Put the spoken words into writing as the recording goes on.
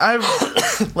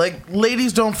I've like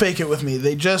ladies don't fake it with me.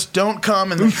 They just don't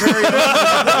come, and they're very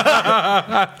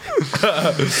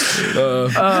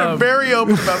they're very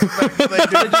open about the fact that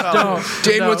they do come.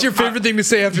 Dane, what's your favorite thing to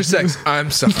say after sex?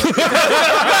 I'm sorry.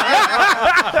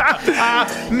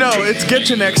 No, it's get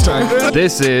you next time.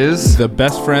 This is the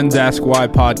Best Friends Ask Why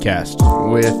podcast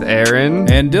with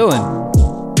Aaron and Dylan.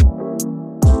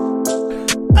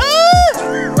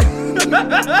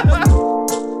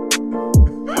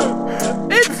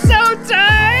 It's so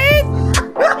tight!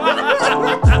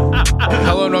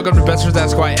 Hello and welcome to Best Friends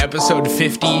Ask Why, episode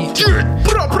 50.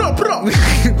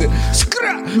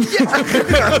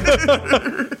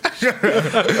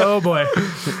 Oh boy.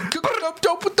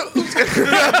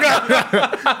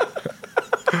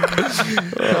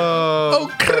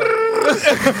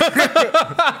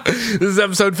 This is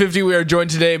episode 50. We are joined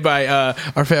today by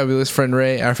our fabulous friend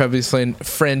Ray, our fabulous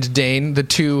friend Dane, the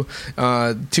two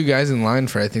guys in line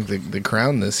for I think the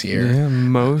crown this year. Yeah,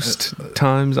 most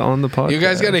times on the podcast. You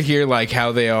guys got to hear like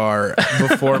how they are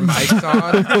before mics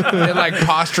on. They're like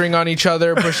posturing on each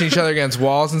other, pushing each other against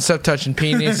walls and stuff, touching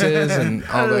penises and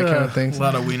all that kind of things. A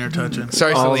lot of wiener touching.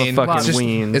 Sorry, all Celine. the fucking It's just-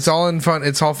 weens. It's all in fun.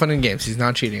 It's all fun and games. He's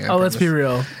not cheating. I Let's be promise.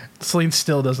 real. Celine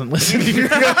still doesn't listen to you.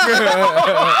 Izzy's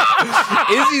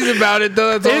about it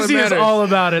though. That's all Izzy that is matters. all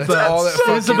about it, though. all that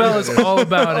fucking Isabella's matters. all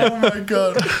about it. Oh my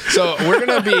god. So we're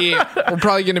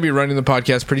probably gonna be running the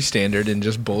podcast pretty standard and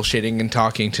just bullshitting and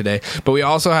talking today. But we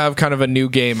also have kind of a new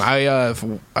game. I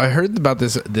heard about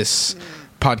this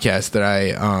podcast that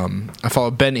I follow.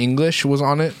 Ben English was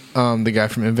on it. The guy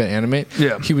from Invent Animate.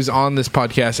 Yeah. He was on this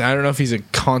podcast. I don't know if he's a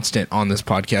constant on this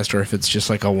podcast or if it's just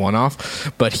like a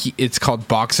one-off, but it's called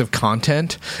Box of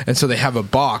Content. And so they have a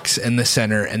box in the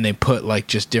center and they put like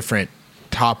just different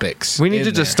topics. We need in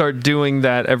to just there. start doing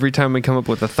that every time we come up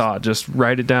with a thought. Just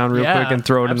write it down real Yeah, quick and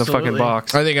throw it in the absolutely. fucking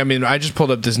box. I just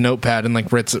pulled up this notepad and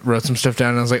like wrote some stuff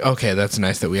down and I was like, okay, that's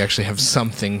nice that we actually have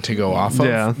something to go off of.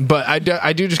 Yeah. But I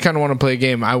do just kind of want to play a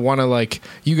game. I want to like,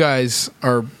 you guys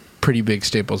are pretty big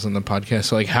staples in the podcast.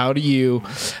 So like, how do you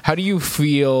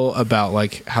feel about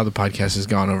like how the podcast has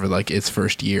gone over like its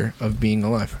first year of being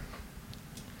alive?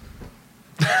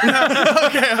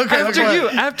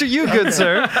 After you, good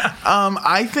sir.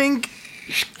 I think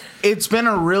it's been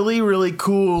a really, really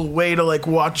cool way to like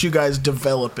watch you guys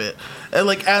develop it. And,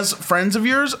 like as friends of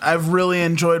yours, I've really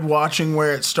enjoyed watching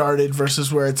where it started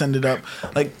versus where it's ended up.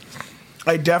 Like,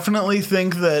 I definitely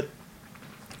think that.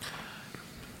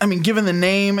 I mean, given the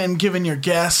name and given your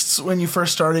guests when you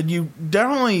first started, you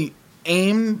definitely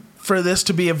aimed for this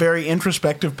to be a very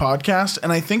introspective podcast.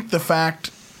 And I think the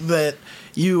fact that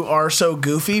you are so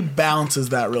goofy balances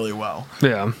that really well.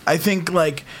 Yeah. I think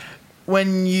like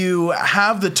when you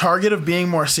have the target of being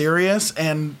more serious,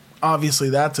 and obviously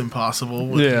that's impossible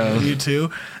with you two.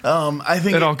 I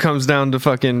think It all comes down to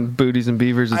fucking booties and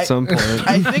beavers at some point.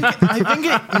 I think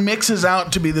it mixes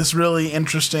out to be this really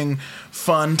interesting,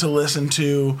 fun to listen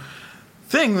to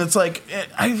thing that's like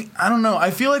I don't know.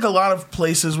 I feel like a lot of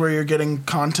places where you're getting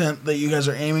content that you guys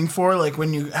are aiming for, like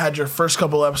when you had your first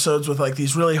couple episodes with like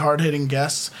these really hard-hitting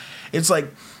guests, it's like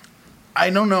I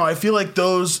don't know. I feel like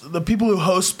the people who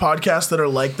host podcasts that are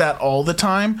like that all the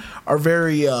time are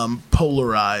very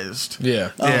polarized. Yeah.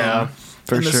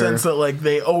 For in the sure. sense that like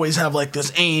they always have like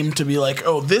this aim to be like,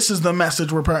 oh, this is the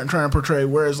message we're trying to portray.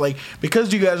 Whereas like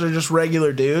because you guys are just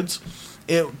regular dudes,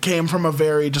 it came from a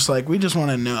very just like we just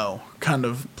want to know kind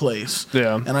of place.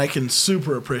 Yeah. And I can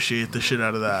super appreciate the shit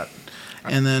out of that.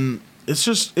 And then it's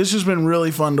just been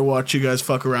really fun to watch you guys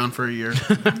fuck around for a year.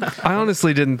 I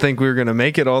honestly didn't think we were going to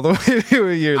make it all the way to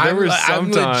a year. There were some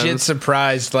I'm legit times.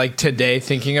 surprised like today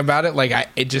thinking about it, like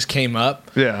it just came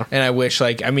up. Yeah. And I wish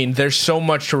like, I mean, there's so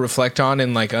much to reflect on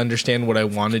and like understand what I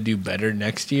want to do better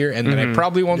next year and that I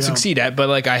probably won't succeed at, but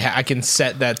like I can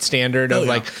set that standard of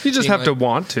like You just being, have to like,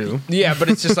 want to. yeah, but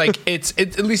it's just like it's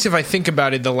at least if I think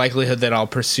about it, the likelihood that I'll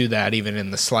pursue that even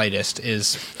in the slightest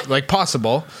is like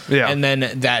possible. Yeah. And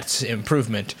then that's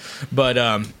improvement. But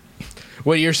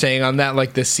what you're saying on that,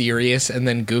 like the serious and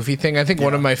then goofy thing, I think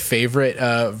one of my favorite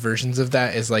versions of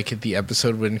that is like the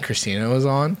episode when Christina was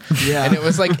on. Yeah. And it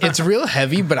was like it's real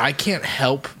heavy, but I can't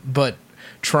help but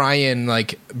try and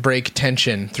like break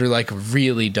tension through like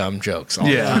really dumb jokes all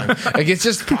the time. Like it's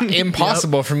just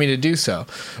impossible for me to do so.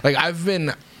 Like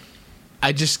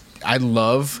I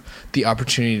love the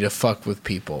opportunity to fuck with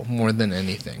people more than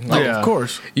anything. Like, Of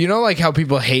course. you know, like how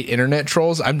people hate internet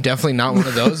trolls? I'm definitely not one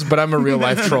of those, but I'm a real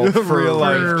life troll. For Real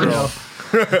life real.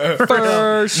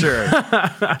 For sure.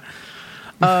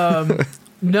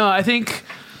 No, I think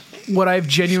what I've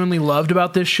genuinely loved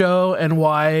about this show and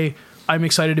why I'm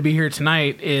excited to be here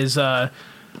tonight is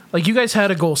like you guys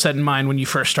had a goal set in mind when you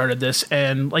first started this,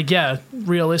 and like yeah,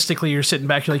 realistically, you're sitting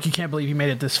back, you're like, you can't believe you made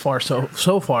it this far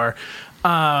so far.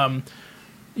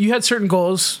 You had certain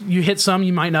goals. You hit some.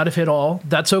 You might not have hit all.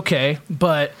 That's okay.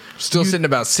 But Still sitting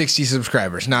about 60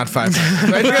 subscribers, not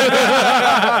 500.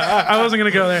 I wasn't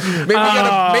gonna go there. Maybe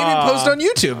post on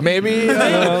YouTube. Maybe.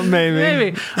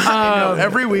 Maybe.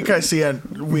 Every week I see a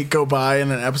week go by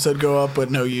and an episode go up,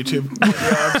 but no YouTube.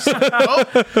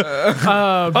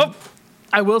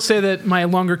 I will say that my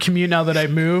longer commute now that I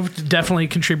moved definitely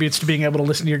contributes to being able to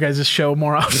listen to your guys' show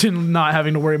more often, not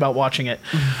having to worry about watching it.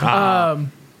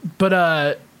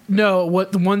 No,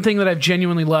 the one thing that I've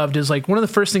genuinely loved is like one of the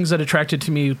first things that attracted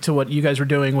to me to what you guys were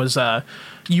doing was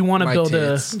you want to My build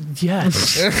tits.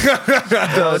 yes.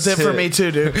 That's it for me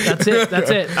too, dude. That's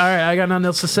it. All right, I got nothing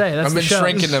else to say. That's I've the been show.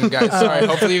 shrinking them, guys. Sorry.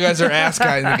 Hopefully you guys are ass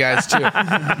guys too.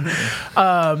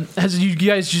 As you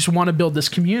guys just want to build this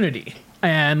community,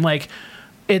 and like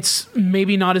it's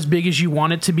maybe not as big as you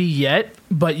want it to be yet,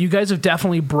 but you guys have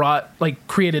definitely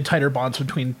created tighter bonds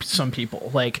between some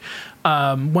people. Like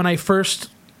when I first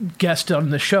guest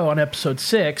on the show on episode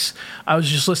 6, I was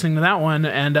just listening to that one,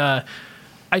 and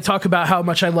I talk about how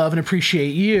much I love and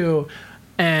appreciate you.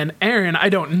 And Aaron, I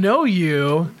don't know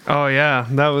you. Oh yeah,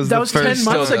 that was 10 10 months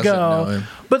Still doesn't know ago. him.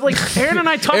 But like Aaron and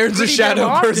I talk Aaron's a pretty damn shadow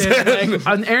often. person. Like,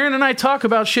 and Aaron and I talk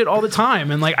about shit all the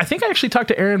time. And like I think I actually talk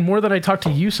to Aaron more than I talk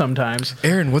to you sometimes.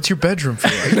 Aaron, what's your bedroom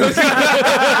feel like?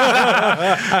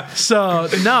 So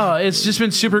no, it's just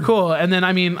been super cool. And then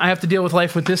I mean I have to deal with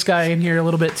life with this guy in here a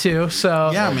little bit too.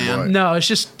 So Yeah, man. No, it's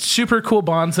just super cool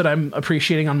bonds that I'm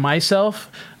appreciating on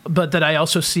myself, but that I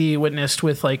also see witnessed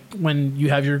with like when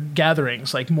you have your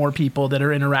gatherings, like more people that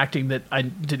are interacting that I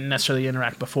didn't necessarily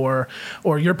interact before,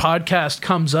 or your podcast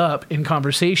comes up in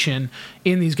conversation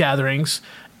in these gatherings,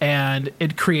 and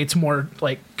it creates more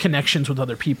like connections with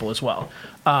other people as well.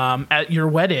 At your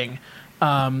wedding,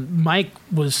 Mike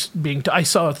was I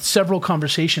saw several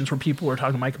conversations where people were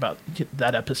talking to Mike about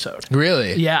that episode.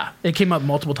 Really? Yeah, it came up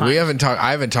multiple times. I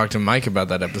haven't talked to Mike about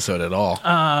that episode at all.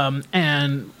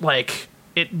 And like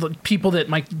people that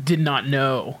Mike did not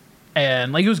know,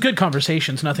 and like it was good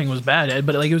conversations, nothing was bad,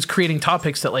 but like it was creating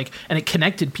topics that like, and it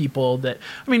connected people that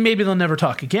I mean maybe they'll never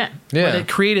talk again, Yeah. but it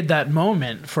created that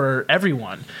moment for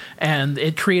everyone, and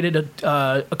it created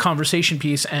a conversation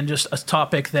piece and just a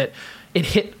topic that it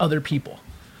hit other people,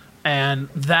 and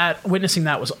that witnessing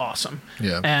that was awesome.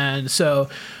 Yeah. And so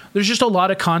there's just a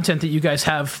lot of content that you guys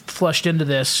have flushed into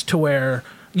this to where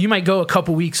you might go a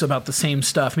couple weeks about the same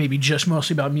stuff, maybe just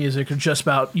mostly about music or just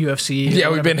about UFC. Yeah,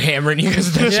 we've been hammering you guys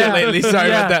with that shit lately. Sorry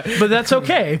about that. But that's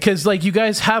okay, because like you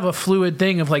guys have a fluid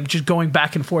thing of like just going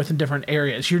back and forth in different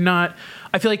areas. You're not.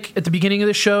 I feel like at the beginning of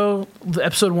the show,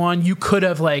 episode 1, you could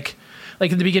have like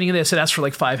in the beginning of this, it asked for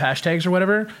like 5 hashtags or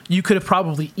whatever. You could have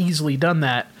probably easily done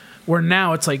that. Where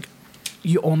now it's like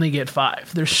you only get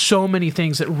 5. There's so many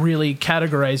things that really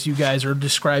categorize you guys or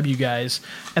describe you guys,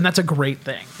 and that's a great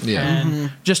thing. Yeah.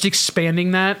 And just expanding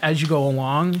that as you go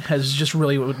along has just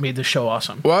really what made the show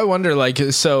awesome. Well, I wonder, like,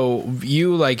 so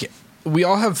you, like, we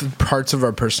all have parts of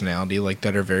our personality, like,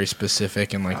 that are very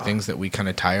specific and, like, things that we kind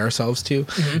of tie ourselves to.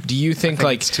 Do you think,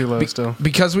 like, it's too low still.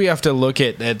 Because we have to look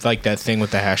at, like, that thing with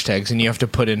the hashtags and you have to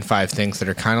put in 5 things that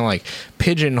are kind of, like,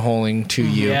 pigeonholing to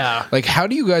you. Yeah. Like, how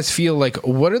do you guys feel, like,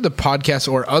 what are the podcasts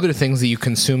or other things that you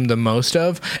consume the most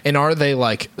of, and are they,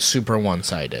 like, super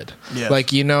one-sided? Yes.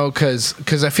 Like, you know,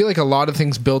 because I feel like a lot of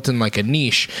things built in, like, a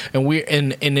niche,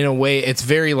 and in a way, it's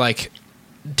very, like,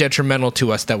 detrimental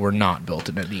to us that we're not built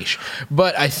in a niche.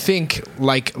 But I think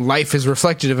like life is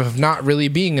reflective of not really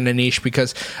being in a niche,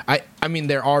 because I mean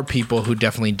there are people who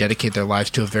definitely dedicate their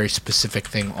lives to a very specific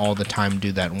thing all the time,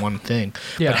 do that one thing.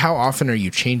 Yeah. But how often are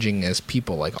you changing as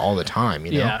people, like all the time,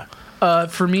 you know? Yeah.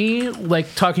 For me,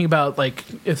 like talking about like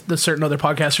if the certain other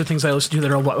podcasts or things I listen to that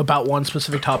are about one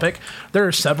specific topic, there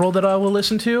are several that I will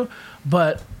listen to,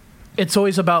 but it's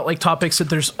always about like topics that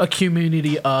there's a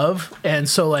community of. And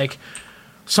so like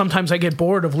sometimes I get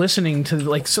bored of listening to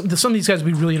like some of these guys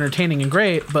will be really entertaining and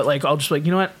great, but like I'll just be like,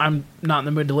 you know what, I'm not in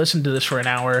the mood to listen to this for an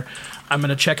hour. I'm going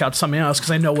to check out something else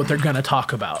because I know what they're going to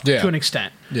talk about to an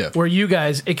extent. Yeah. Where you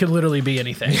guys, it could literally be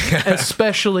anything,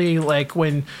 especially like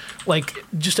when like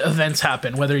just events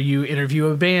happen, whether you interview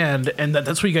a band and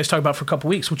that's what you guys talk about for a couple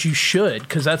weeks, which you should,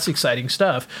 because that's exciting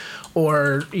stuff.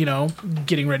 Or, you know,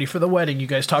 getting ready for the wedding. You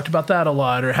guys talked about that a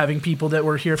lot, or having people that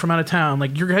were here from out of town.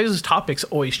 Like your guys' topics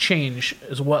always change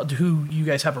as well to who you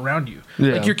guys have around you.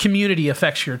 Yeah. Like your community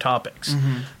affects your topics,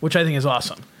 which I think is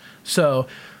awesome. So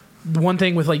the one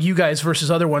thing with like you guys versus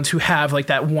other ones who have like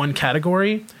that one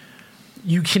category,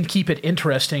 you can keep it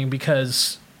interesting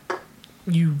because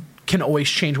you can always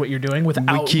change what you're doing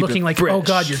without keep looking it like, fresh. oh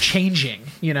God, you're changing,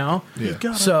 you know?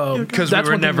 gotta- So you Because we that's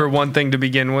were one thing never one thing to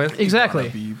begin with. exactly.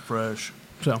 Be fresh.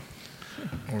 So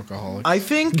Workaholic. I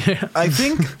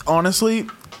think honestly,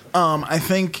 I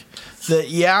think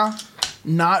that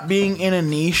not being in a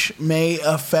niche may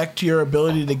affect your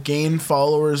ability to gain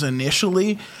followers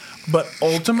initially, but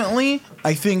ultimately,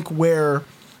 I think where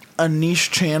a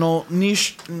niche channels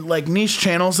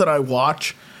that I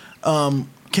watch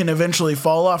can eventually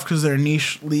fall off because their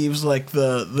niche leaves like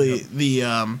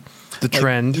The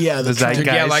trend. yeah, the the trend.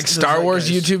 zeitgeist. Yeah, like Star Wars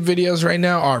zeitgeist. YouTube videos right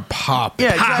now are popping.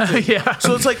 Yeah, exactly. Yeah.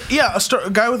 So it's like, a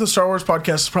guy with a Star Wars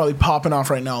podcast is probably popping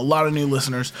off right now. A lot of new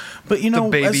listeners. But you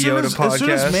know, Baby as soon Yoda as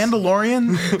podcast.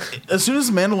 Mandalorian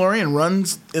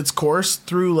runs its course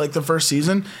through like the first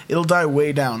season, it'll die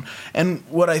way down. And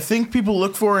what I think people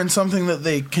look for in something that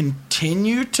they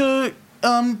continue to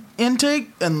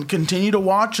intake and continue to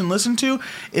watch and listen to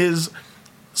is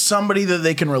somebody that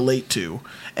they can relate to.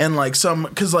 And like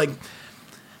because like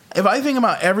if I think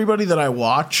about everybody that I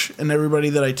watch and everybody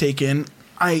that I take in,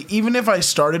 even if I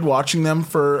started watching them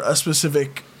for a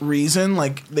specific reason,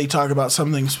 like they talk about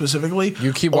something specifically,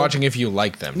 You keep watching if you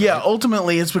like them. yeah, right?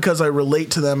 ultimately it's because I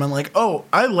relate to them and like, oh,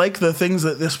 I like the things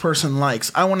that this person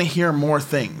likes. I want to hear more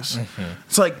things.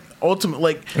 It's like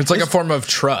ultimately like It's like a form of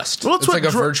trust. well, it's like a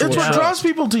virtual it's what trust. draws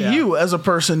people to you as a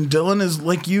person. Dylan is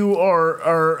like you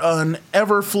are an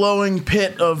ever flowing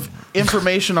pit of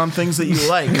information on things that you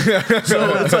like.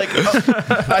 So it's like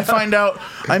I find out,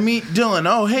 I meet Dylan.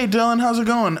 Oh, hey Dylan, how's it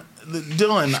going?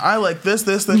 Dylan, I like this.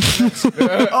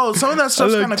 Oh, some of that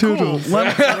stuff's kind of cool.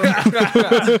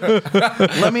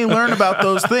 Let me learn about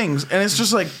those things. And it's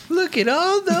just like, Look at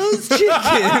all those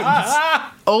chickens.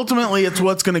 ultimately, it's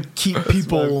what's going to keep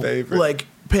people favorite. like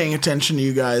paying attention to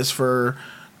you guys for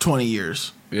 20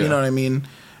 years. Yeah. You know what I mean?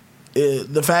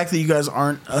 The fact that you guys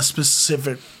aren't a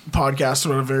specific podcast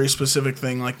about a very specific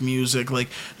thing like music, like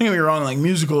don't get me wrong, like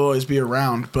music will always be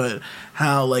around, but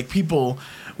how like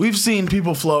we've seen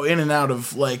people flow in and out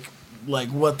of like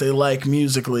what they like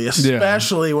musically,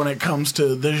 especially when it comes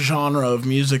to the genre of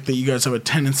music that you guys have a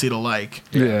tendency to like.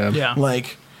 Yeah. yeah.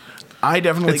 Like I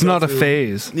definitely It's go not a through-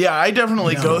 phase. Yeah, I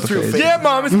definitely go not a through phase. phases. Yeah,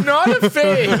 Mom, it's not a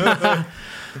phase.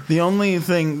 The only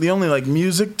like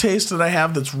music taste that I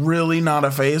have that's really not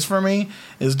a phase for me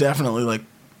is definitely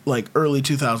like early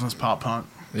 2000s pop punk.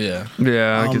 Yeah.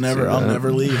 Yeah, I'll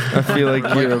never leave. I feel like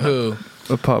you're Who?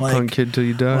 a pop like- punk kid till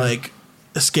you die. Like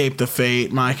Escape the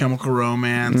Fate, My Chemical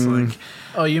Romance, like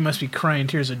Oh, you must be crying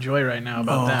tears of joy right now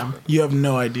about them. you have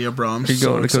no idea, bro. I'm Are you so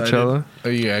going to excited. Coachella? Are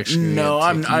you actually? No,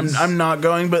 gonna I'm get I'm not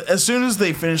going. But as soon as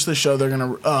they finish the show, they're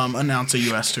gonna announce a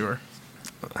U.S. tour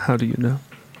How do you know?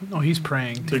 Oh, he's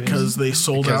praying too. because they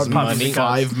sold Because out in money.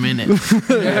 5 minutes.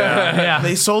 yeah.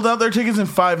 They sold out their tickets in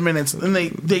 5 minutes, and they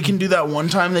can do that one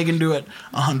time. They can do it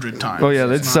 100 times. Oh yeah,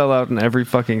 they'd It's not- sell out in every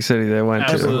fucking city they went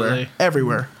to. Absolutely.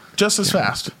 everywhere, just as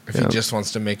fast. If he just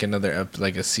wants to make another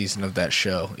like a season of that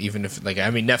show, even if like I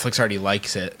mean Netflix already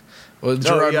likes it. Well,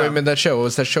 Gerard yeah. Way made that show. What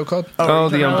was that show called? Oh,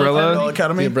 the Umbrella?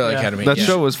 Academy. The Umbrella Yeah. Academy. That yeah.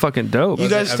 show was fucking dope. You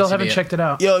guys I still haven't haven't seen it checked it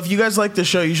out. Yo, if you guys like the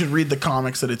show, you should read the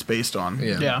comics that it's based on.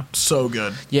 Yeah. Yeah. So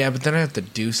good. Yeah, but then I have to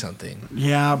do something,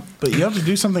 Yeah, but you have to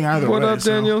do something either What way. up,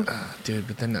 so- Daniel? dude.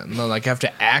 But then no, like I have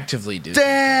to actively do.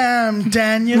 Damn,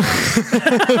 Daniel. something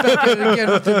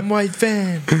again with the white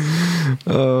van.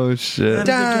 Oh shit!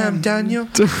 Damn, Daniel.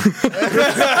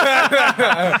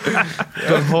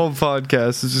 The whole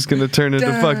podcast is just gonna turn into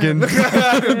fucking.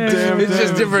 It's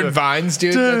just different vines,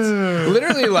 dude. That's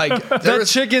literally like there That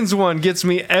was chickens one gets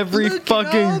me every Look at all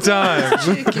fucking those time.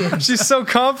 chickens. She's so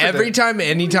confident.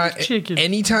 Chicken.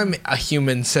 anytime a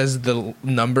human says the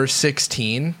number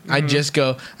 16, I just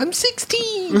go, I'm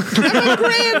 16. I'm a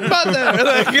grandmother.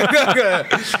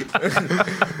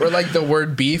 Or like the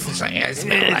word beef. It's like, I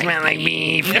smell like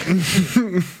beef.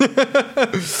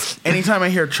 Anytime I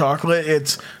hear chocolate,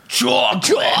 it's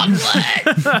Chocolate.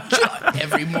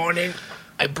 Every morning.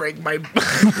 I break my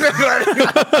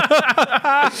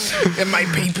and my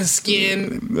paper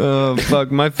skin. Oh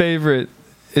fuck! My favorite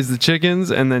is the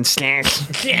chickens, and then snacks.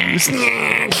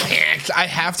 I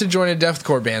have to join a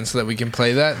deathcore band so that we can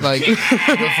play that. Like before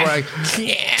I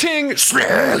Ting.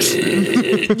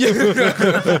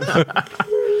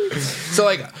 so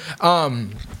like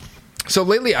so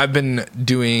lately I've been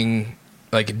doing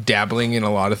like dabbling in a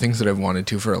lot of things that I've wanted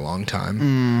to for a long time,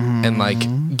 and like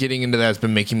getting into that has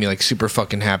been making me like super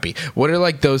fucking happy. What are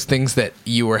like those things that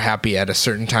you were happy at a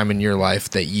certain time in your life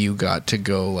that you got to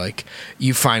go, like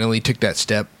you finally took that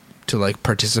step to like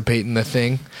participate in the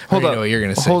thing? I Hold already up. know what you're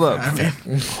gonna say. Hold up.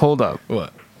 Hold up.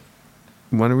 What?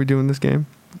 When are we doing this game?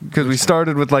 because we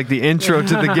started with like the intro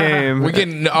to the game. We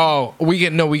can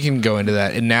go into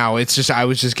that. And now it's just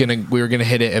we were gonna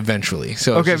hit it eventually.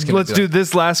 So Okay, let's do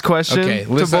this last question Okay,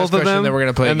 to last both of question, them, then we're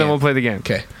gonna play a and then game. we'll play the game.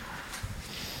 Okay.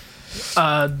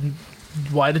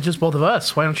 Why did just both of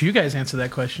us? Why don't you guys answer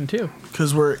that question too?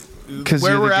 Because you're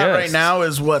where the we're at right guest. now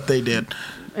is what they did.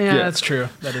 Yeah, Yeah. that's true.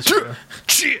 That is true.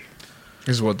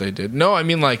 Is what they did. No, I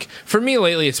mean, like, for me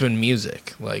lately, it's been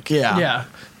music. Like, Yeah.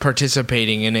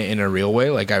 participating in it in a real way.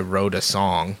 Like, I wrote a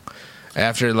song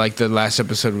after, like, the last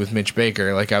episode with Mitch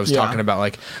Baker. Like, I was talking about,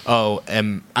 like,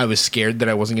 I was scared that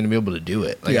I wasn't going to be able to do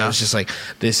it. Like, I was just like,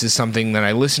 this is something that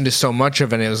I listened to so much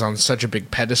of, and it was on such a big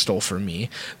pedestal for me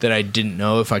that I didn't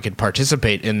know if I could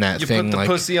participate in that You thing. put the like,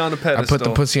 pussy on a I pedestal. put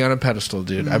the pussy on a pedestal,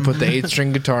 dude. I put the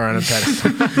 8-string guitar on a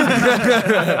pedestal.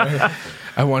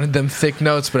 I wanted them thick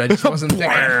notes, but I just wasn't thick.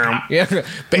 Yeah,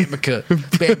 Bamica,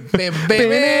 bam, bam,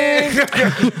 bam,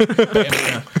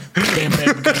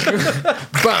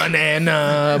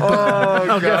 banana.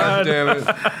 Oh, God damn it.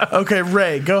 Okay,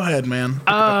 Ray, go ahead, man.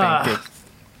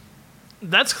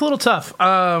 That's a little tough.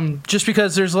 Just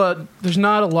because there's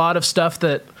not a lot of stuff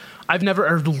that I've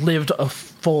never lived a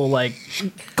full like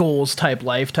goals type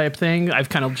life type thing. I've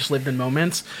kind of just lived in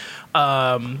moments.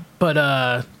 But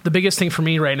the biggest thing for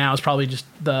me right now is probably just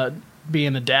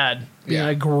being a dad, being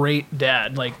a great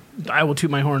dad. Like I will toot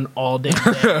my horn all day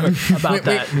about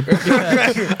that.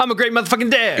 Because I'm a great motherfucking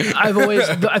dad.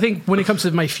 I think when it comes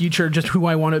to my future, just who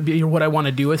I want to be or what I want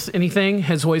to do with anything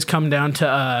has always come down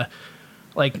to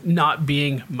like not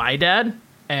being my dad.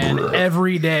 And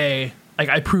every day, like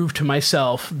I prove to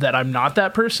myself that I'm not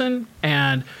that person.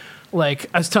 And like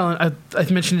I was telling, I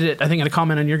mentioned it, I think in a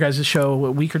comment on your guys' show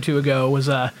a week or two ago was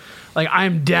like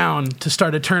I'm down to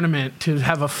start a tournament to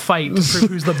have a fight to prove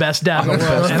who's the best dad in the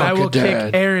world, and I will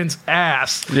kick Aaron's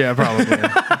ass. Yeah, probably.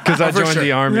 Because I joined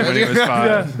the army when he was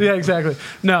 5. Yeah, exactly.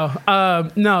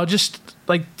 No, just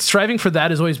like striving for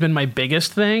that has always been my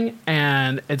biggest thing,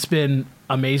 and it's been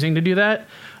amazing to do that.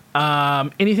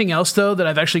 Anything else though that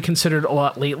I've actually considered a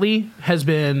lot lately has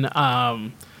been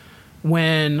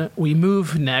when we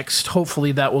move next,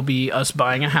 hopefully that will be us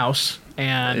buying a house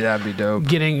and That'd be dope.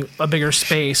 getting a bigger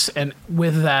space. And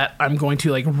with that, I'm going to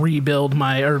like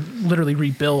literally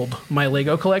rebuild my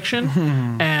Lego collection.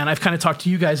 And I've kind of talked to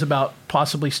you guys about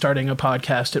possibly starting a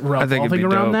podcast think it'd revolving be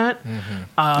around dope. that.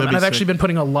 And I've actually been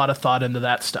putting a lot of thought into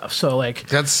that stuff. So like,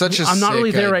 That's such a I'm not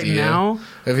really sick there right idea. now.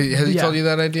 Has he Yeah. told you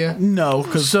that idea? No,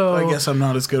 because So- I guess I'm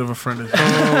not as good of a friend as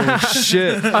you.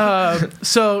 Oh, shit.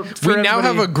 So for We now have a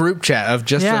everybody- group chat of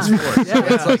just Yeah. us four.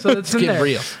 Yeah, so it's in Get there.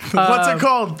 real. What's it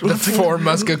called? The four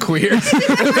Musketeers.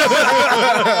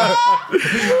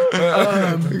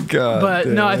 God. But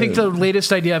no, I think the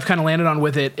latest idea I've kind of landed on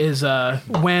with it is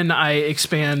when I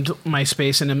expand my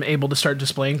space and am able to start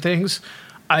displaying things,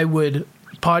 I would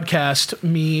podcast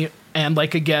me and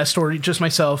like a guest or just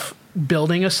myself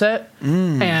building a set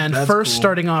and that's first cool.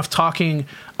 starting off talking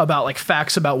about like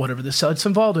facts about whatever the set's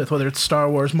involved with, whether it's Star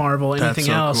Wars, Marvel, anything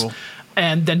so else. cool.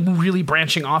 And then really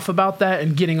branching off about that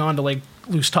and getting on to like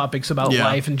loose topics about Yeah.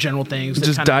 life and general things. that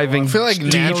Just kind of go diving off. I feel like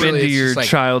deep naturally into it's your just like-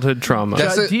 childhood trauma.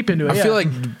 That's Got deep into it, I yeah. feel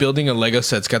like building a Lego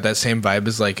set's got that same vibe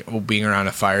as like being around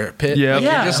a fire pit. Yeah. Like,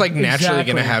 Yeah, you're just like naturally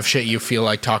exactly. gonna have shit you feel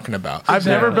like talking about. I've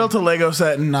never Exactly. built a Lego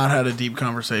set and not had a deep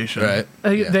conversation. Right.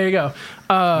 There you go.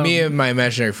 Me and my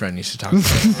imaginary friend used to talk about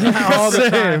it. All the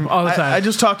time. All the time. I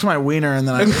just talk to my wiener and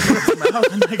then I open its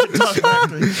mouth and I can talk back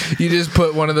to me. You just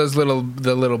put one of those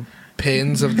little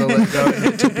pins of the Lego in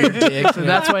the tip of your dick. So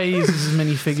that's why he uses as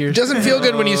many figures. It doesn't feel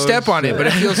good when you step on it, but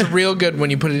it feels real good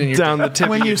when you put it in your Down the tip.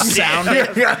 When you sound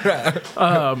it.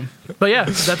 But yeah,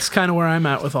 that's kind of where I'm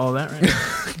at with all that right now.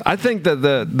 I think that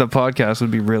the podcast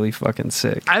would be really fucking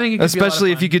sick. I think it could be a lot of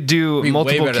especially if fun. you could do Be way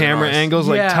multiple better than camera ours. angles,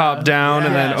 like Yeah. top down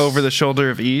and then Yes. over the shoulder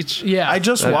of each. Yeah, I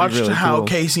just That'd be watched really how cool.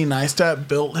 Casey Neistat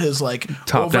built his like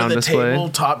Top-down over the display. table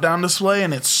top down display,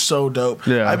 and it's so dope.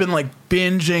 Yeah. I've been like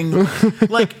binging,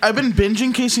 I've been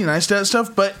binging Casey Neistat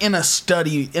stuff, but in a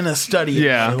study.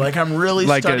 Yeah. way. Like I'm really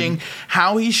Like studying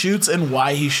how he shoots and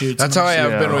why he shoots. That's and how I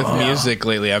I'm have been with Yeah. music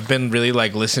lately. I've been really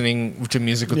like listening to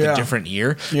music with Yeah. a different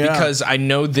ear Yeah. because I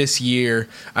know this year,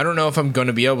 I don't know if I'm going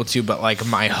to be able to, but like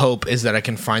my hope is that I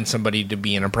can find somebody to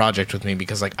be in a project with me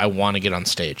because like I want to get on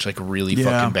stage like really Yeah.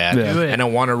 fucking bad. Yeah. Do it. And I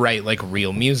want to write like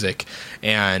real music.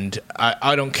 And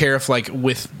I don't care if like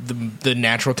with the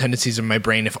natural tendencies of my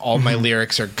brain, if all my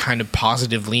lyrics are kind of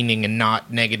positive leaning and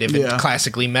not negative Yeah. and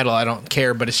classically metal. I don't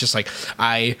care, but it's just like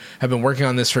I have been working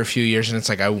on this for a few years, and it's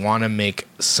like I want to make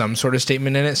some sort of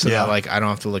statement in it, so Yeah. that like I don't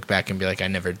have to look back and be like I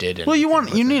never did. Well, you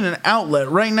anything with need it. an outlet.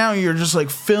 Right now, you're just like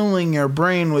filling your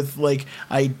brain with like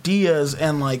ideas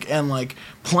and like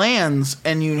plans,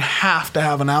 and you have to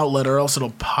have an outlet, or else it'll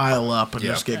pile up and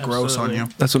Yeah. just get gross on you.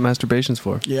 That's what masturbation's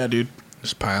for. Yeah, dude.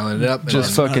 Just piling it up. Just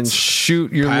and fucking nuts.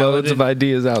 shoot your Pile it loads in. of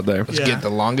ideas out there. just Yeah. get the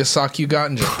longest sock you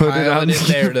got and just Put it pile on. it in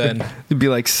there. Then It'd be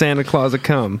like Santa Claus of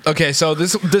cum. okay, so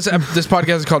this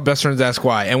podcast is called Best Friends Ask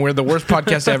Why, and we're the worst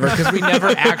podcast ever because we never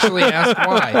actually ask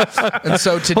why. And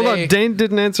so today, Hold on, Dane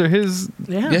didn't answer his.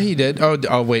 yeah, he did.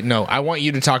 Oh, wait, no. I want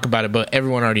you to talk about it, but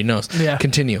everyone already knows. Yeah.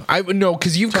 Continue. I know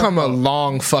because you've come a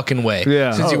long fucking way.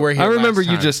 Yeah, since you were here. I remember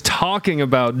last you time. just talking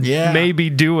about Yeah.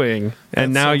 maybe doing,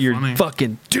 and That's now so you're funny.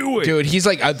 fucking doing. Dude, he's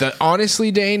like,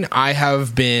 honestly, Dane, I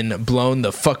have been blown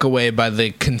the fuck away by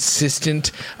the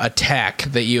consistent attack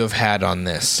that you have had on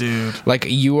this. Dude. Like,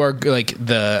 you are, like,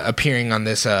 the appearing on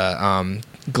this,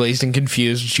 Glazed and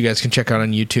Confused, which you guys can check out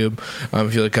on YouTube.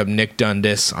 If you look up Nick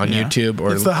Dundas on Yeah. YouTube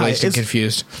or It's the Glazed and it's-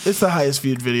 Confused. It's the highest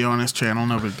viewed video on his channel.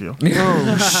 No big deal.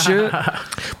 Oh shit!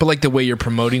 But like the way you're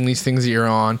promoting these things that you're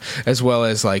on, as well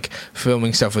as like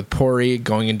filming stuff with Pori,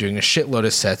 going and doing a shitload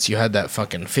of sets. You had that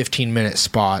fucking 15-minute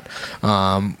spot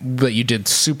that you did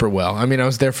super well. I mean, I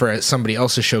was there for somebody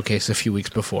else's showcase a few weeks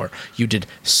before. You did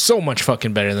so much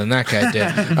fucking better than that guy did.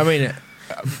 I mean,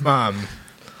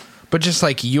 but just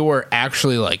like you're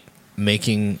actually like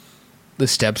making the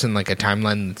steps in like a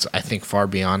timeline that's I think far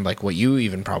beyond like what you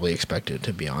even probably expected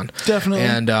to be on. Definitely.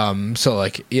 And so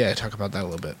like yeah, talk about that a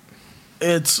little bit.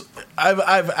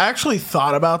 I've actually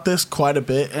thought about this quite a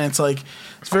bit, and it's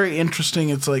very interesting.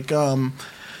 It's like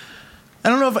I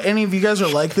don't know if any of you guys are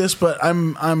like this, but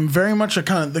I'm very much the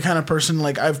kind of person,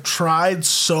 like I've tried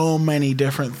so many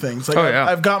different things. Like Oh, yeah.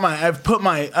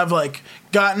 I've like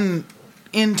gotten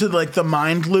into like the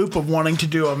mind loop of wanting to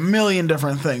do a million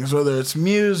different things, whether it's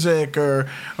music or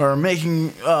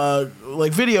making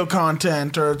like video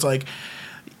content, or it's like,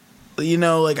 you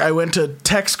know, like I went to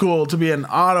tech school to be an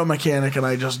auto mechanic, and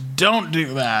I just don't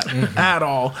do that at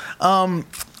all. And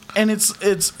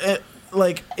it's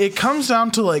like it comes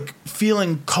down to like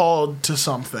feeling called to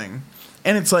something,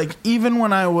 and it's like even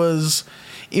when I was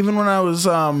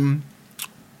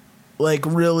like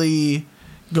really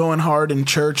going hard in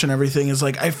church and everything, is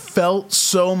like I felt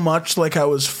so much like I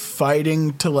was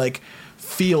fighting to like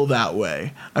feel that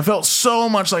way. I felt so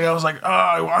much like I was like, oh,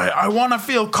 I want to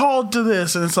feel called to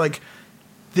this, and it's like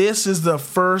this is the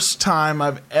first time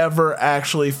I've ever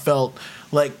actually felt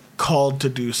like called to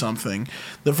do something.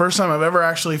 The first time I've ever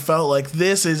actually felt like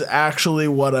this is actually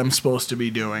what I'm supposed to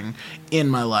be doing in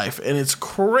my life. And it's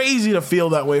crazy to feel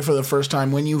that way for the first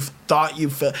time when you thought you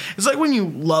felt. It's like when you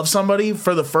love somebody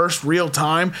for the first real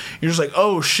time, you're just like,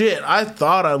 oh shit, I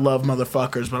thought I loved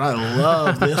motherfuckers, but I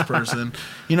love this person.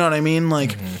 You know what I mean?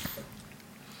 Like,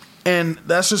 and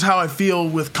that's just how I feel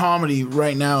with comedy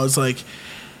right now. It's like,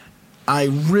 I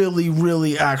really,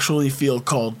 really actually feel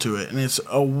called to it. And it's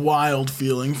a wild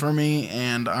feeling for me,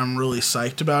 and I'm really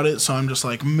psyched about it. So I'm just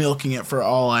like milking it for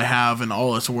all I have and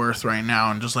all it's worth right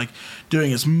now, and just like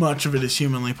doing as much of it as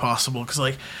humanly possible. Because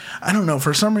like, I don't know,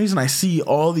 for some reason I see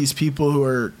all these people who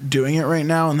are doing it right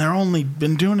now, and they're only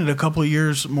been doing it a couple of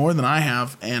years more than I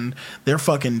have, and they're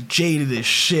fucking jaded as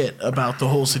shit about the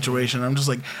whole situation. I'm just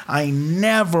like, I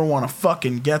never want to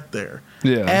fucking get there.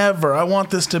 Yeah. Ever. I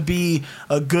want this to be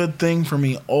a good thing for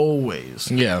me always.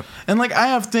 Yeah. And like I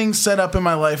have things set up in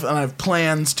my life, and I have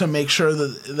plans to make sure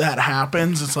that that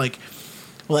happens. It's like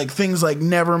things like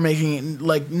never making it,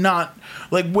 like not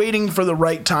like waiting for the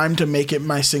right time to make it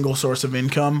my single source of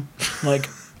income. Like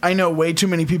I know way too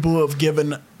many people who have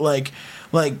given like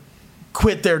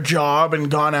quit their job and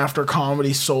gone after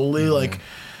comedy solely like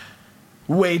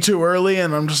way too early,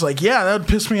 and I'm just like, yeah, that would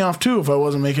piss me off too if I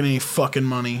wasn't making any fucking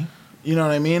money. You know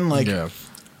what I mean? Like, Yeah.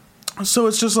 so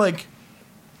it's just like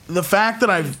the fact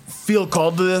that I feel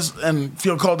called to this and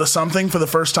feel called to something for the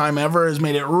first time ever has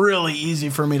made it really easy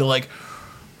for me to like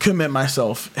commit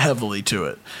myself heavily to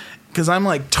it. Because I'm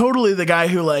like totally the guy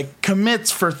who like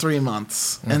commits for 3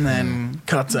 months and then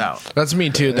cuts out. That's me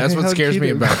too. That's what How scares me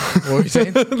keto. about. What were you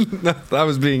saying? I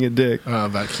was being a dick.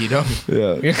 About keto?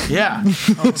 Yeah. Yeah.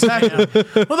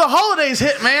 Well, the holidays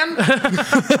hit, man.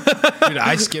 Dude,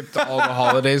 I skipped all the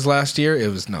holidays last year. It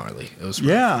was gnarly. It was rough.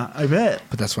 Yeah, I bet.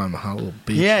 But that's why I'm a hot little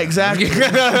bitch. Yeah, exactly.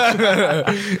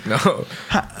 No,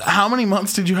 How many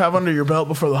months did you have under your belt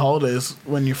before the holidays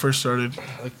when you first started?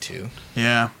 like 2.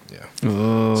 Yeah. Yeah.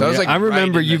 Oh, So I was, yeah. like, I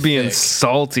remember right in you the being thick.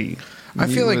 salty. I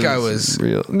feel like I was.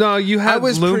 real. No, you had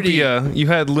was lumpia. You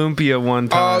had lumpia one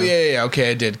time. Oh yeah.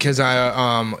 Okay, I did because we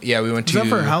went Is to. that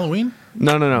for Halloween?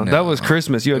 No. That was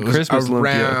Christmas. You had It was Christmas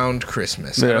lumpia. around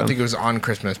Christmas. I Yeah. don't think it was on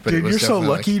Christmas, but Dude, it was you're so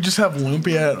definitely lucky. You just have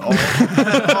lumpia at all.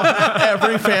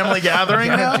 Every family gathering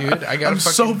Yeah, now. dude, I got I'm a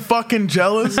so fucking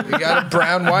jealous. We got a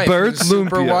brown wife. Birth She's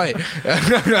super lumpia. white. You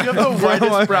have the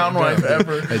whitest brown wife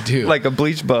ever. I do. Like a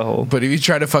bleach butthole. But if you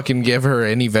try to fucking give her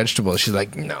any vegetable, she's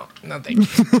like, no, thank you.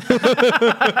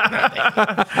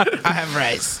 I have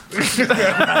rice.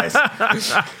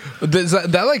 Does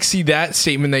that like see that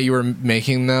statement that you were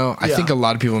making though? I Yeah. think a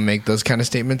lot of people make those kind of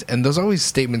statements, and those always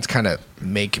statements kind of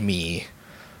make me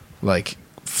like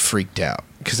freaked out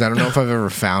because I don't know if I've ever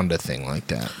found a thing like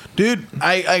that. Dude,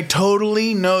 I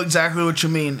totally know exactly what you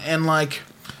mean. And like,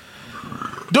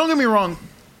 don't get me wrong,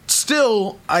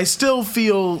 I still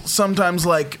feel sometimes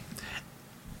like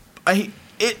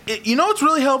you know what's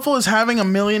really helpful is having a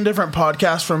million different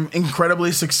podcasts from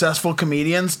incredibly successful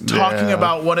comedians talking Yeah.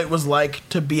 about what it was like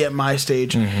to be at my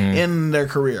stage in their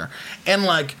career. And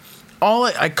like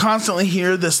I constantly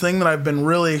hear this thing that I've been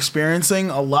really experiencing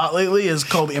a lot lately is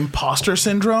called imposter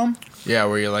syndrome. Yeah,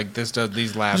 where you're like,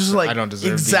 these laughs, Just like I don't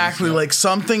deserve exactly these.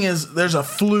 like there's a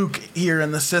fluke here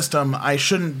in the system. I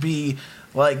shouldn't be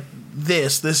like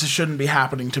this shouldn't be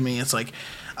happening to me. It's like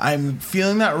I'm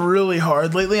feeling that really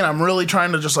hard lately, and I'm really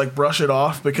trying to just like brush it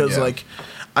off because like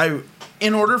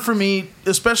in order for me,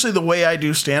 especially the way I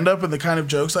do stand up and the kind of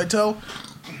jokes I tell,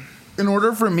 in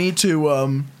order for me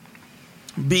to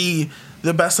be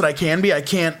the best that I can be, I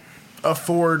can't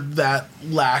afford that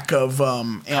lack of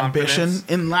ambition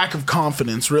and lack of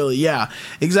confidence, really. Yeah,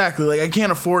 exactly. Like I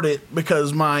can't afford it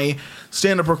because my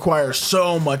stand-up requires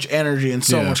so much energy and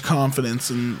so much confidence,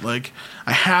 and like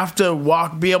I have to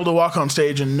be able to walk on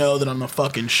stage and know that I'm a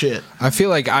fucking shit. I feel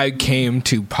like I came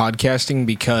to podcasting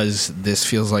because this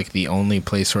feels like the only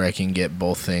place where I can get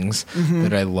both things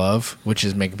that I love, which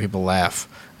is making people laugh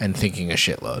and thinking a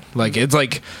shitload. Like it's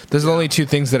like there's only two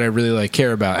things that I really like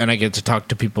care about, and I get to talk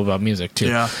to people about music too.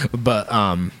 Yeah. But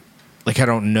like I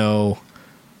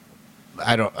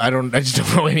just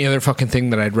don't know any other fucking thing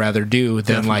that I'd rather do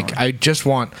than like I just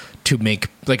want to make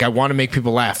I want to make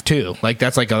people laugh too. Like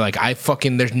that's like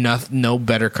there's no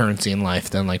better currency in life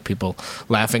than like people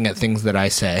laughing at things that I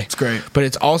say. It's great. But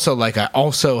it's also like I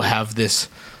also have this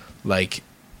like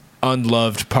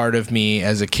unloved part of me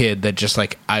as a kid that just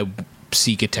like I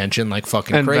seek attention like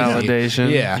fucking And crazy.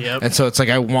 validation. Yeah. Yep. And so it's like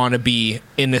I want to be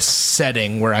in a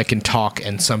setting where I can talk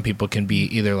and some people can be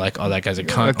either like, oh, that guy's a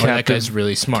cunt, or that guy's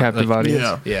really smart. Captive Like, audience.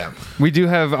 Yeah. yeah. We do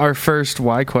have our first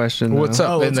why question. What's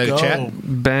though. up in the let's go. chat?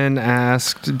 Ben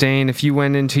asked, Dane, if you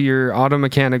went into your auto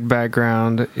mechanic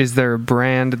background, is there a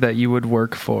brand that you would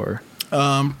work for?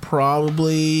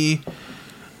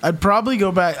 I'd probably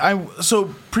go back. So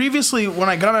previously, when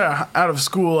I got out of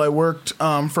school, I worked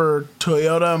for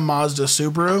Toyota, Mazda,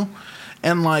 Subaru,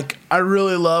 and like I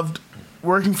really loved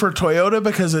working for Toyota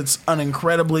because it's an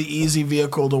incredibly easy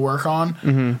vehicle to work on.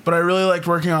 Mm-hmm. But I really liked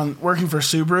working for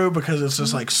Subaru because it's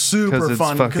just like super 'Cause it's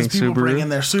fun because fucking people bring Subaru. in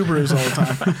their Subarus all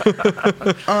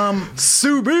the time.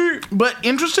 Subaru. But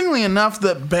interestingly enough,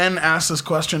 that Ben asked this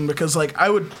question because like I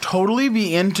would totally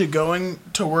be into going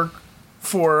to work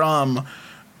for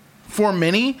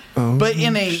Mini, but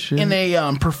in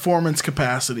a performance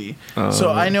capacity.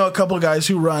 So I know a couple of guys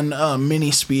who run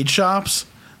Mini speed shops.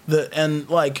 And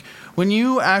like when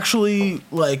you actually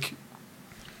like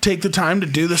take the time to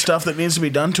do the stuff that needs to be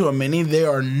done to a Mini, they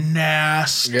are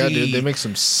nasty. Yeah, dude, they make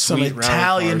some sweet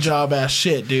Italian round job ass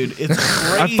shit, dude. It's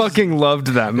I crazy. fucking loved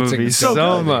that movie so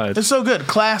so good. much. It's so good.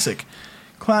 Classic.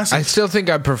 I still think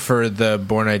I prefer the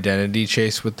Born Identity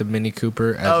chase with the Mini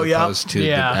Cooper as opposed to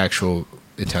the actual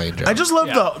Italian job. I just love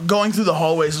the going through the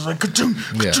hallways. It's like, ka-chung,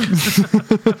 Yeah.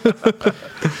 ka-chung.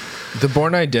 The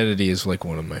Born Identity is like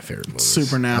one of my favorite movies.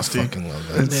 Super nasty. I fucking love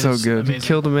that. It's so is good. He amazing.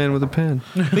 killed a man with a pen.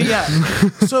 But yeah,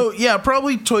 so yeah,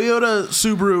 probably Toyota,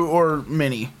 Subaru, or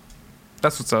Mini.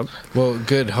 That's what's up. Well,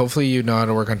 good. Hopefully you know how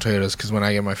to work on Toyotas because when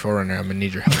I get my 4Runner, I'm going to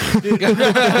need your help.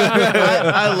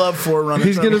 I love 4Runner.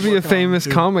 He's going to be a famous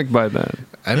comic by then.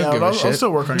 I don't Yeah, give but a I'll shit. still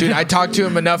work on Dude, it. I talked to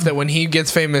him enough that when he gets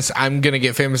famous, I'm going to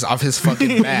get famous off his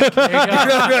fucking back.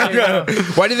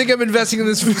 Why do you think I'm investing in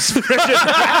this? We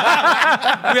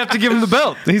have to give him the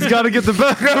belt. He's got to get the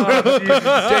belt.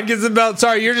 Dad gets the belt.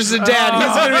 Sorry, you're just a dad.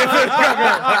 He's going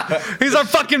to be He's our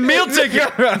fucking meal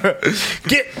ticket.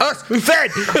 Get us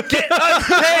fed. Get us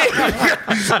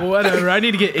paid. Whatever. I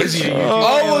need to get Izzy to YouTube.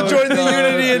 All will join the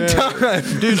unity in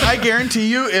time. Dude, I guarantee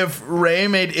you, if Ray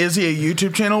made Izzy a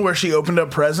YouTube channel where she opened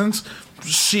up presents,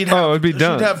 she'd have, it'd be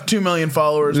done. She'd have 2 million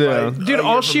followers. Yeah. By Dude, a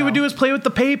all year she from would now. do is play with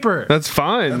the paper. That's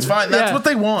fine. That's fine. That's Yeah. what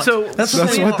they want. So that's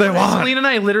what they want. Celine and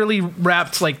I literally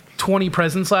wrapped like 20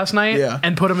 presents last night Yeah.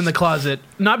 and put them in the closet.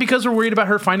 Not because we're worried about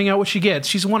her finding out what she gets.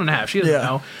 She's 1.5. She doesn't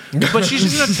know. But she's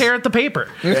just gonna tear at the paper.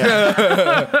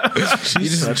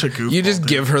 She's such a goofball. You just dude.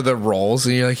 give her the rolls,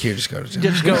 and you're like, here, just go to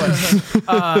Just go.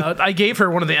 I gave her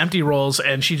one of the empty rolls,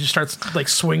 and she just starts like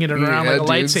swinging it around Yeah, like a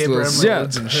dude, lightsaber. it's I'm Yeah,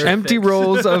 like, and shit. empty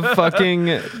rolls of fucking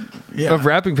of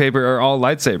wrapping paper are all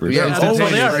lightsabers. Yeah, Yeah, it's that's what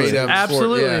always they are. straight up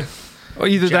Absolutely. sport, Or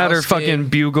either that or Jousting. fucking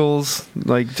bugles,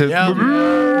 like to. Yeah.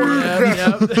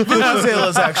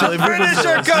 Vuvuzelas, actually.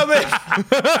 Vuvuzelas.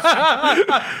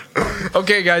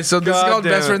 Okay, guys, so this is God called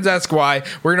damn Best it. Friends Ask Why.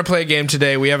 We're going to play a game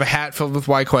today. We have a hat filled with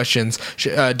why questions.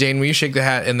 Dane, will you shake the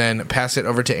hat and then pass it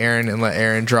over to Aaron and let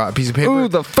Aaron draw a piece of paper? Ooh,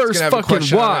 the It's first gonna have a fucking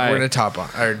question on it. why. We're going to top on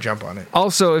or jump on it.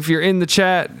 Also, if you're in the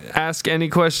chat, ask any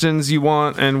questions you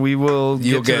want, and we will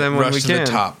You'll get to get them when we rushed to can.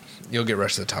 the top. You'll get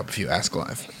rushed to the top if you ask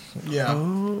live. Yeah.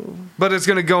 But it's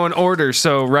gonna go in order.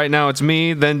 So right now it's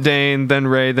me, then Dane, then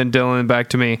Ray, then Dylan, back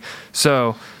to me.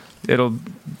 So it'll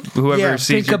whoever Yeah, sees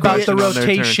Think your about the question on their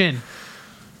turn. rotation.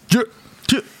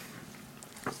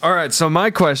 All right. So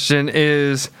my question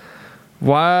is,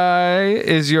 why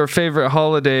is your favorite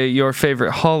holiday your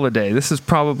favorite holiday? This is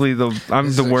probably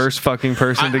I'm the worst fucking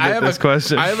person to get this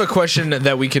question. I have a question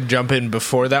that we could jump in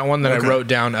before that one that Okay. I wrote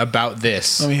down about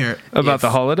this. Let me hear it. About the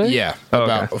holiday? Yeah, Oh,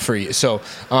 about okay. for you. So,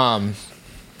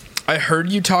 I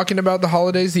heard you talking about the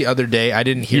holidays the other day. I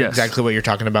didn't hear Yes. exactly what you're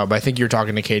talking about, but I think you were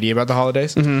talking to Katie about the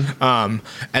holidays. Mm-hmm.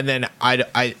 And then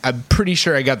I'm pretty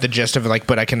sure I got the gist of it. Like,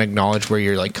 but I can acknowledge where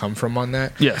you're like come from on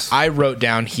that. Yes. I wrote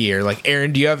down here like,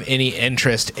 Aaron, do you have any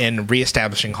interest in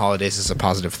reestablishing holidays as a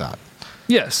positive thought?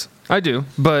 Yes, I do,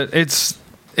 but it's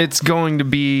going to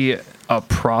be a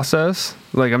process.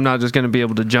 Like I'm not just going to be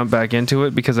able to jump back into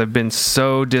it because I've been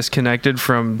so disconnected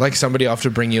from. Like somebody will have to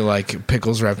bring you like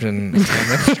pickles wrapped in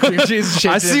cream cheese.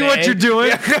 shaped I in see an what egg. you're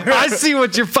doing. I see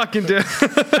what you're fucking doing.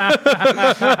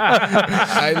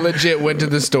 I legit went to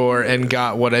the store and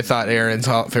got what I thought Aaron's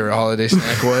favorite holiday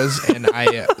snack was, and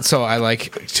I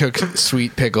like took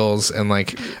sweet pickles and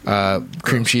like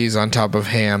cream cheese on top of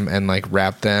ham and like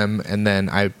wrapped them, and then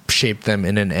I shaped them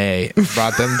in an A,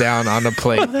 brought them down on a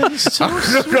plate. That is so on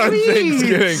sweet.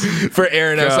 Thanksgiving for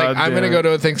Aaron. I was like, God I'm gonna damn go it. to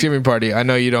a Thanksgiving party. I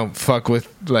know you don't fuck with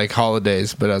like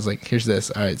holidays, but I was like, here's this.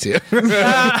 All right, see ya.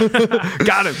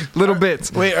 Got him. Little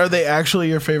bits. Wait, are they actually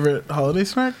your favorite holiday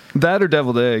snack? That or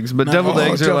deviled eggs, but deviled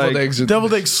eggs are deviled like. eggs are-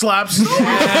 Deviled egg slaps.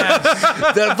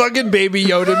 that fucking Baby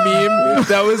Yoda meme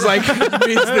that was like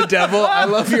meets the devil. I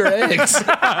love your eggs.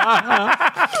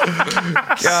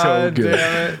 God good.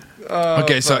 damn it.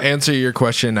 Okay, so answer your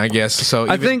question, I guess. So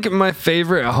I think my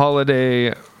favorite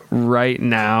holiday right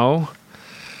now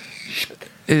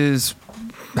is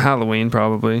Halloween,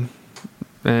 probably.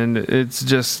 And it's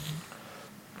just,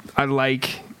 I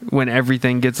like when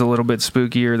everything gets a little bit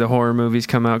spookier, the horror movies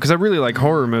come out. Because I really like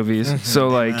horror movies. So,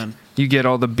 like, Amen. you get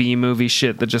all the B movie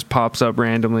shit that just pops up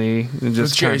randomly. And it's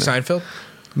just Jerry kinda- Seinfeld.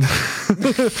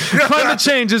 Climate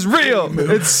change is real.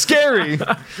 It's scary.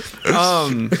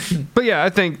 But yeah, I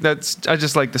think I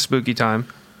just like the spooky time.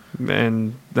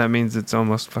 And that means it's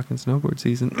almost fucking snowboard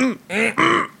season.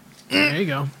 There you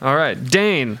go. All right,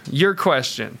 Dane, your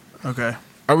question. Okay.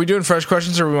 Are we doing fresh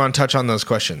questions, or we want to touch on those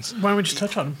questions? Why don't we just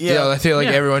touch on them? Yeah, I feel like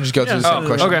Yeah. everyone just go through the Yeah. same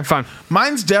question. Okay, fine.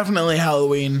 Mine's definitely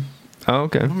Halloween. Oh,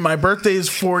 okay. My birthday is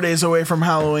 4 days away from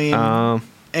Halloween.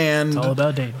 And It's all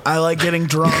about Dane. I like getting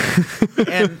drunk.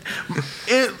 And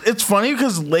it's funny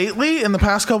because lately, in the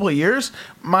past couple of years,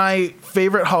 my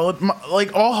favorite holiday,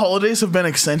 like all holidays have been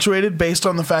accentuated based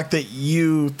on the fact that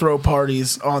you throw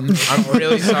parties on. I'm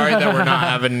really sorry that we're not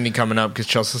having any coming up because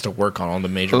Chelsea has to work on all the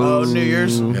major Oh, ones. New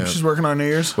Year's. Yeah. She's working on New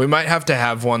Year's. We might have to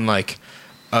have one like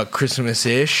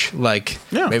Christmas-ish. Like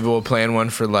Yeah. maybe we'll plan one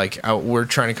for like we're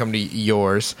trying to come to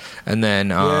yours, and then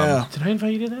Yeah. Did I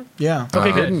invite you to that? Yeah.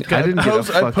 Okay, good. I didn't get Post-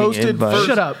 a I fucking posted invite. first-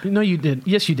 Shut up. No, you did.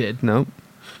 Yes, you did. Nope.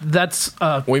 That's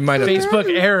we might have Facebook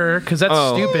error because that's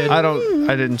stupid. I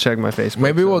didn't check my Facebook.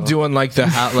 maybe we'll so- do one like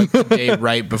like the day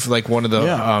right before, like one of the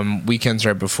Yeah. weekends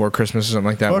right before Christmas or something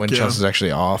like that, Fuck when yeah. Chelsea's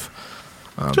actually off.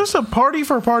 Just a party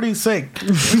for party's sake.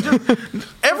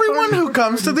 Everyone who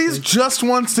comes to these just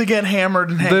wants to get hammered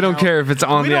and hang They don't out. care if it's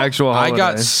on We the don't- actual holiday. I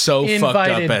got so fucked up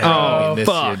Invited. at Halloween this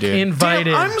year, fuck. dude.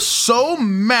 Invited. Damn, I'm so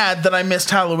mad that I missed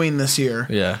Halloween this year.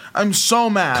 Yeah. I'm so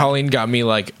mad. Colleen got me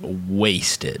like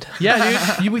wasted.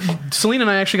 Yeah, dude. Celine and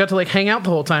I actually got to like hang out the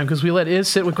whole time because we let Iz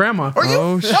sit with Grandma. Are you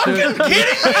Oh, shit. fucking kidding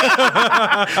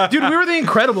me? Dude, we were the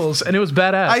Incredibles and it was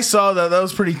badass. I saw that. That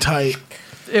was pretty tight.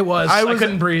 It was. I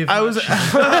couldn't breathe. I was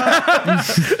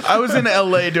I was in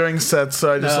LA during sets,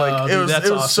 so I just it was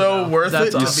awesome, so worth it.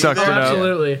 Awesome. You sucked it up.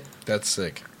 Absolutely. That's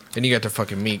sick. And you got to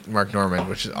fucking meet Mark Norman,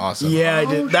 which is awesome. Yeah, I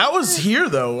did. That was here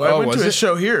though. I went was to a it?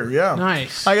 show here. Yeah,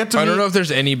 Nice. I got to. I don't meet- know if there's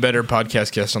any better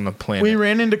podcast guest on the planet. We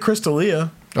ran into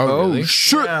Crystalia. oh, really?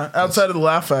 Shit. Yeah, outside of the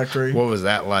Laugh Factory. What was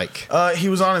that like? He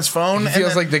was on his phone. He and feels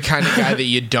then- like the kind of guy that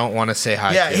you don't want to say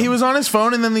hi Yeah, to. he was on his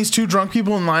phone, and then these two drunk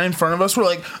people in line in front of us were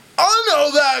like, "I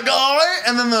know that guy,"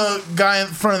 and then the guy in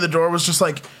front of the door was just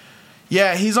like,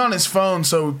 "Yeah, he's on his phone,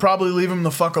 so we'd probably leave him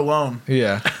the fuck alone."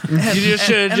 Yeah. You just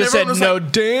should have and just said everyone was no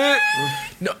like- dance.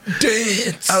 No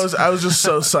dance. I was just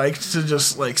so psyched to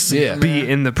just like see Yeah. him. Be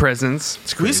in the presence.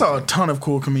 We saw a ton of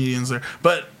cool comedians there.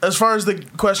 But as far as the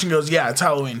question goes, yeah, it's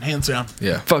Halloween, hands down.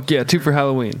 Yeah. Fuck yeah, 2 for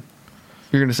Halloween.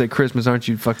 You're gonna say Christmas, aren't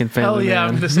you, fucking family Hell yeah,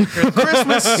 man? I'm just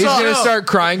Christmas He's going to start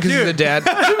crying because he's a dad.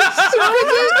 I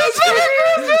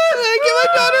give my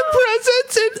daughter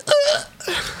presents and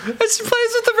she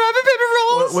plays with the rabbit paper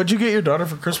rolls. What'd you get your daughter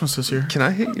for Christmas this year? Can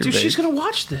I hit your Dude, she's babe? gonna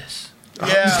watch this.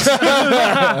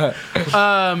 Yeah.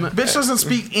 Bitch doesn't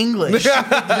speak English.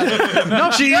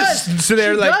 No, she does. So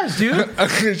they're She like, does, dude.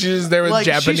 she's just there with Like,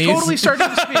 she's Japanese. She's totally starting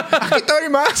to speak.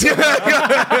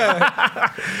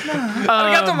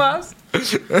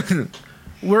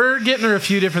 We're getting her a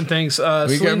few different things. We got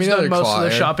me Celine's another done most of claw, the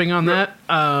yeah. shopping on that.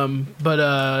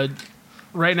 But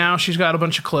right now she's got a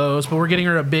bunch of clothes. But we're getting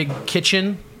her a big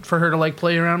kitchen for her to like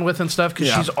play around with and stuff because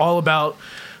Yeah. she's all about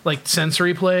like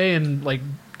sensory play and like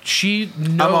she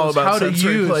knows I'm all about how to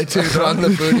sensory use. play too. on the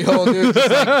booty hole, dude. Just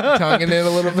like tonguing it a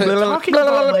little bit. Talking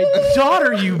about my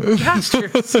daughter, you bastard!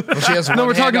 She has No, one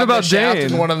we're hand talking on the about shaft Dane.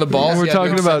 and one on the balls. We're Yeah,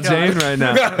 talking dude. about Dane right now.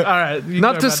 All right, you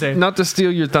Not talk about Dane. not to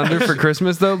steal your thunder for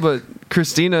Christmas though, but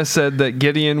Christina said that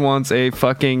Gideon wants a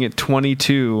fucking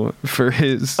 22 for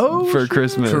his for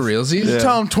Christmas. For realsies? Yeah.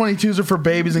 Tell him 22s are for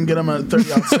babies and get them a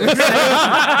 30-06.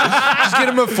 Just get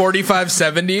him a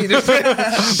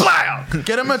 45-70.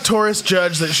 Get him a Taurus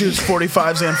Judge that shoots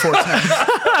 45s and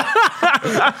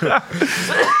 410s.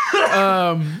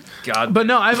 But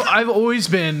no, I've always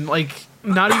been like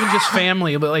not even just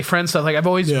family, but like friend stuff. Like I've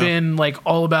always Yeah. been like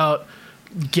all about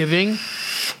giving,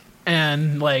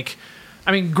 and like,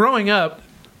 I mean, growing up.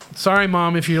 Sorry,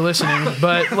 Mom, if you're listening,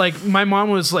 but like my mom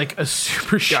was like a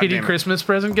super shitty Christmas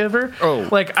present giver. Oh,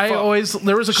 like I always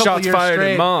there was a couple Shots years fired at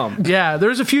straight. Mom. Yeah, there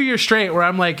was a few years straight where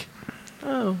I'm like,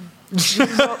 oh, this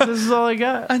is all I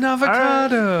got. An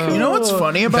avocado. You know what's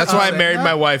funny about That's why I saying married that?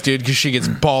 my wife, dude, because she gets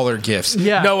baller gifts.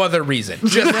 Yeah. No other reason.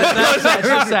 Just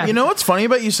That's that. You know what's funny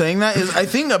about you saying that is I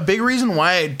think a big reason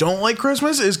why I don't like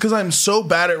Christmas is because I'm so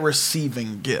bad at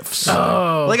receiving gifts.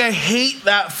 Oh. Like I hate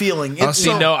that feeling. It's oh, see,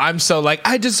 so, no, I'm so like,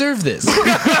 I deserve this. No.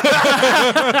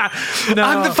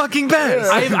 I'm the fucking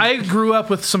best. I grew up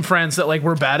with some friends that like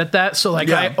were bad at that, so like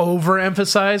Yeah. I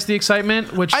overemphasize the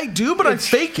excitement, which I do, but I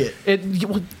fake it.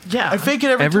 well, yeah, I fake it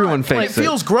every Everyone time. fakes It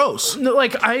feels gross. No,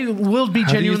 like I will be How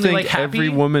do you genuinely think like happy. every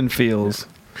woman feels?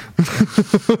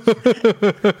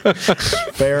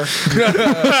 Fair.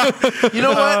 You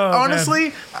know what?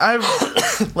 Honestly, I've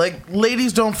like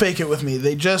ladies don't fake it with me.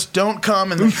 They just don't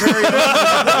come and they're very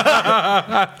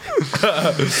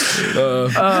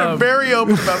they're very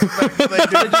open about the fact that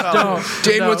they do come.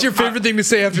 Jane, what's your favorite thing to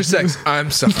say after sex?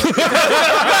 I'm sorry.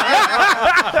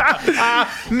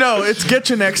 No, it's get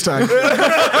you next time.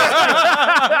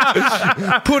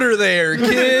 Put her there,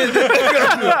 kid.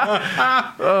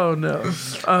 Oh no,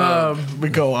 We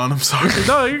go on. I'm sorry.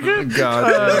 no, you're good.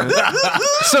 God. damn.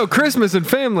 So Christmas and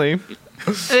family.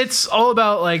 It's all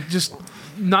about like just.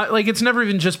 Not like it's never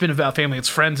even just been about family. It's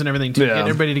friends and everything too. Yeah. Get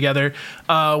everybody together.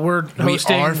 We're We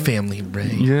hosting. are family,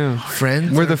 Ray. Yeah.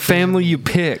 Friends. We're the family you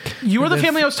pick. You are the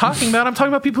family I was talking about. I'm talking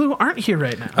about people who aren't here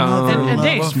right now. And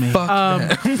Dave. Fuck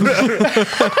that.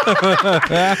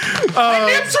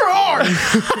 Nips are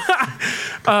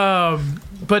hard.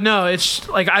 But no, it's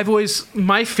like I've always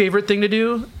my favorite thing to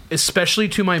do, especially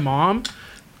to my mom,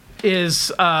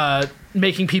 is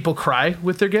making people cry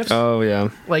with their gifts. Oh yeah.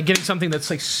 Like getting something that's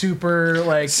like super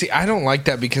like See, I don't like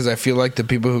that because I feel like the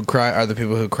people who cry are the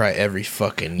people who cry every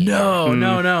fucking year.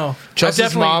 no. Chelsea's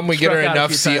I've definitely mom, we get her struck out a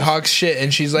enough few times. Seahawks shit,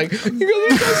 and she's like, "You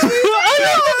guys are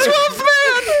so sweet.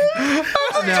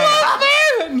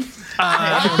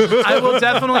 I will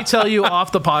definitely tell you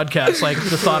off the podcast like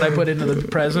the thought I put into the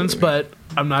presents, but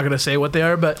I'm not gonna say what they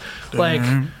are. But like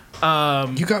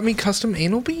You got me custom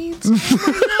anal beads?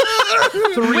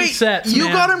 3 sets. You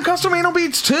man. got him custom anal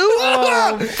beads too?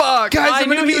 Oh fuck! Guys, I I'm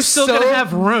gonna knew be he was still so- gonna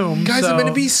have room. Guys, I'm so-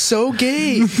 gonna be so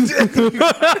gay.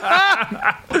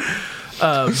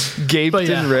 Gaped But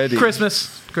yeah, and ready.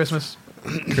 Christmas. Christmas.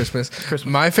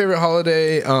 My favorite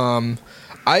holiday,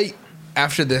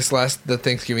 after the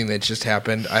Thanksgiving that just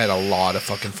happened, I had a lot of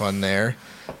fucking fun there,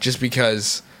 just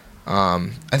because. I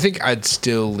think I'd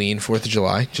still lean 4th of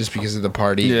July just because of the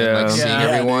party and like seeing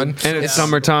everyone. And it's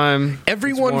summertime.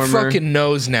 Everyone fucking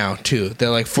knows now too that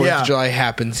like 4th of July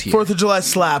happens here. 4th of July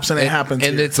slaps and it happens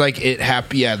and here. it's like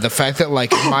the fact that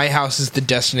like my house is the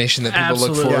destination that people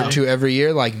look forward to every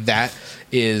year, like that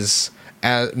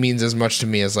means as much to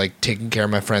me as like taking care of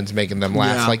my friends, making them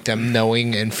laugh, like them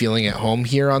knowing and feeling at home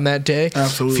here on that day.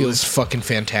 Absolutely feels fucking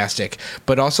fantastic.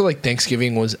 But also like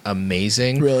Thanksgiving was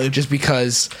amazing, really, just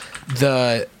because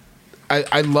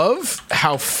I love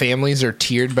how families are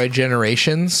tiered by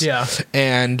generations,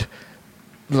 and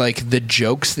like the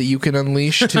jokes that you can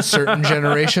unleash to certain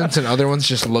generations and other ones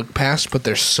just look past, but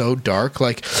they're so dark.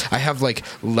 Like I have like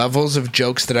levels of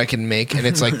jokes that I can make, and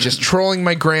it's like just trolling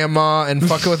my grandma and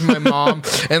fucking with my mom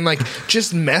and like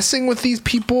just messing with these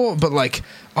people, but like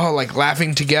like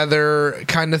laughing together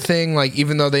kind of thing, like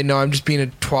even though they know I'm just being a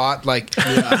twat, like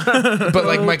but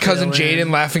like my cousin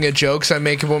Jaden laughing at jokes I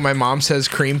make when my mom says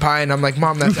cream pie and I'm like,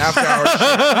 Mom, that's after hours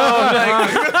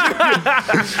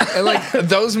shit. And like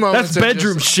those moments, that's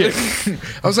bedroom shit.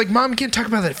 I was like, Mom, you can't talk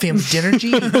about that family dinner,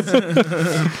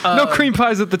 jeez. No cream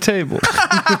pies at the table.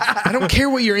 I don't care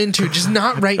what you're into, just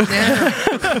not right now.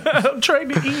 I'm trying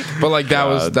to eat. But like that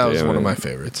was one of my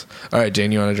favorites. All right,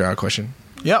 Jane, you want to draw a question?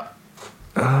 Yep.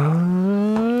 He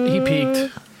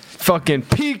peeked. Fucking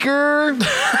peeker.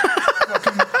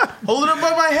 Hold it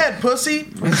above my head, pussy.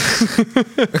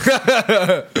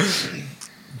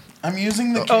 I'm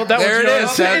using the. Oh, that there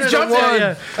was it is. That's the one.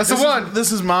 one. That's the one.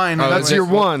 This is mine. That's your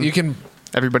one. You can.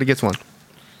 Everybody gets one.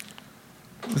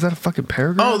 Is that a fucking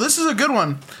paragraph? Oh, this is a good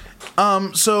one.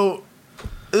 So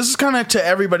this is kind of to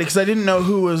everybody because I didn't know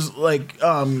who was like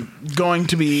going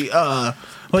to be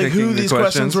like picking who the these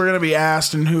questions were going to be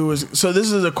asked and who was. So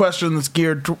this is a question that's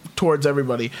geared towards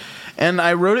everybody. And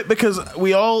I wrote it because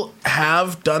we all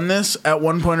have done this at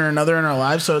one point or another in our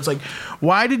lives. So it's like,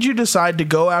 why did you decide to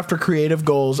go after creative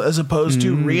goals as opposed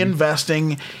to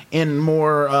reinvesting in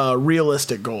more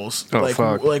realistic goals,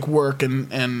 like work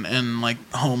and like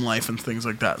home life and things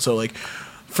like that? So like,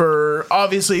 for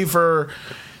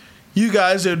you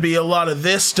guys, it would be a lot of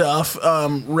this stuff.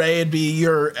 Ray, it'd be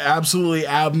your absolutely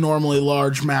abnormally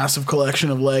large, massive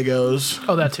collection of Legos.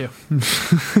 Oh, that too.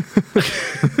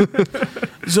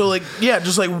 So, like, yeah,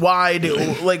 just like,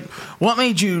 what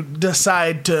made you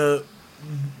decide to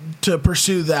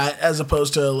pursue that as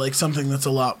opposed to like something that's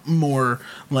a lot more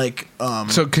like?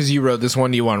 So, because you wrote this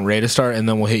one, do you want Ray to start, and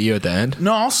then we'll hit you at the end?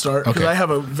 No, I'll start because I have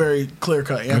a very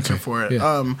clear-cut answer for it.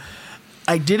 Yeah.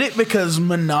 I did it because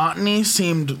monotony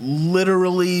seemed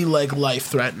literally like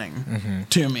life-threatening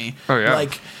to me. Oh yeah,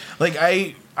 like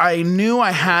I knew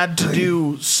I had to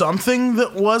do something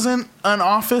that wasn't an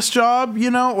office job, you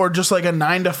know, or just like a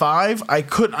 9 to 5.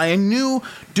 I knew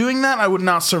doing that I would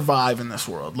not survive in this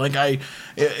world. Like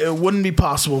it wouldn't be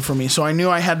possible for me. So I knew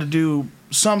I had to do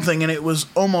something, and it was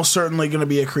almost certainly going to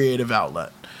be a creative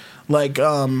outlet. Like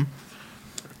my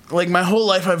whole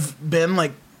life I've been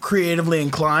like creatively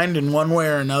inclined in one way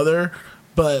or another,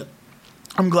 but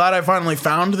I'm glad I finally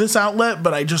found this outlet.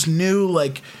 But I just knew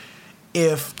like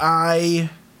if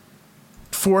I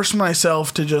forced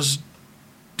myself to just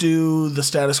do the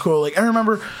status quo, like I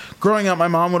remember growing up, my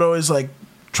mom would always like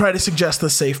try to suggest the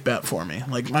safe bet for me.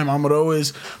 Like my mom would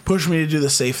always push me to do the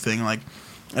safe thing. Like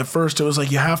at first it was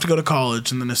like, you have to go to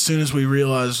college. And then as soon as we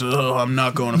realized, I'm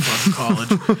not going to fucking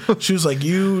college, she was like,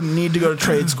 you need to go to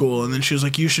trade school. And then she was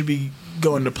like, you should be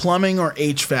going to plumbing or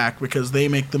HVAC because they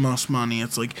make the most money.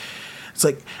 It's like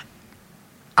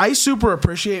I super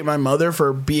appreciate my mother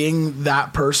for being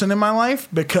that person in my life,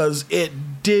 because it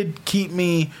did keep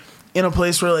me in a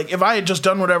place where like if I had just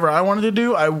done whatever I wanted to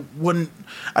do,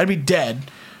 I'd be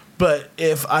dead. But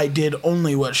if I did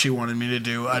only what she wanted me to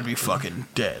do, I'd be fucking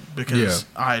dead, because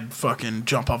I'd fucking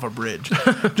jump off a bridge.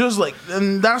 Just like,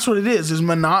 and that's what it is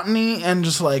monotony and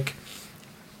just like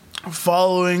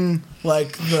following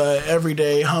like the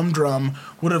everyday humdrum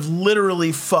would have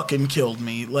literally fucking killed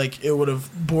me. Like it would have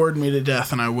bored me to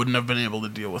death, and I wouldn't have been able to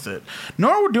deal with it.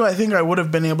 Nor do I think I would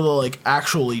have been able to like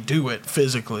actually do it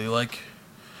physically. Like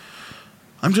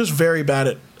I'm just very bad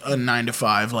at a 9 to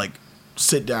 5, like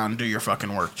sit down, do your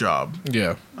fucking work job.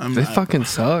 Yeah. They fucking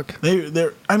suck.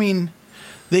 I mean,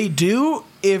 they do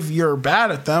if you're bad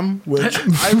at them, which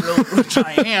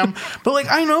I am. But like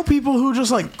I know people who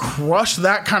just like crush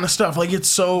that kind of stuff. Like it's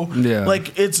so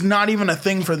like it's not even a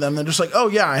thing for them. They're just like, oh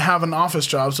yeah, I have an office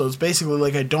job, so it's basically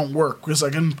like I don't work because I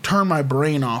can turn my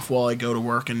brain off while I go to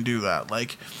work and do that.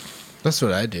 Like That's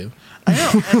what I do. I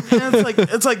know, and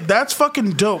it's like that's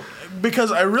fucking dope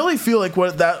because I really feel like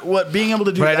what being able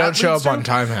to do. But I that don't show leads up to- on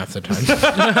time half the time.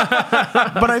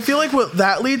 But I feel like what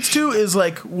that leads to is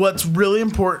like what's really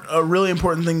important. A really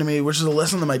important thing to me, which is a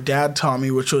lesson that my dad taught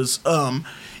me, which was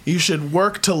you should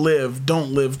work to live,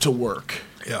 don't live to work.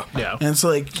 Yeah. Yeah. And it's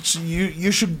like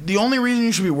you should. The only reason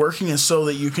you should be working is so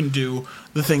that you can do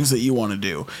the things that you want to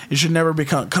do. It should never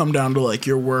come down to like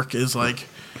your work is like,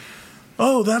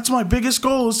 oh, that's my biggest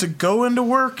goal is to go into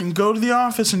work and go to the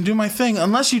office and do my thing.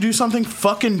 Unless you do something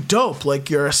fucking dope, like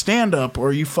you're a stand-up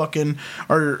or you fucking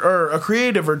or a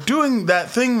creative or doing that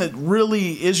thing that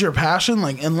really is your passion.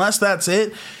 Like unless that's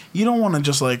it, you don't want to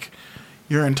just like.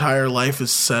 Your entire life is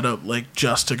set up like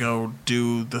just to go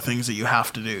do the things that you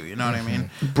have to do. You know what I mean?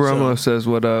 Bromo says,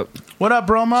 "What up?" What up,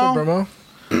 Bromo? Bromo?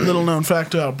 Little known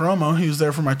fact about Bromo, he was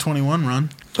there for my 21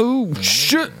 run. Oh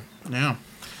shit! Yeah.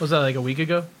 Was that like a week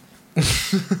ago?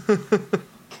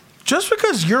 Just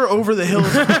because you're over the hill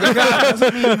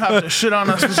doesn't mean you have to shit on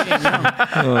us for being young.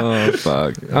 Oh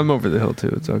fuck! I'm over the hill too.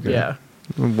 It's okay. Yeah.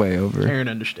 I'm way over. Aaron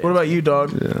understands. What about you,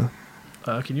 dog?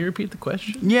 Yeah, Can you repeat the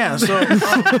question? Yeah, so...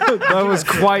 that was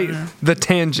quite the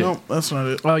tangent. no, that's not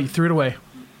it. Oh, you threw it away.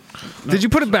 Did you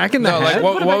put it back in the No, like head?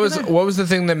 what was the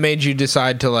thing that made you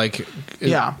decide to like?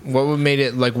 Yeah. What made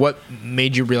it like? What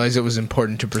made you realize it was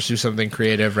important to pursue something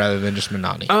creative rather than just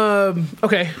monotony?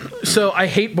 Okay, so I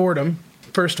hate boredom.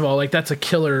 First of all, like that's a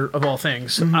killer of all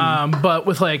things. But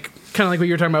with like kind of like what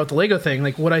you were talking about with the Lego thing,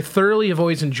 like what I thoroughly have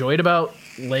always enjoyed about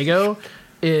Lego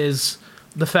is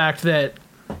the fact that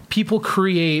people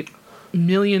create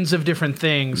millions of different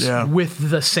things Yeah. with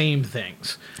the same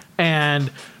things.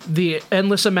 And the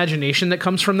endless imagination that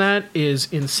comes from that is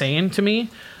insane to me.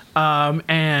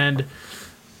 And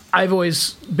I've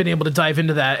always been able to dive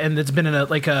into that, and it's been in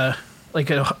a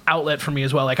outlet for me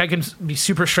as well. Like I can be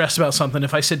super stressed about something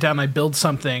if I sit down and I build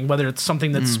something, whether it's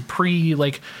something that's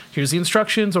here's the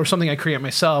instructions or something I create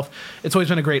myself. It's always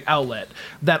been a great outlet.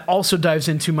 That also dives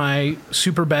into my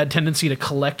super bad tendency to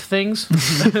collect things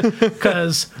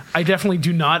because I definitely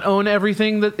do not own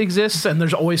everything that exists, and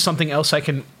there's always something else I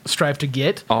can strive to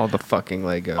get. All the fucking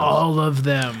Legos. All of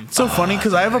them. It's so funny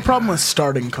because I have a problem with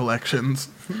starting collections.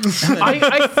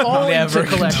 I fall into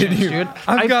collections, dude.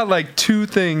 I've got like two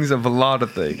things of a lot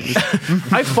of things.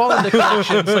 I fall into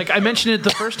collections. Like I mentioned it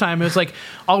the first time. It was like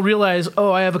I'll realize,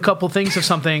 oh, I have a couple things of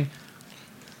something.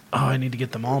 Oh, I need to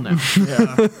get them all now.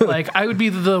 Yeah. Like I would be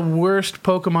the worst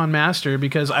Pokemon master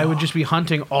because I would just be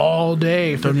hunting all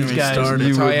day for Don't these get me guys. started.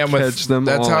 You how I would am with- catch them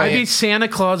that's all how I I'd be Santa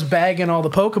Claus bagging all the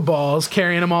Pokeballs,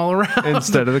 carrying them all around.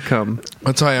 instead of the cum.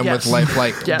 That's how I am Yes. with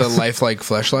lifelike Yes. the lifelike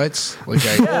fleshlights.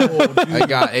 Like I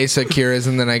got Asa Kira's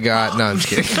and then I got no, I'm just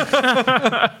kidding.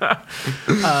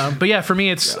 But yeah, for me,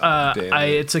 it's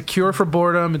it's a cure for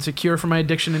boredom. It's a cure for my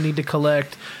addiction and need to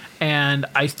collect. And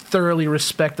I thoroughly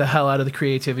respect the hell out of the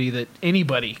creativity that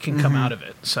anybody can come out of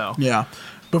it. So Yeah.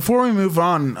 Before we move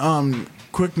on,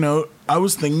 quick note. I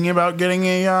was thinking about getting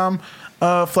a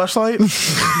fleshlight.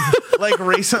 Like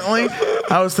recently.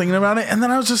 I was thinking about it, and then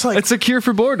I was just like, It's a cure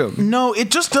for boredom. no,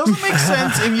 it just doesn't make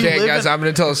sense if you Okay, live guys, in- I'm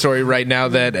going to tell a story right now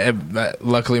that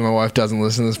luckily my wife doesn't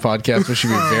listen to this podcast, but she'd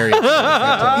be very upset if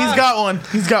I He's got one.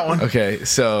 He's got one. told her. Okay,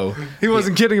 so He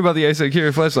wasn't kidding about the Ace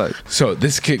Cure flashlight.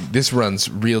 this runs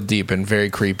real deep and very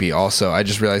creepy. Also, I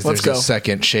just realized Let's there's go. a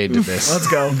second shade to this. Let's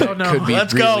go. Oh, no. Could be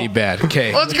Let's really go. bad.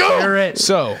 Okay, Let's go. Hear it.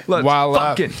 So Let's while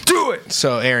fucking do it.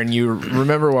 So, Aaron, you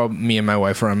remember while me and my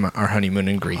wife were on our honeymoon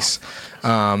in Greece,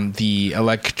 the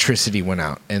electricity went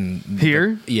out. And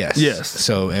Here? Yes. Yes.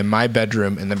 So, in my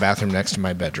bedroom, in the bathroom next to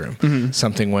my bedroom,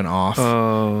 something went off,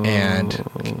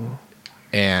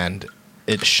 and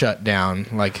it shut down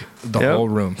like the Yep. whole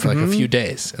room for like a few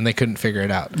days, and they couldn't figure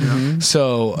it out.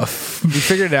 So we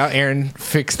figured it out. Aaron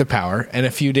fixed the power, and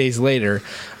a few days later,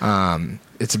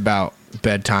 it's about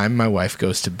bedtime. My wife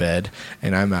goes to bed,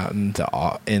 and I'm out in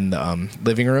the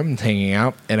living room hanging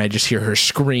out, and I just hear her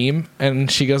scream,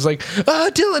 and she goes like,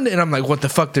 Dylan, and I'm like, what the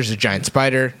fuck? There's a giant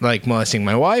spider like molesting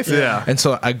my wife. Yeah. And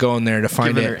so I go in there to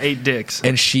find Giving it, her 8 dicks.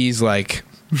 and she's like,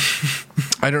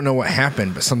 I don't know what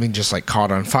happened, but something just like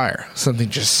caught on fire. Something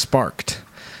just sparked.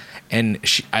 And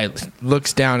I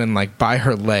looks down, and like by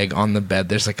her leg on the bed,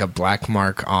 there's like a black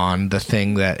mark on the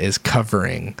thing that is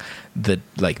covering the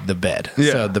bed.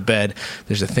 Yeah. So the bed,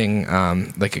 there's a thing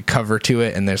like a cover to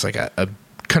it, and there's like a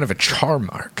kind of a char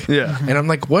mark. Yeah. And I'm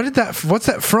like, what's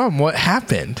that from? What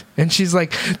happened? And she's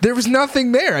like, there was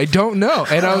nothing there. I don't know.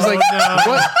 And I was like,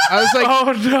 what? I was like,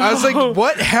 I was like,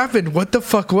 what happened? What the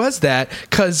fuck was that?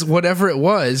 Because whatever it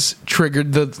was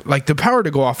triggered the power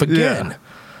to go off again. Yeah.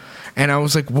 And I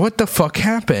was like, what the fuck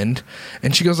happened?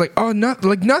 And she goes like, oh,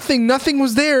 nothing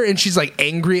was there. And she's like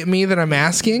angry at me that I'm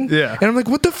asking. Yeah. And I'm like,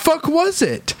 what the fuck was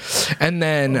it? And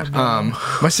then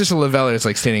my sister Lavella is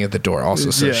like standing at the door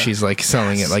also. So Yeah. she's like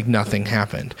selling it like nothing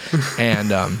happened.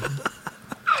 And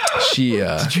she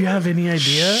Did you have any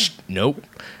idea? nope.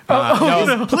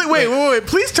 Wait.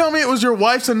 Please tell me it was your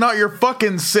wife's and not your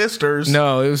fucking sister's.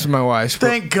 No, it was my wife's.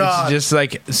 Thank It's God. just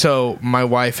like, so my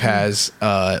wife has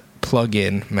a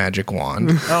plug-in magic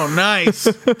wand. Oh, nice.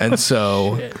 And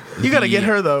so You got to get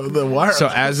her the wireless.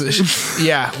 So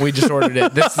yeah, we just ordered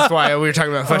it. This is why we were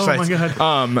talking about flashlights.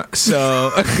 Oh my God.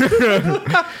 So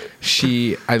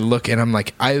I look and I'm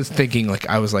like, I was thinking like,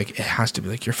 it has to be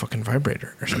like your fucking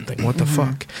vibrator or something. What the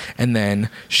fuck? And then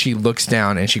she looks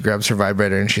down and she grabs her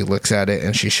vibrator and she looks at it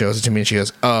and she shows it to me and she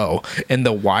goes, oh, and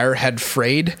the wire had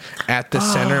frayed at the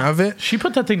center of it. She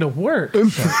put that thing to work. For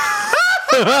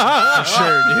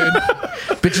sure, dude.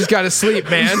 Bitches gotta sleep,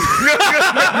 man.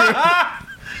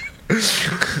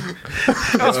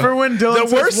 That's for when Dylan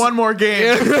says one more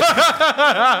game.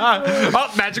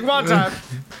 Oh, magic wand time.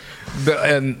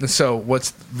 And so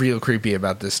what's real creepy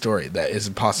about this story that is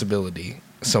a possibility.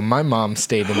 So my mom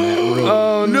stayed in that room.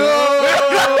 Oh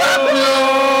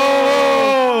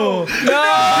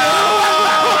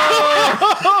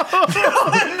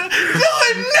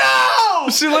Dylan, no!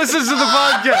 She listens to the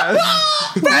podcast.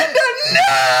 Brenda, no!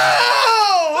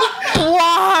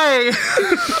 Why?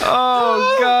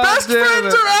 Oh God! Best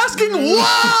friends are asking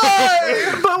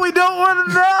why, but we don't want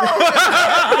to know.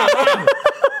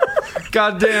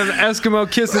 Goddamn Eskimo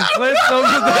kissing Flint over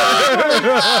there.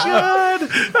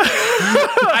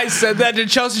 I said that to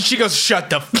Chelsea. She goes, shut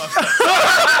the fuck up.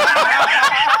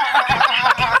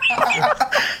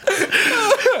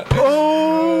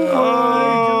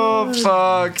 Oh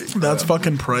fuck! That's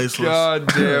fucking priceless. God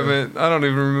damn it! I don't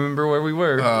even remember where we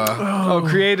were.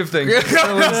 Creative things. Is it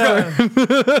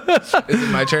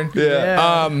my turn?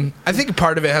 Yeah. I think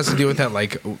part of it has to do with that,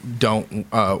 like,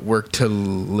 don't work to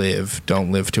live,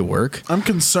 don't live to work. I'm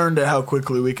concerned at how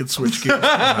quickly we could switch gears.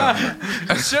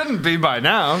 It shouldn't be by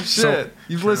now. Shit.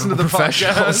 You've listened to the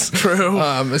Professionals.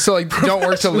 podcast. True. So like, don't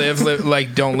work to live,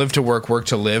 like don't live to work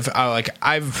to live.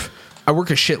 I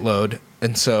work a shitload,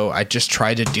 and so I just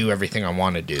try to do everything I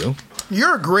want to do.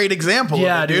 You're a great example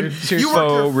Yeah, of it, dude. dude. Seriously. You work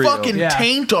your So real. fucking Yeah.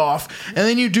 taint off, and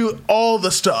then you do all the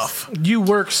stuff. You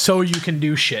work so you can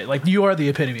do shit. Like, you are the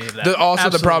epitome of that. The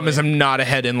problem is Absolutely. I'm not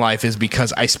ahead in life is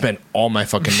because I spent all my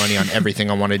fucking money on everything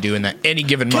I want to do in that any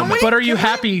given moment. But are you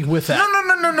happy with that? No.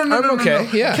 I'm okay,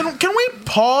 yeah. Can we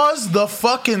pause the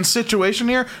fucking situation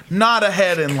here? Not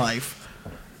ahead in life.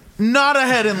 Not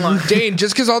ahead in life. Dane,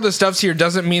 just because all the stuff's here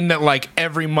doesn't mean that like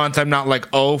every month I'm not like,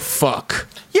 oh fuck.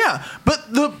 Yeah,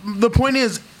 but the point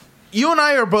is, you and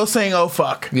I are both saying, oh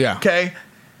fuck. Yeah. Okay?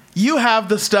 You have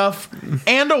the stuff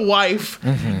and a wife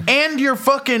and your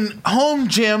fucking home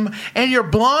gym and your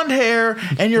blonde hair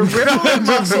and your rippling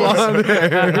muscles. And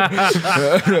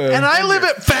I live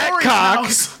at Fat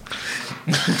House.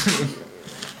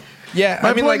 Yeah, My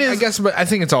I mean, point like, I is- guess, but I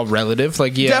think it's all relative.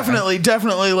 Like, yeah, Definitely,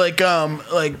 like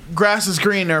grass is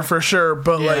greener for sure.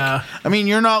 But Yeah. like, I mean,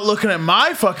 you're not looking at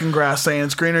my fucking grass saying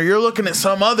it's greener. You're looking at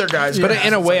some other guy's. But grass.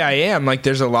 in a It's way, like, I am. Like,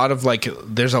 there's a lot of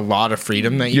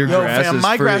freedom that you. Your yo, grass fam, is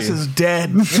my free. grass is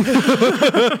dead.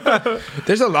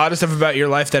 There's a lot of stuff about your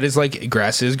life that is like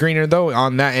grass is greener though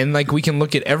on that, and like we can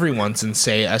look at everyone's and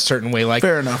say a certain way. Like,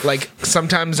 Fair enough. Like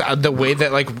sometimes the way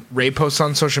that like Ray posts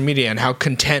on social media and how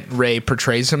content Ray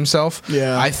portrays himself.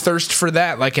 Yeah. I thirst for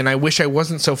that. Like, and I wish I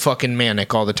wasn't so fucking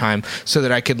manic all the time, so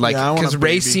that I could like, Yeah, I want because a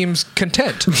Ray baby. seems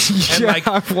content. And Yeah, like,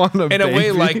 I want a in a way,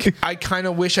 baby. like I kind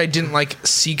of wish I didn't like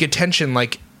seek attention.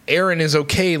 Like, Aaron is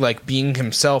okay, like being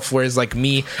himself, whereas like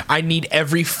me, I need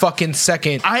every fucking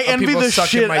second. I of envy people the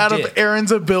sucking shit my out dick. of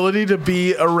Aaron's ability to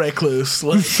be a recluse.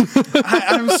 Like,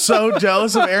 I'm so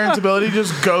jealous of Aaron's ability to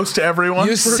just ghost everyone.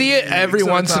 You for see it every weeks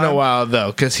at once in a time. while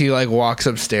though, because he like walks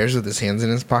upstairs with his hands in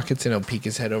his pockets and he'll peek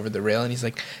his head over the rail and he's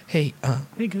like, "Hey,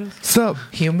 Hey, guys. What's up?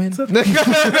 human."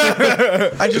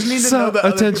 I just need to know that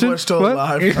other attention? people are still What?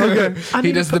 alive. Okay.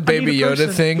 He does the Baby Yoda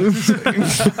thing.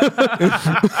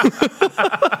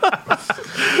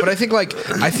 But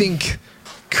I think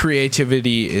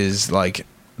creativity is like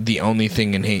the only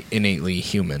thing innately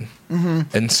human.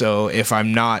 Mm-hmm. And so if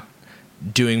I'm not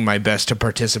doing my best to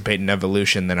participate in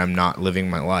evolution, then I'm not living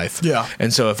my life. Yeah.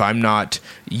 And so if I'm not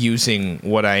using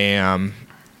what I am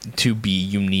to be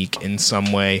unique in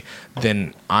some way,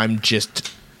 then I'm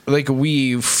just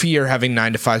we fear having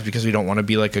 9 to 5s because we don't want to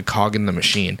be like a cog in the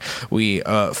machine. We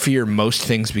fear most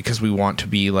things because we want to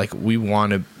be like, we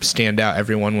want to stand out.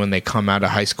 Everyone when they come out of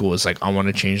high school is like, I want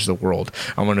to change the world.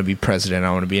 I want to be president.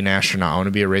 I want to be an astronaut. I want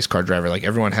to be a race car driver. Like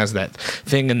everyone has that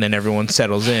thing, and then everyone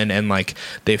settles in and like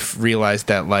they've realized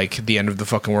that like The End of the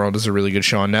Fucking World is a really good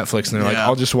show on Netflix, and they're like,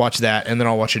 I'll just watch that, and then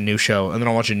I'll watch a new show, and then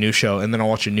I'll watch a new show, and then I'll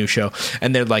watch a new show,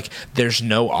 and they're like, there's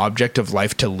no object of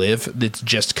life to live. It's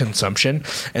just consumption.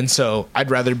 And so I'd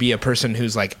rather be a person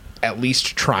who's like at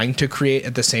least trying to create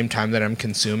at the same time that I'm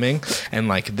consuming, and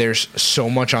like there's so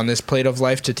much on this plate of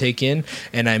life to take in,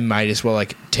 and I might as well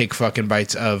like take fucking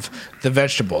bites of the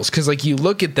vegetables, because like you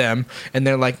look at them and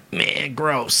they're like, man,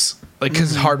 gross. Like,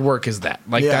 because hard work is that.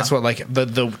 Like, that's what, like,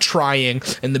 the trying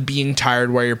and the being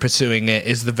tired while you're pursuing it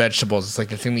is the vegetables. It's, like,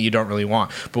 the thing that you don't really want.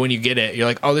 But when you get it, you're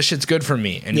like, oh, this shit's good for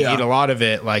me. And you eat a lot of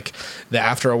it, like,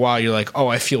 after a while, you're like, oh,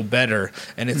 I feel better.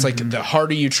 And it's, like, the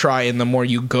harder you try and the more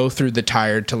you go through the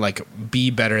tired to, like, be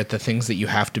better at the things that you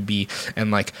have to be and,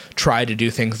 like, try to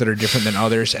do things that are different than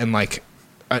others and, like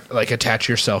attach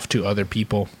yourself to other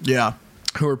people. Yeah.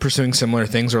 Who are pursuing similar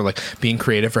things or like being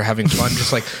creative or having fun.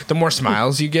 Just like the more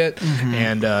smiles you get,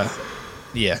 and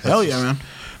yeah, Hell yeah, man.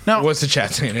 Now, what's the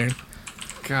chat saying, Aaron?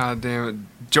 God damn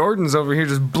it, Jordan's over here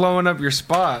just blowing up your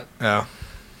spot. Oh,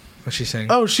 what's she saying?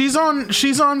 oh, she's on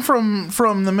from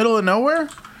the middle of nowhere.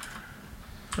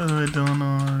 I don't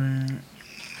know.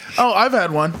 Oh, I've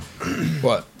had one.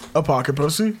 What? A pocket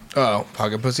pussy. Oh,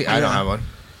 pocket pussy. I don't have one.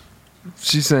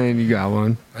 She's saying you got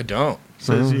one. I don't.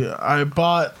 Says I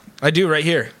bought. I do right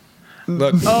here.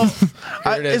 Look. Oh,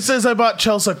 it is. it says I bought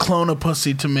Chelsea a clone of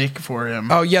pussy to make for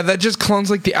him. Oh yeah, that just clones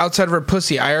like the outside of her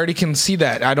pussy. I already can see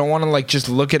that. I don't want to like just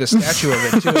look at a statue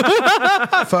of it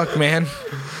too. Fuck, man.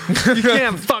 You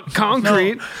can't fuck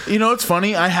concrete. No, you know what's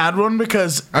funny? I had one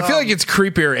because I feel like it's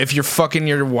creepier if you're fucking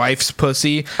your wife's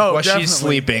pussy while definitely. she's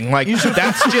sleeping. Like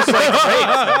that's just like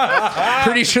rape.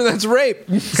 Pretty sure that's rape.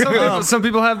 Some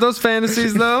people have those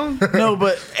fantasies though. no,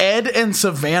 but Ed and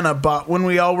Savannah bought when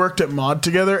we all worked at Mod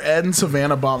together. Ed and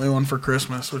Savannah bought me one for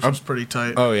Christmas, which was pretty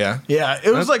tight. Oh yeah. Yeah,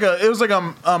 it was like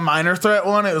a minor threat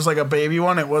one. It was like a baby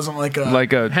one. It wasn't like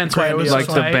a Hence why it was like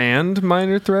so the tight. band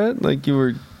Minor Threat. Like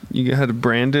you had a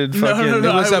branded fucking no,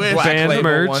 It was I a wish. black band label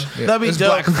merch. one. Yeah. That'd be It was dope.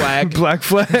 Black Flag. Black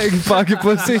Flag pocket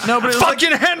pussy. No, but it was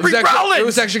fucking Henry Rollins. It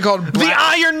was actually called The Black.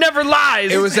 Iron Never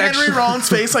Lies. It was Henry actually Rollins'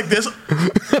 face like this.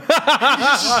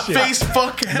 Face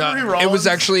fuck Henry Rollins. It was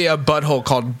actually a butthole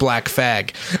called Black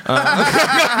Fag.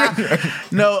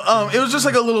 No, it was just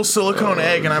like a little silicone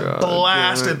egg, and I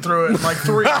blasted through it in like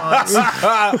 3 months.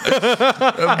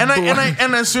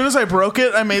 and as soon as I broke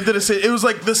it, I made the decision. It was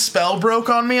like the spell broke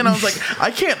on me, and I was like,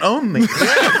 I can't own these.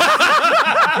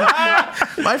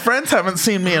 My friends haven't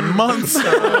seen me in months.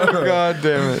 God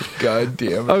damn it. God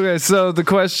damn it. Okay, so the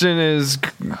question is,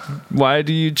 why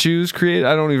do you choose create?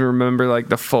 I don't even remember like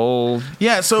the full.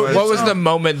 Yeah. So What was the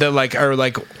moment that like, or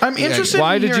like, I'm interested.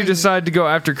 Why in did you hearing- decide to go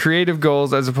after creative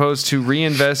goals as opposed to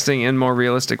reinvesting in more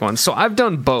realistic ones? So I've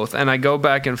done both, and I go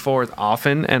back and forth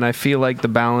often, and I feel like the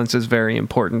balance is very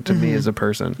important to me as a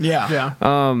person. Yeah.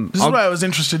 Yeah. This is why I was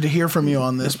interested to hear from you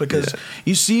on this, because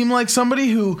you seem like somebody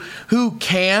who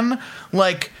can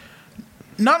like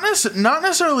not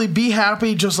necessarily be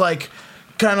happy just like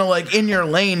kind of like in your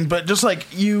lane, but just like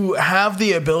you have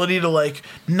the ability to like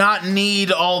not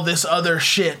need all this other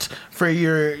shit for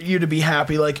you to be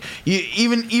happy. Like you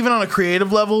even on a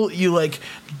creative level, you like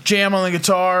jam on the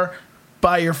guitar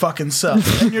by your fucking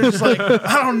self, and you're just like,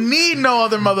 I don't need no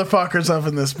other motherfuckers up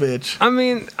in this bitch. I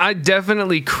mean, I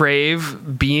definitely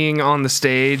crave being on the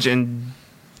stage and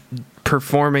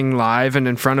performing live and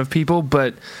in front of people,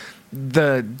 but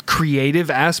the creative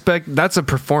aspect, that's a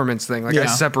performance thing. Like I Yeah.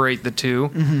 separate the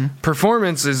two.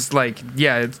 Performance is like,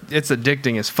 yeah, it's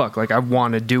addicting as fuck. Like I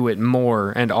want to do it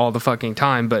more and all the fucking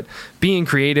time, but being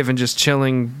creative and just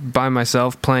chilling by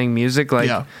myself playing music, like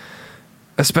Yeah.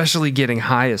 especially getting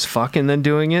high as fuck and then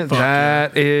doing it,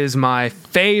 that is my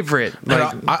favorite.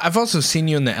 Like, I've also seen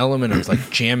you in the element of like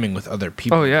jamming with other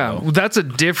people. oh yeah, though. well, that's a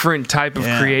different type of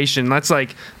Yeah. creation. That's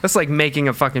like making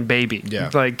a fucking baby. Yeah.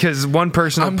 Like because one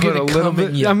person will I'm put a gonna little come bit.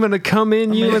 in you. I'm gonna come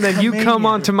in you, gonna and then come you in come you.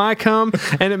 onto my cum,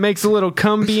 and it makes a little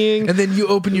cum being. And then you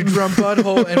open your drum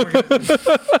butthole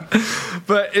and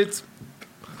But it's.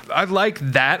 I like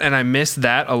that, and I miss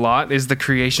that a lot. Is the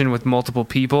creation with multiple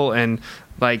people and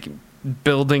like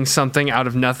building something out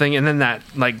of nothing, and then that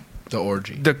like the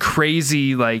orgy. the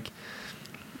crazy like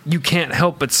you can't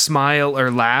help but smile or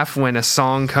laugh when a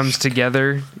song comes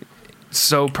together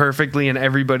so perfectly and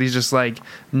everybody's just like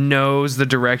knows the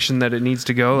direction that it needs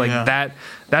to go. Like Yeah.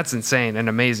 that's insane and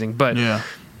amazing. But Yeah.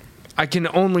 I can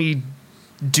only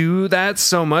do that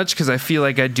so much because I feel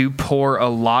like I do pour a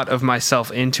lot of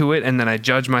myself into it, and then I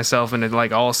judge myself, and it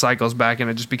like all cycles back, and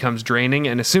it just becomes draining.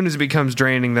 And as soon as it becomes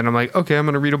draining, then I'm like, okay, I'm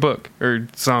gonna read a book or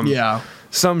some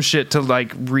shit to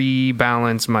like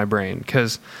rebalance my brain,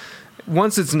 because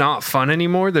once it's not fun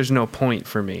anymore, there's no point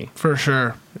for me. For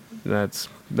sure.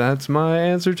 That's my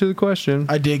answer to the question.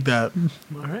 I dig that.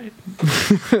 All right.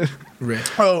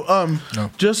 No.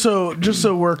 Just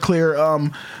so we're clear,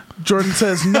 Jordan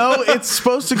says no. It's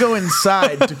supposed to go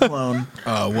inside to clone.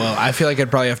 Oh well, I feel like I'd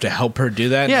probably have to help her do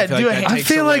that. Yeah, and I feel do like a that hand-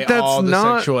 takes I feel away like that's all the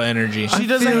not- sexual energy. She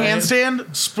does a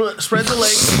handstand, spread the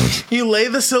legs. You lay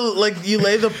the you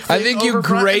lay the. I think you over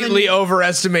front, and then greatly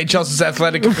overestimate Chelsea's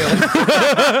athletic ability.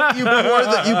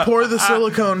 you pour the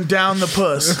silicone down the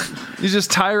puss. You just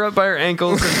tie her up by her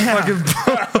ankles and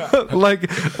fucking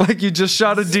like you just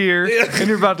shot a deer and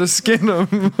you're about to skin him.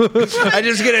 I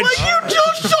just get a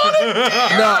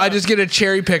no. I just get a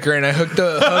cherry picker and I hook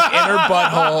the hook in her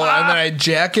butthole and then I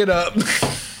jack it up.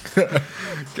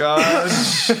 God,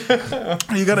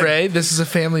 You gotta Ray, this is a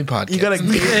family podcast. you gotta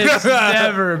It's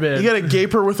never been. you gotta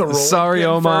gape her with a roller Sorry, pin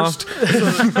Oma. first,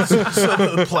 so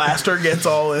the plaster gets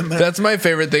all in there. That's my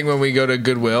favorite thing when we go to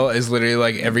Goodwill is literally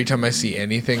like every time I see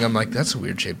anything, I'm like, that's a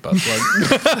weird shaped butt plug.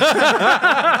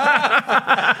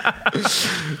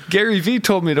 Gary Vee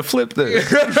told me to flip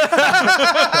this.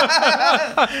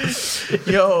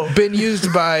 Yo, Been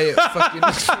used by fucking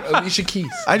Alicia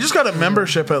Keys. I just got a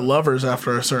membership at Lovers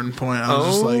after a certain point. I was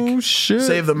just like, shit!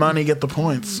 save the money, get the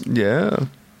points. Yeah,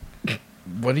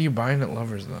 What are you buying at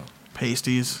Lovers though?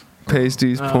 Pasties,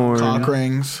 pasties, porn, cock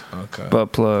rings. Okay.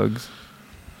 butt plugs.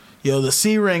 Yo, the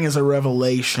C ring is a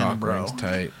revelation, Cock bro. rings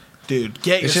tight. Dude,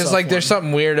 get It's yourself just like one. there's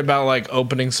something weird about like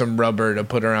opening some rubber to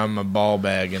put around my ball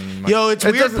bag and my, Yo, it's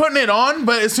It weird doesn't- putting it on,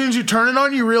 but as soon as you turn it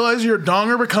on, you realize your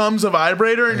donger becomes a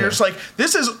vibrator, and you're just like,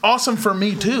 this is awesome for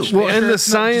me too. Well, and the It's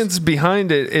not science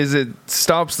behind it is it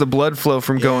stops the blood flow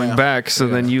from going Yeah. back, so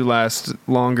then you last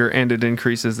longer, and it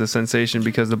increases the sensation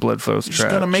because the blood flow's just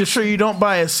gotta trapped. make sure you don't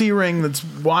buy a C ring that's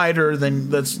wider than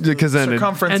that's Because then it-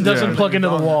 circumference and is doesn't bigger plug than into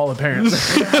the your wall, apparently.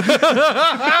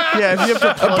 donger. Yeah, if you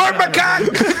have to plug my cock!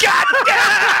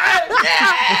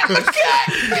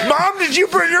 Mom, did you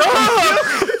burn your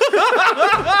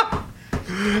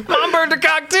Mom burned a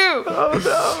cock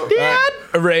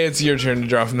too. Ray, it's your turn to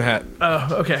draw from the hat.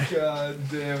 Oh, okay. God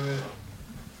damn it.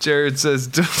 Jared says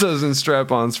dildos and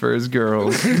strap-ons for his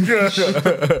girls.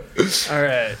 All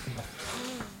right.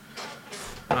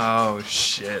 Oh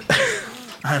shit.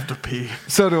 I have to pee.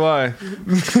 So do I.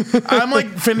 I'm like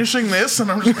finishing this,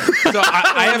 and I'm just. So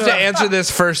I have to answer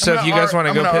this first. So if you guys want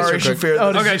to go piss real quick,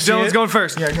 Oh, did Okay, you see Dylan's it? going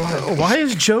first. Yeah, go ahead. Why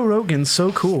is Joe Rogan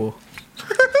so cool?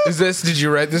 is this? Did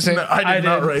you write this? Name? I did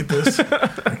not did. write this.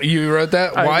 You wrote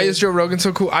that. Why did. is Joe Rogan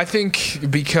so cool? I think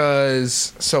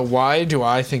because. So why do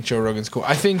I think Joe Rogan's cool?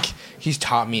 I think he's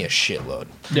taught me a shitload.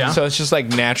 Yeah. So it's just like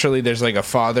naturally there's like a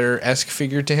father-esque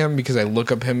figure to him because I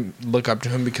look up to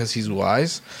him because he's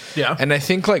wise. Yeah. And I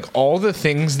think like all the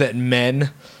things that men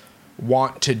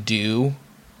want to do,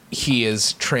 he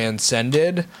is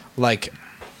transcended like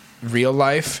real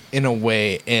life in a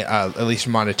way, at least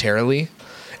monetarily.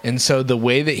 And so the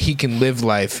way that he can live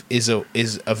life is a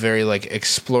very like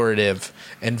explorative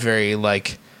and very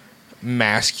like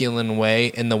masculine way,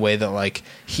 in the way that like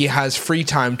he has free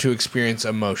time to experience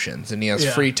emotions, and he has Yeah.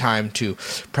 free time to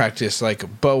practice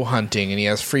like bow hunting, and he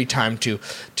has free time to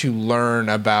learn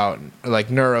about like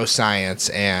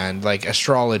neuroscience and like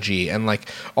astrology and like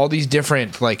all these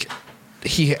different like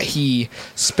he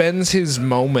spends his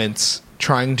moments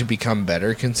trying to become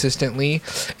better consistently,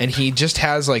 and he just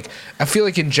has like, I feel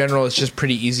like in general it's just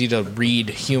pretty easy to read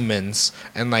humans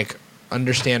and like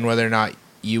understand whether or not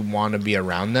you want to be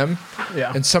around them.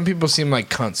 Yeah. And some people seem like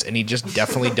cunts, and he just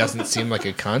definitely doesn't seem like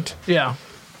a cunt. Yeah.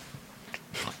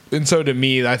 And so to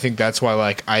me, I think that's why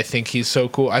like I think he's so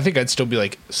cool. I think I'd still be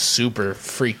like super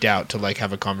freaked out to like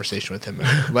have a conversation with him.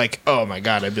 Like, oh my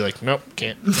god, I'd be like, nope,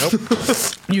 can't, nope.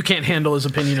 You can't handle his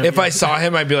opinion. Of If you. I saw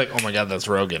him, I'd be like, oh my god, that's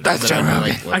Rogan. That's I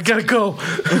like, gotta go.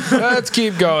 let's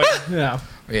keep going. Yeah.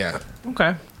 Yeah,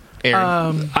 Okay.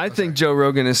 Aaron. I think Joe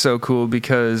Rogan is so cool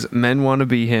because men want to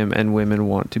be him and women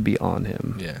want to be on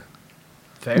him. Yeah.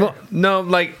 Fair. Well, no,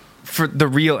 like for the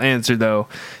real answer though,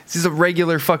 he's a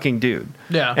regular fucking dude.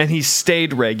 Yeah. And he's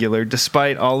stayed regular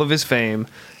despite all of his fame,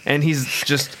 and he's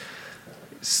just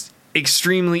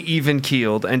extremely even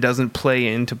keeled and doesn't play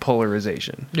into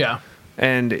polarization. yeah.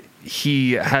 And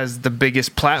he has the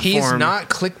biggest platform. He's not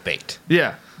clickbait.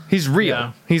 Yeah. He's real.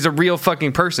 Yeah. He's a real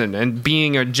fucking person. And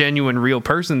being a genuine real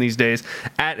person these days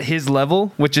at his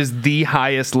level, which is the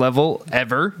highest level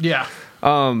ever, Yeah.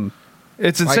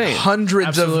 It's Like insane. hundreds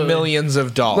Absolutely. of millions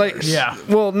of dollars. Like, Yeah.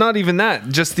 Well, not even that.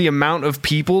 Just the amount of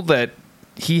people that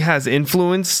he has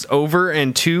influence over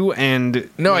and to, and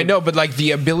No, I know, but like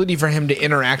the ability for him to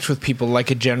interact with people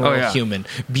like a general Oh, yeah. human,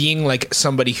 being like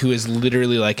somebody who is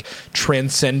literally like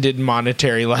transcended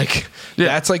monetary, like Yeah.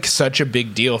 that's like such a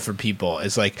big deal for people.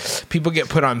 It's like people get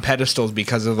put on pedestals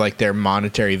because of like their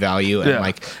monetary value and Yeah.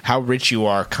 like how rich you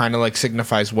are kind of like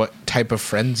signifies what type of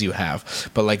friends you have.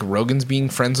 But like Rogan's being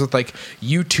friends with like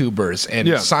YouTubers and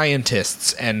Yeah.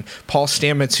 scientists and Paul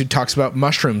Stamets who talks about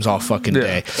mushrooms all fucking Yeah.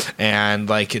 day and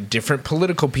like different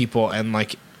political people and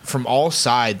like from all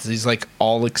sides. He's like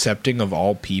all accepting of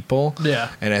all people. Yeah.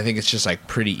 And I think it's just like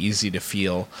pretty easy to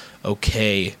feel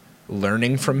okay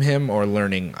learning from him or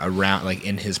learning around like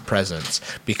in his presence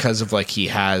because of like he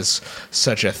has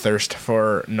such a thirst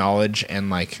for knowledge and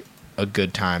like a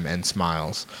good time and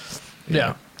smiles.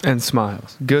 Yeah. and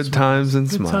smiles. Good times and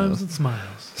Good smiles. times and smiles.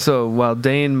 So while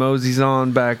Dane moseys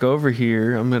on back over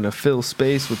here, I'm gonna fill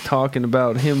space with talking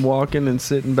about him walking and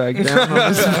sitting back down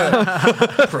on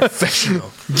his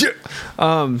Professional.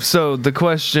 So the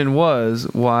question was,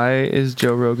 why is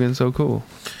Joe Rogan so cool?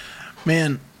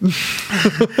 Man.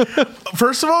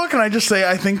 First of all, can I just say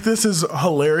I think this is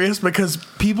hilarious because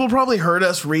people probably heard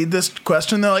us read this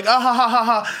question. They're like, ah ha ha ha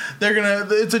ha.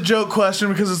 It's a joke question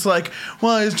because it's like,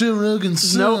 why is Joe Rogan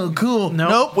so Nope. cool? Nope.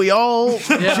 Nope. We all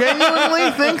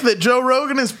genuinely think that Joe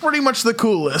Rogan is pretty much the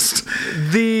coolest.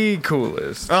 The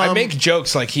coolest. I make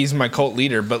jokes like he's my cult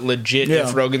leader, but legit, Yeah.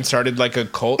 if Rogan started like a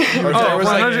cult, or if there Oh, was,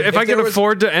 like, 100 if I there could was-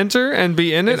 afford to enter and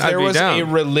be in it, if I'd there be was down. a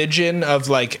religion of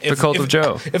like if, cult of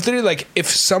Joe. If they're like if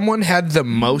someone had the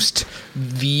most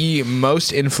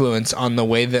influence on the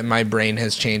way that my brain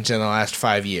has changed in the last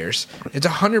 5 years, it's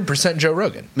 100% Joe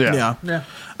Rogan. Yeah. Yeah.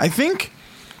 I think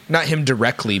Not him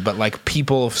directly, but like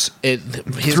people his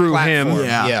Through him. platform.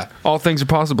 Yeah. Yeah. All things are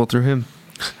possible through him.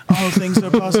 all things are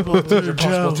possible through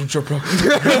Joe.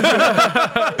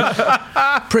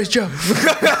 Praise Joe.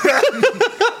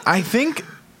 I think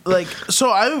so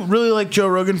I really like Joe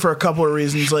Rogan for a couple of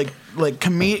reasons. Like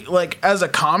as a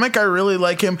comic, I really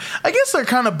like him. I guess they're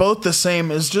kind of both the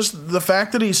same. Is just the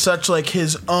fact that he's such like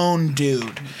his own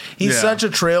dude. He's Yeah. such a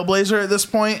trailblazer at this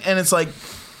point, and it's like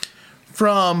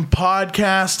from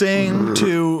podcasting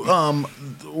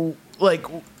to like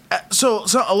so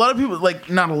a lot of people, like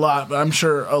not a lot, but I'm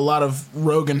sure a lot of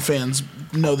Rogan fans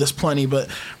know this plenty.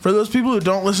 But for those people who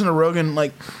don't listen to Rogan,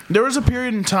 like there was a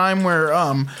period in time where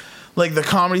like the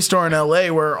Comedy Store in LA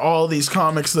where all these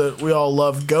comics that we all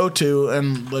love go to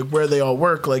and like where they all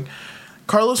work, like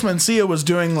Carlos Mencia was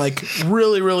doing like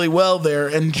really, really well there,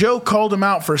 and Joe called him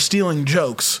out for stealing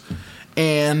jokes.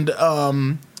 And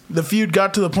the feud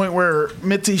got to the point where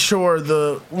Mitzi Shore,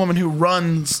 the woman who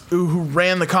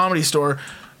ran the Comedy Store,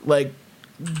 like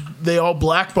they all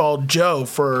blackballed Joe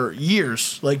for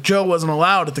years. Like Joe wasn't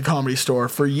allowed at the Comedy Store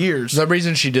for years. The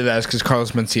reason she did that is because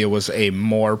Carlos Mencia was a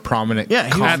more prominent Yeah,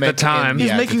 he was- comic At the time.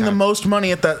 He's at making the time. most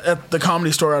money at the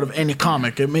Comedy Store out of any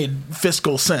comic. It made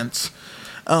fiscal sense.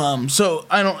 So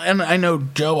I know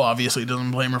Joe obviously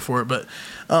doesn't blame her for it, but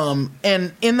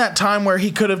and in that time where he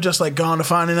could have just like gone to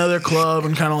find another club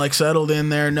and kind of like settled in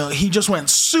there, no, he just went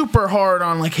super hard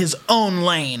on like his own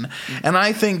lane, and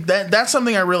I think that's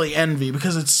something I really envy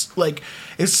because it's like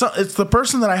it's the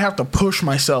person that I have to push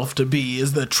myself to be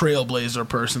is the trailblazer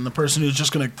person, the person who's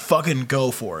just gonna fucking go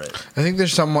for it. I think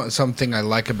there's something I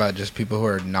like about just people who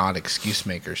are not excuse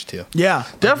makers too. Yeah,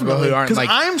 definitely. who aren't, Because like-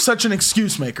 I'm such an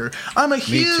excuse maker. I'm a too.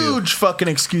 huge fucking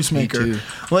excuse maker. too.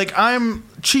 Like I'm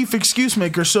chief excuse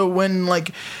maker. So when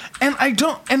like, and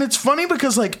it's funny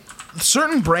because like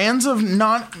certain brands of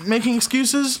not making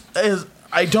excuses is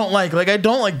I don't like. Like I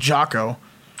don't like Jocko.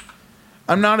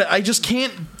 I just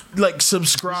can't like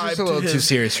subscribe. He's just a little to his, too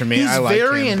serious for me. He's I like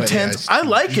very him, but intense. yeah, I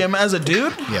like him as a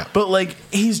dude. Yeah. But like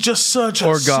he's just such a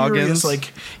Or serious Goggins.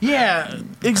 like yeah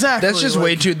exactly. That's just like,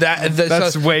 way too.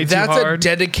 That's way too That's hard. a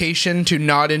dedication to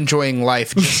not enjoying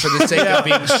life just for the sake of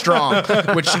being strong,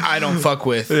 which I don't fuck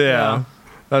with. Yeah.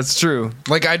 That's true.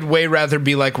 Like I'd way rather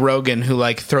be like Rogan, who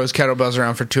like throws kettlebells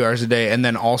around for 2 hours a day and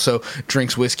then also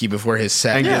drinks whiskey before his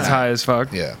set. And Yeah. gets high as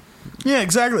fuck. Yeah. Yeah,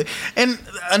 exactly. And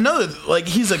another, like,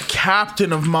 he's a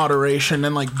captain of moderation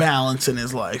and, like, balance in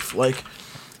his life. Like,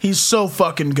 he's so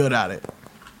fucking good at it.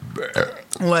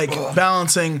 Like,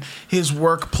 balancing his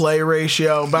work-play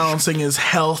ratio, balancing his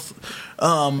health.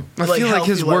 I feel like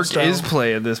his healthy work lifestyle. is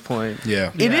play at this point.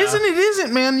 Yeah. It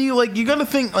isn't, man. You gotta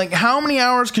think, like, how many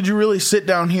hours could you really sit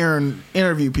down here and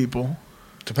interview people?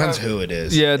 Depends who it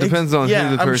is. Yeah, it depends on yeah,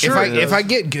 who the I'm person sure is. If I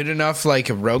get good enough like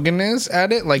Rogan is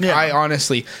at it, like Yeah. I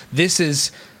honestly, this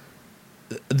is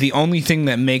the only thing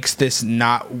that makes this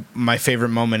not my favorite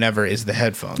moment ever is the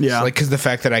headphones. Yeah. Like, because the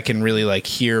fact that I can really like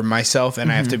hear myself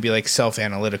and I have to be like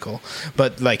self-analytical.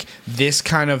 But like this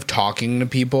kind of talking to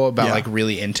people about Yeah. like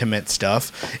really intimate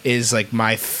stuff is like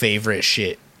my favorite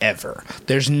shit ever.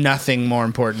 There's nothing more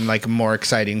important, like more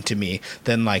exciting to me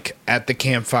than like at the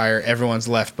campfire, everyone's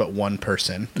left but one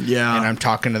person. Yeah. And I'm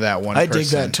talking to that one I person. dig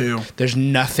that too. There's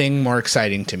nothing more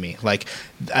exciting to me. Like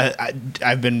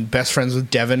I've been best friends with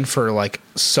Devin for like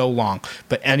so long,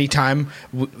 but anytime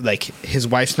like his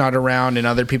wife's not around and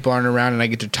other people aren't around and I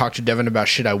get to talk to Devin about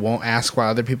shit I won't ask while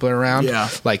other people are around, Yeah.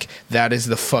 like that is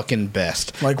the fucking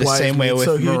best. Like, the why same is way meat with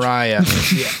so huge? Mariah.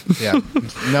 Yeah.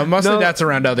 No, mostly No, that's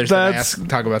around others that I that's-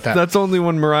 talk about that. That's only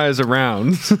when Mariah's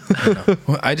around.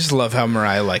 I just love how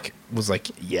Mariah like was like,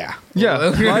 yeah. yeah.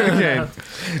 Okay.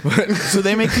 So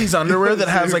they make these underwear that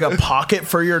has like a pocket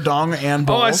for your dong and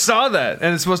Oh, balls. I saw that,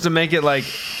 and it's supposed to make it like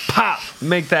pop,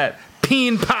 make that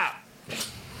peen pop.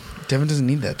 Devin doesn't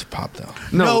need that to pop though.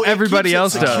 No, it everybody keeps it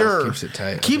else does. secure. Keeps it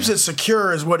tight. Keeps it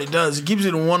secure is what it does. It keeps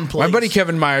it in one place. My buddy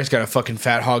Kevin Myers got a fucking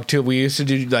fat hog too. We used to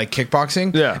do like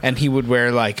kickboxing, Yeah. and he would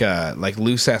wear like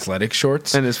loose athletic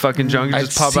shorts. And his fucking junk I'd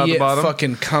just pop out see the it bottom.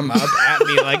 fucking come up at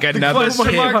me like another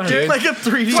Question mark, kick, dude. like a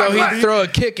 3D. So he'd throw a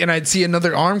kick, and I'd see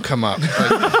another arm come up.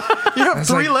 Like, you have I was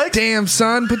three like, legs. damn,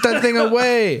 son, put that thing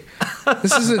away.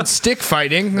 This isn't stick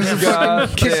fighting. This is God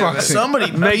fucking damn it. kickboxing.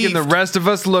 Somebody Making the beefed. rest of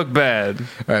us look bad.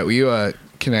 All right, will you?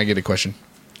 Can I get a question?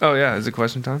 Oh yeah, is it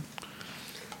question time?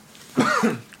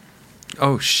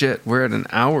 Oh shit, we're at an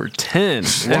hour 10,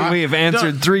 and we have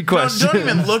answered three questions. Don't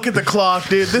even look at the clock,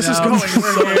 dude. This is going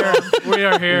so long. We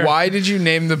are here. Why did you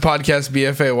name the podcast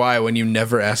BFAY when you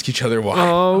never ask each other why?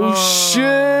 Oh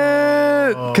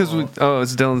shit! Because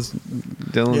it's Dylan's.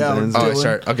 Yeah, ends. Oh, I Dylan.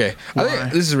 start. Okay, I Why?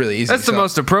 think this is really easy. That's the So-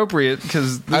 most appropriate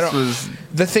because I this don't- was.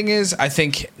 The thing is, I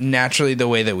think naturally the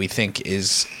way that we think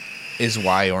is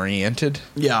why oriented.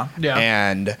 Yeah. Yeah.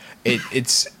 And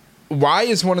it's why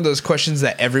is one of those questions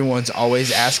that everyone's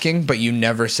always asking, but you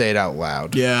never say it out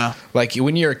loud. Yeah. Like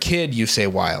when you're a kid, you say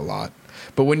why a lot.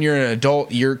 But when you're an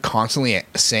adult, you're constantly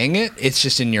saying it. It's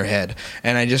just in your head.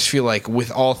 And I just feel like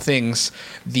with all things,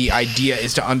 the idea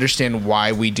is to understand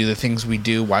why we do the things we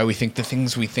do, why we think the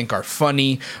things we think are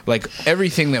funny. Like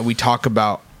everything that we talk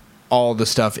about, all the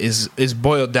stuff is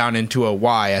boiled down into a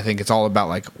why. I think it's all about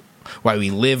like why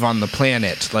we live on the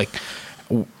planet. Like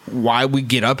why we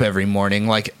get up every morning.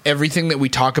 Like everything that we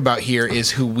talk about here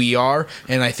is who we are,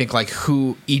 and I think like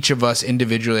who each of us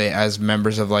individually as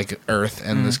members of like Earth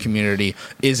and this community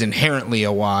is inherently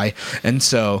a why. And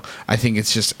so I think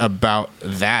it's just about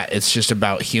that. It's just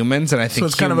about humans, and I think So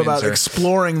it's kind of about humans are-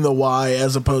 exploring the why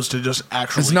as opposed to just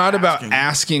actually. it's not about asking.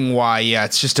 asking why. Yeah,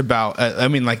 it's just about. I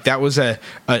mean, like that was I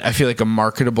feel like a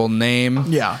marketable name.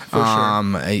 Yeah, for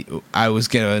sure. I was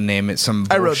gonna name it some.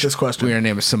 I wrote bullshit- this question. We were gonna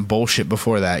name it some bullshit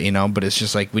before that, you know. But it's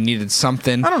just like we needed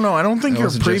something. I don't know. I don't think It your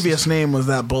wasn't previous just- name was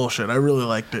that bullshit. I really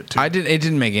liked it too. It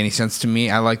didn't make any sense to me.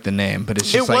 I like the name, but it's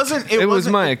it just like, wasn't. It was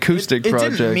wasn't- my acoustic it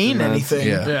project, didn't mean and that's- anything.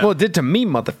 Yeah. Yeah. Well, it did to me,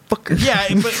 motherfucker. Yeah,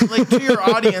 but like to your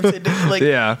audience, it did, like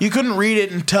Yeah. you couldn't read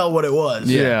it and tell what it was.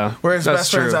 Yeah. Whereas That's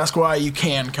best friends true. ask why, you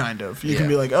can kind of. You can Yeah.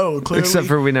 be like, oh, clearly. Except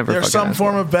for we never There's fucking some ask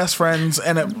form why. of best friends,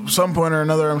 and at some point or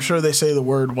another, I'm sure they say the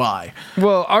word why.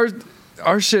 Well,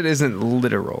 our shit isn't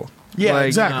literal. Yeah, Like,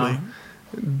 exactly.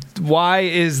 Why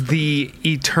is the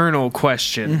eternal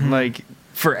question? Mm-hmm. Like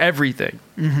for everything,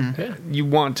 you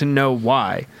want to know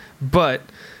why. But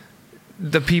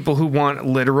the people who want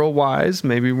literal whys,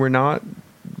 maybe we're not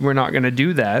going to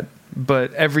do that.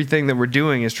 But everything that we're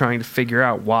doing is trying to figure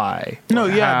out why. No, or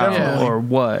yeah, how, definitely. or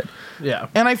what. Yeah.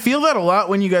 And I feel that a lot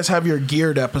when you guys have your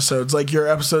geared episodes, like your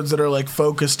episodes that are like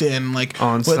focused in, like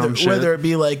On some shit. whether it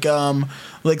be like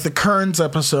the Kearns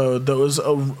episode that was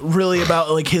really about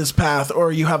like his path,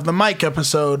 or you have the Mike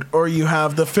episode, or you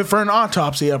have the Fit for an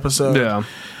Autopsy episode. Yeah.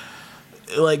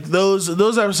 Like those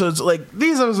episodes, like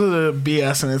these episodes are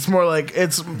BS, and it's more like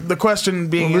it's the question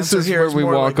being Well, this answered is here where is we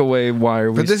more walk like, away. Why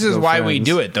are we? But this is still why we friends?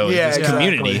 do it, though. Yeah, This exactly.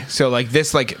 community. So like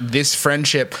this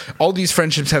friendship, all these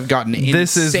friendships have gotten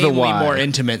This is the insanely why. more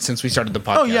intimate since we started the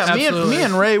podcast. Oh yeah, Absolutely. me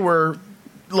and Ray were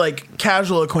like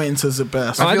casual acquaintances at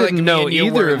best. I feel didn't me know and you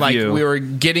either were, of like, you. We were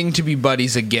getting to be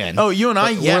buddies again. Oh, you and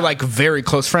I, But yeah. we're like very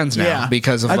close friends now yeah,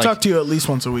 because of I like talk to you at least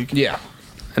once a week. yeah.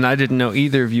 And I didn't know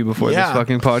either of you before Yeah, this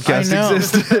fucking podcast I know.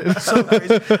 existed. So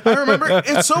crazy. I remember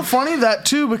it's so funny that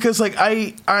too because like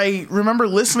I remember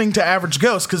listening to Average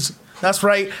Ghost because That's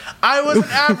right. I was an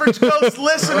average ghost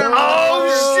listener.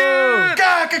 Oh shit!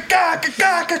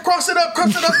 Cross it up.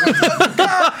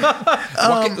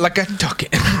 Walk it like I talk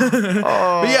it.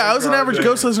 But yeah, I was an average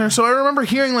ghost listener, so I remember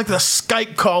hearing like the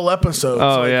Skype call episodes.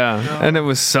 Oh, like, yeah. And it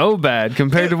was so bad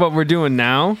compared to what we're doing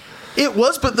now. It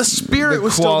was, but the spirit The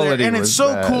was still there, quality and it's was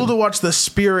so bad. cool to watch the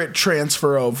spirit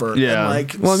transfer over. Yeah. and,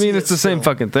 like, Well, I mean, see it's the it same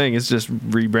still. fucking thing. It's just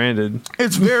rebranded.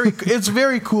 It's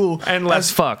very cool. And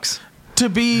less fucks. To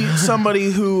be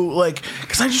somebody who like,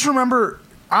 because I just remember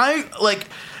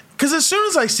because as soon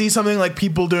as I see something like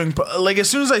people doing, like as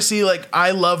soon as I see like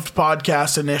I loved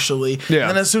podcasts initially, Yeah.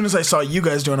 and then as soon as I saw you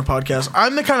guys doing a podcast,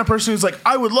 I'm the kind of person who's like,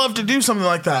 I would love to do something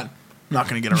like that. Not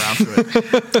gonna get around to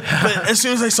it. But as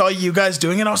soon as I saw you guys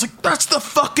doing it, I was like, that's the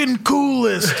fucking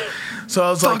coolest. So I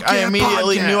was like, I yeah,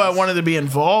 immediately podcast. knew I wanted to be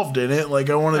involved in it. Like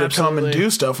I wanted to come and Absolutely. do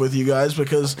stuff with you guys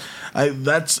because I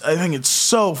think it's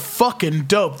so fucking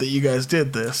dope that you guys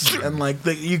did this and like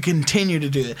that you continue to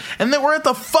do it and that we're at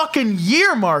the fucking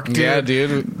year mark, dude. Yeah,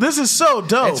 dude. This is so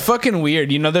dope. It's fucking weird.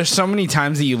 You know, there's so many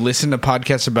times that you listen to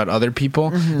podcasts about other people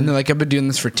and they're like, I've been doing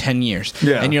this for 10 years.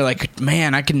 Yeah. And you're like,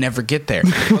 man, I can never get there.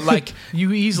 But like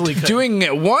You easily could. doing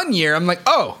it 1 year, I'm like,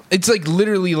 oh, it's like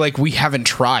literally like we haven't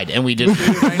tried and we didn't.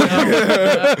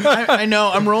 I know.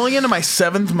 I'm rolling into my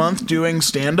 7th month doing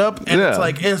stand up, and Yeah. it's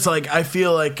like I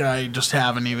feel like I just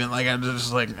haven't even like I'm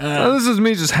just like Oh, this is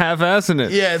me just half-assing it.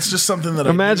 yeah. It's just something that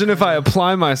Imagine if I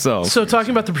apply myself. So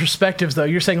talking about the perspectives, though,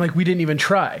 you're saying like we didn't even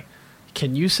try.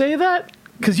 Can you say that?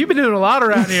 Because you've been doing a lot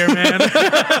around here, man.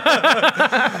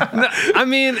 I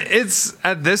mean, it's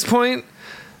at this point,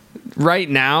 right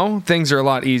now, things are a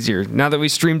lot easier. Now that we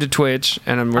stream to Twitch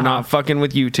and we're not fucking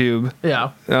with YouTube,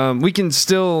 Yeah. we can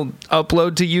still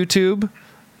upload to YouTube.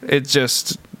 It's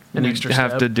just An we extra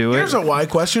have step. to do Here's it a why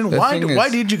question. Why thing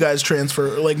is- did you guys transfer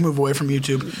like move away from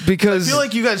YouTube? because I feel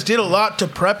like you guys did a lot to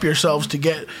prep yourselves to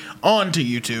get onto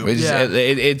YouTube. It's, Yeah.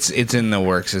 it's in the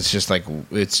works. It's just like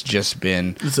it's just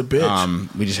been. It's a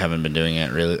bitch. We just haven't been doing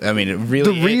it really. I mean, it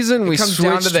really. The reason we comes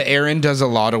down to switched- the Aaron does a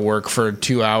lot of work for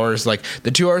 2 hours. Like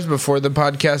the 2 hours before the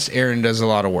podcast, Aaron does a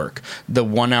lot of work. The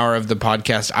 1 hour of the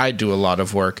podcast, I do a lot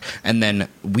of work, and then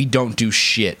we don't do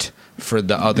shit for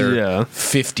the other Yeah.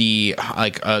 50,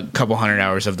 like a couple hundred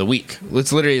hours of the week.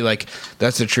 It's literally like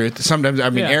that's the truth. Sometimes,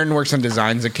 I mean, Yeah. Aaron works on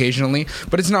designs occasionally,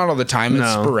 but it's not all the time.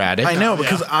 It's No. sporadic. I know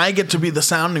because I get to be the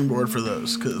sounding board for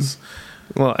those. Because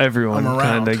well, everyone I'm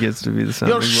around. kind of gets to be the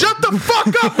sounding yo, board. shut the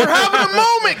fuck up! We're having a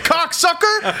moment,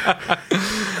 cocksucker.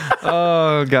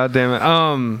 Oh, god damn it.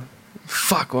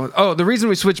 Fuck. Oh, the reason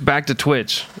we switched back to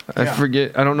Twitch. I Yeah.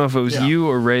 forget. I don't know if it was Yeah. you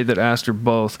or Ray that asked or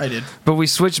both. I did. But we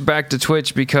switched back to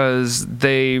Twitch because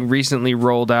they recently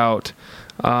rolled out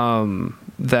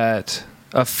that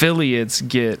affiliates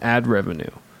get ad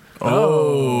revenue.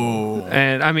 Oh,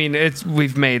 And I mean,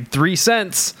 we've made 3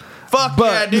 cents, fuck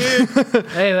But- yeah, dude.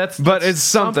 Hey, that's but it's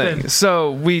something.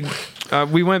 So we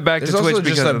went back There's to Twitch also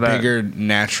because just a of that. bigger,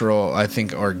 natural, I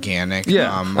think, organic. Yeah.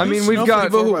 I mean, we've got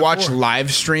people who watch 4x4.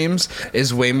 live streams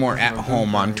is way more at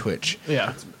home on Twitch.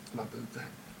 yeah.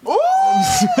 Ooh,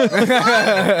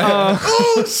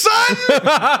 son,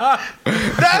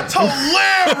 that's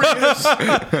hilarious.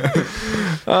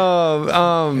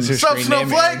 Is there Sup, screen name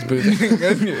Snowflake?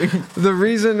 Aaron's booth? the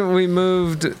reason we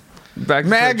moved back to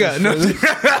MAGA. Twitch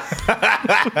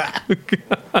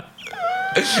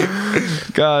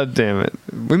God damn it.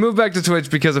 We moved back to Twitch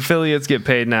because affiliates get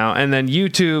paid now. And then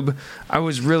YouTube, I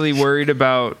was really worried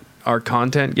about our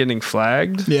content getting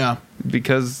flagged Yeah,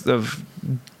 because of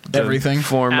the Everything.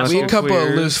 Form us We a look couple of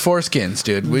weird. loose foreskins,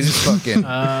 dude. We just fucking.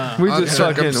 We just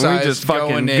uncircumcised fucking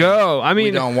going in. go. I we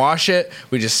mean, don't wash it.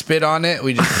 We just spit on it.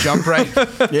 We just jump right.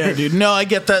 yeah, dude. No, I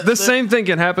get that. the same thing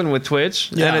can happen with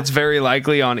Twitch, Yeah. and it's very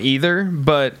likely on either.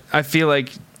 But I feel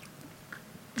like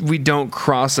we don't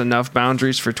cross enough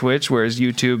boundaries for Twitch, whereas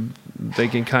YouTube, they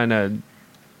can kind of.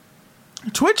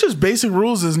 Twitch's basic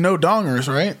rules is no dongers,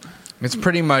 right? It's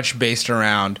pretty much based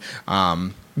around.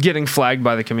 Getting flagged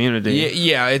by the community.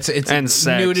 Yeah, it's And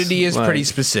sex, nudity is like- pretty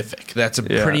specific. That's a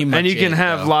Yeah. pretty much. And you can it,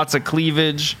 have though. lots of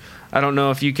cleavage. I don't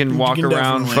know if you can walk can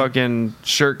around definitely. fucking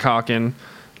shirt cocking,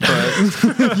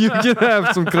 but you can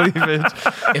have some cleavage.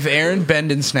 If Aaron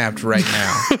Bendon snapped right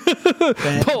now,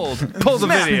 Pull the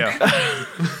video.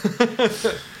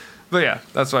 But yeah,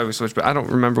 that's why we switched. But I don't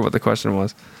remember what the question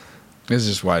was. this is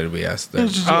just why did we ask that?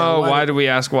 It's just- Oh, yeah, why do we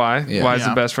ask why? Yeah. Why is Yeah.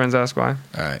 the best friends ask why?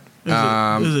 All right,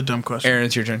 This is a dumb question. Aaron,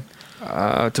 it's your turn.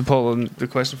 To pull the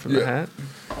question from the hat.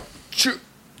 Do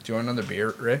you want another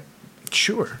beer, Ray?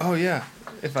 Sure. Oh yeah,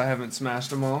 if I haven't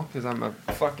smashed them all, because I'm a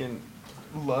fucking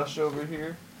lush over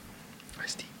here.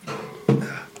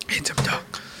 Hands up, dog.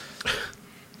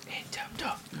 Hands up,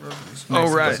 dog.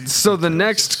 All right. So the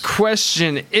next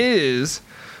question is,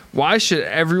 why should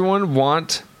everyone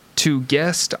want to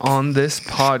guest on this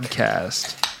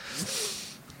podcast?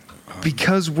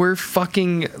 Because we're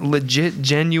fucking legit,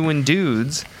 genuine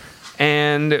dudes,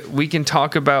 and we can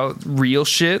talk about real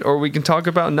shit or we can talk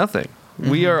about nothing.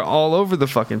 We are all over the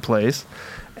fucking place,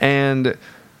 and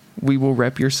we will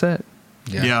rep your set.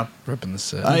 Yeah. Ripping the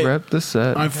set. Rep the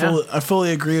set. I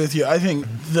fully agree with you. I think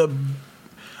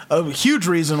a huge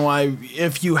reason why,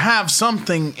 if you have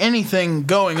anything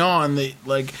going on that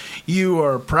like you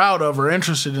are proud of or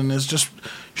interested in, is just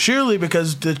surely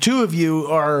because the two of you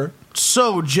are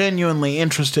so genuinely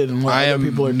interested in what other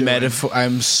people are doing.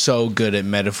 I'm so good at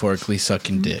metaphorically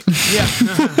sucking dick. Yeah.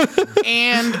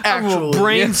 And actually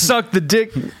brain suck the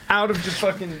dick out of the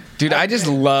fucking... Dude, I just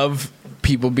love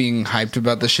people being hyped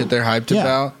about the shit they're hyped Yeah.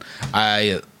 about.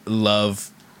 I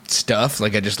love stuff.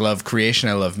 Like, I just love creation.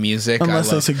 I love music. Unless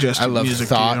I they suggest I love music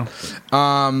thought.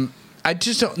 to I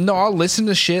just don't know. I'll listen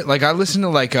to shit. Like, I listen to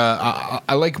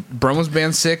I like Bromo's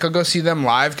band Sick. I'll go see them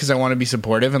live because I want to be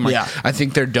supportive and like Yeah. I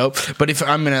think they're dope. But if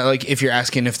I'm gonna if you're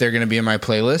asking if they're gonna be in my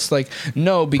playlist, like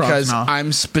no, because no.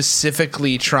 I'm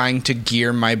specifically trying to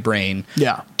gear my brain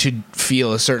Yeah. to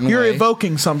feel a certain You're way.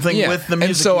 evoking something with the music.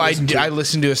 And so you I listen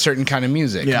listen to. to a certain kind of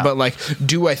music. Yeah. But like,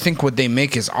 do I think what they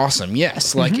make is awesome?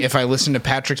 Yes. Like if I listen to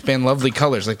Patrick's band Lovely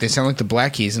Colors, like they sound like the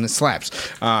Black Keys and it slaps.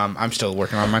 I'm still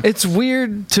working on mine. It's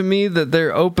weird to me that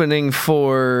they're opening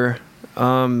for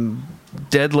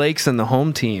Dead Lakes and the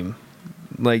Home Team.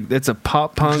 Like, it's a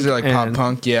pop punk. They're like pop and-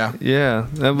 punk, yeah. Yeah,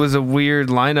 that was a weird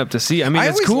lineup to see. I mean, I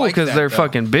it's always cool liked because that, they're though.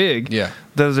 fucking big. Yeah.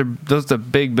 those are a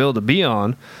big bill to be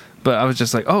on. But I was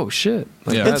just like, oh shit.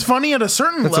 Like, Yeah. It's funny at a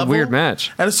certain That's level. a weird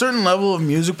match. At a certain level of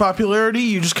music popularity,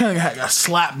 you just kind of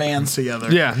slap bands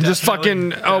together. Yeah, just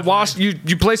fucking wash. You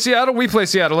play Seattle, we play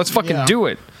Seattle. Let's fucking Yeah. do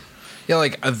it. Yeah,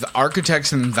 like the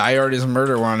Architects and Thy Art Is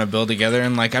Murder were on a bill together,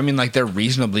 and like, I mean, like they're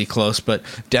reasonably close, but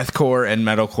deathcore and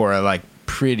metalcore are like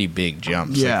pretty big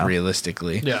jumps. Yeah. Like,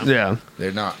 realistically, Yeah.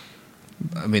 they're not.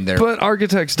 I mean, they're But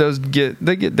Architects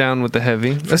they get down with the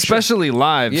heavy, especially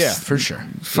live. yeah, for sure.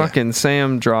 Fucking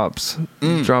Sam drops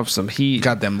some heat.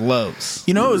 Got them lows.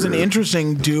 You know, it was an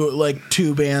interesting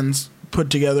two bands put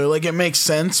together. Like, it makes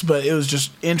sense, but it was just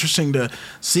interesting to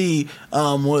see.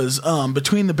 Was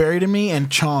Between the Buried and Me and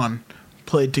Chon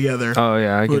played together. Oh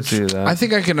yeah, I can Which- see that. I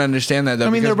think I can understand that. Though, I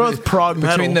mean, they're because both prog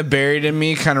metal. Between the Buried and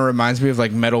Me kind of reminds me of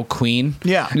like Metal Queen,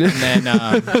 Yeah.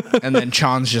 and then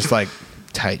Chon's just like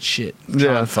tight shit.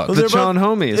 Yeah. Fuck. The They're Chon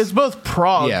homies. It's both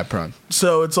prog. Yeah, prog.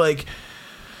 So it's like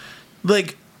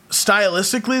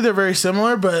stylistically they're very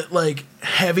similar, but like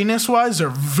heaviness wise they're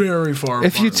very far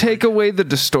If you apart. take away the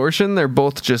distortion, they're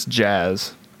both just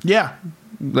jazz. Yeah.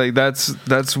 Like that's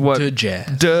what To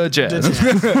jazz. Duh jazz.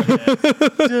 Yeah.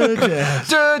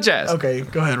 Duh jazz. Okay,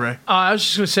 go ahead, Ray. I was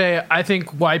just gonna say, I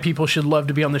think why people should love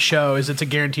to be on the show is it's a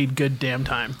guaranteed good damn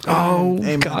time. Oh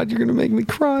Amen. God, you're gonna make me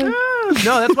cry.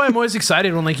 No, that's why I'm always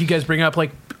excited when like you guys bring up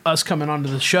like us coming onto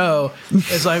the show.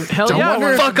 It's like hell Don't yeah, wonder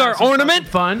we're if- Fuck our some fucking ornament.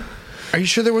 fun. Are you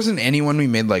sure there wasn't anyone we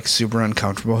made like super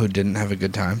uncomfortable who didn't have a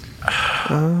good time?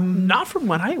 Not from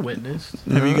what I witnessed.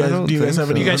 Have you I guys don't do you guys think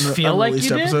have any so. You guys feel like unreleased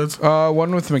you did? episodes?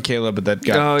 One with Michaela, but that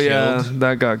got Oh yeah, killed.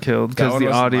 that got killed because one the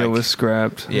wasn't audio like- was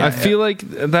scrapped. Yeah. I feel like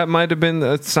that might have been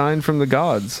a sign from the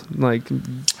gods. Like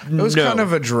It was kind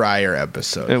of a drier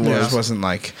episode. It was. just wasn't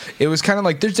like. It was kind of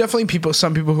like. There's definitely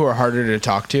some people who are harder to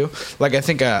talk to. Like, I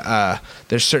think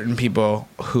there's certain people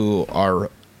who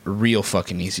are real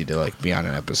fucking easy to like be on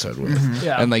an episode with.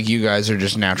 Yeah. And like, you guys are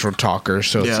just natural talkers,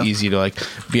 so it's Yeah. easy to like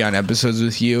be on episodes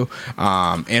with you.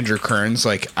 Andrew Kearns,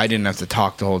 like, I didn't have to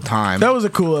talk the whole time. That was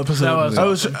a cool episode. That was I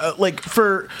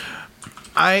was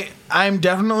I'm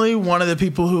definitely one of the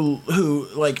people who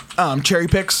like cherry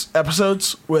picks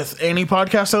episodes with any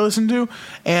podcast I listen to,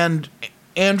 and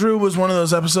Andrew was one of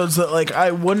those episodes that like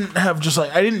I wouldn't have just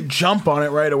like I didn't jump on it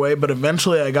right away, but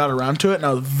eventually I got around to it and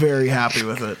I was very happy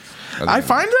with it. I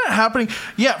find that happening.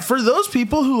 Yeah, for those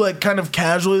people who like kind of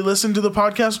casually listen to the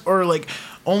podcast or like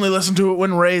only listen to it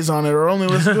when Ray's on it or only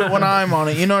listen to it when I'm on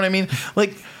it, you know what I mean?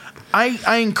 Like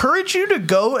I encourage you to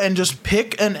go and just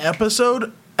pick an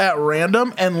episode at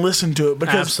random and listen to it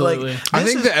because Absolutely. like I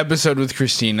this think is- the episode with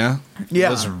Christina Yeah.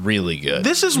 was really good.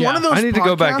 this is Yeah. one of those I need to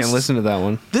go back and podcasts- listen to that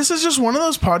one. This is just one of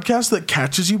those podcasts that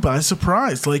catches you by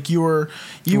surprise. Like you We're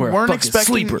a weren't fucking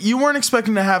expecting sleeper. you weren't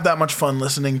expecting to have that much fun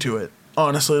listening to it.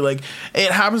 Honestly, like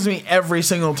it happens to me every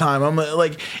single time. I'm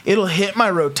like it'll hit my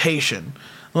rotation.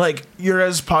 Like your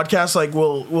guys' podcast like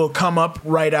will come up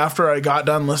right after I got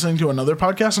done listening to another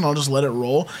podcast and I'll just let it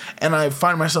roll and I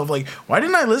find myself like, why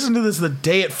didn't I listen to this the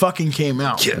day it fucking came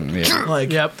out? Yeah.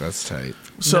 Like Yep. That's tight.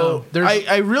 So No, there's-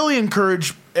 I really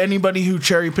encourage anybody who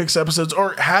cherry picks episodes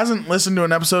or hasn't listened to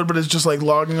an episode but is just like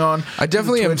logging on. I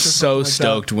definitely am Twitch or so something like that.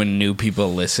 stoked when new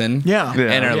people listen. Yeah.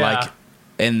 Yeah. And are Yeah. like,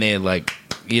 and they like,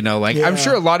 you know, like Yeah, I'm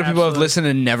sure a lot of people have absolutely. listened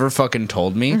and never fucking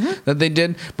told me that they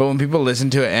did. But when people listen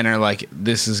to it and are like,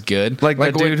 "This is good," Like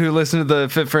that when- dude who listened to the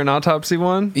Fit for an Autopsy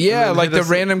one. yeah, And then like hit the us-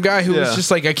 random guy who was Yeah.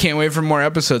 just like, "I can't wait for more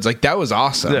episodes." Like that was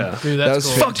awesome. Yeah. Dude, that that's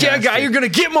was cool. Fuck yeah, guy! You're gonna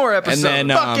get more And episodes. then,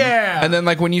 Fuck yeah! and then,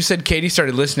 like when you said Katie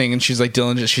started listening, and she's like,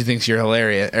 "Dylan, she thinks you're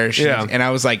hilarious," or she, Yeah. and I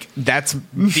was like, "That's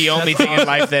the only thing in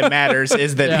life that matters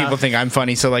is that Yeah. people think I'm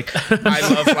funny." So like, I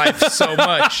love life so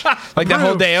much. Like that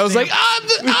whole day, I was like,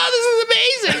 "This is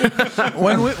amazing."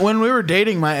 When we were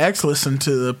dating, my ex listened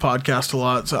to the podcast a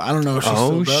lot, so I don't know if she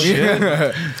still does.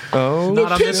 shit! Oh,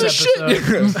 Not on this piece of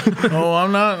episode. Oh,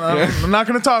 I'm not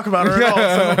going to talk about her at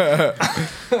all.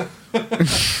 So.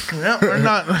 Yeah, we're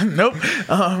not. Nope.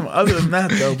 Other than that,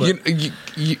 though, but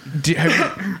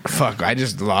Fuck! I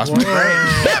just lost my brain.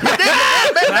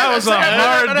 That was a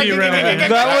hard derailment.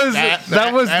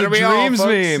 that was the That'll be all, dreams folks.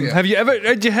 meme. Yeah. Have you ever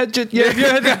had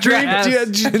the dream?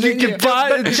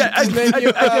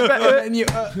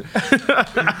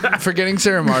 Forgetting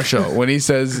Sarah Marshall when he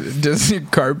says, "Does your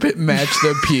carpet match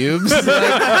the pubes?"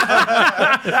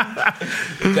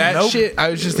 That shit. I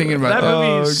was just thinking about That that.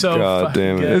 movie is so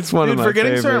fucking good. It's one Dude, of my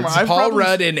forgetting Sarah favorites. I've Paul probably-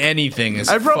 Rudd in anything is.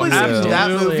 I've probably seen fucking that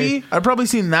Absolutely. movie. I've probably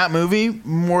seen that movie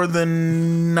more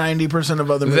than 90% of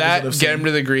other movies that That I've Get seen. Him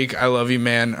to the Greek, I Love You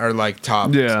Man are like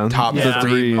top Yeah. top Yeah.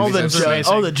 three. all movies the I've Those seen. are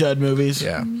Judd, all the Judd movies.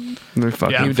 Yeah, They're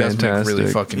fucking he does make fantastic.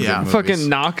 really fucking Yeah. good movies. Fucking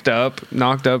Knocked Up.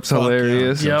 Knocked Up's Fuck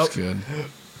hilarious. yeah. That's good.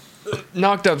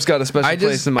 Knocked Up's got a special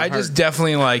place in my I heart. just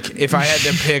definitely like if I had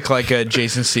to pick like a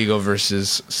Jason Segel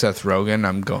versus Seth Rogen,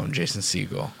 I'm going Jason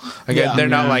Segel. Like Yeah. they're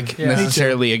not like Yeah.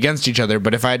 necessarily against each other,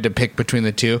 but if I had to pick between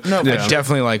the two, No, I for sure.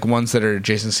 definitely like ones that are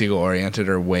Jason Segel oriented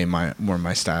are way more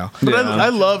my style. But Yeah. I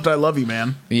Love You,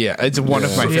 Man. Yeah, it's one of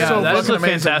my Yeah, favorite. that's fucking a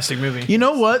amazing. fantastic movie. You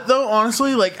know what though?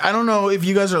 Honestly, like I don't know if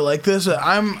you guys are like this.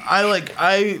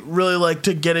 I really like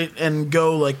to get it and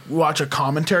go like watch a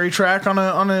commentary track on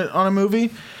a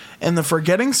movie. And the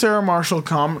Forgetting Sarah Marshall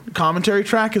commentary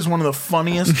track is one of the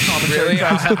funniest commentary Really,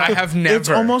 tracks. I have never. It's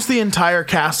almost the entire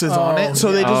cast is on it,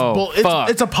 so they just Oh, fuck.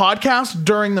 it's a podcast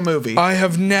during the movie. I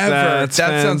have never. That's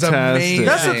that sounds fantastic. amazing.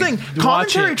 That's the thing.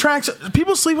 Commentary it. tracks.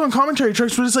 People sleep on commentary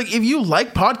tracks, but it's like if you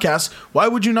like podcasts, why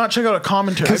would you not check out a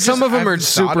commentary? Because some of them are I've thought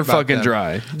super about fucking them.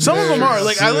 dry. Some of them are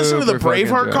like I listen to the super fucking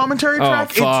Braveheart dry. commentary Oh,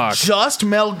 track. fuck. It's just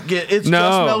Mel. It's No.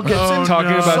 just Mel Gibson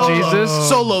Talking about solo, Jesus?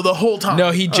 solo the whole time. No,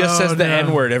 he just says the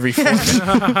N word every 4 minutes.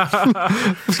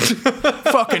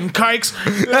 fucking kikes.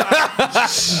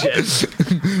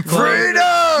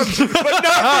 Freedom, but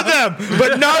not for them.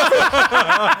 But not.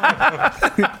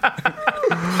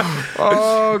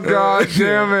 Oh god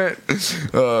damn it!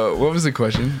 What was the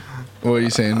question? What are you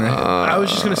saying, right? I was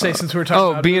just gonna say since we were talking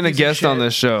Oh, about being a movies and guest shit, on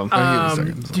this show.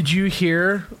 did you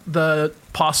hear the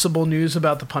possible news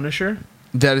about The Punisher?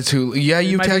 That is Hulu. Yeah,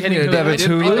 you Might be tagged me. hitting to Hulu. that. It's I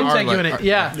Hulu? did tag you in it.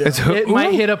 Yeah, It's it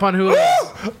might hit up on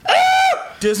Hulu.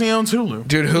 Disney owns Hulu.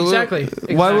 Dude, Hulu. Exactly.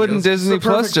 Why wouldn't Disney It's the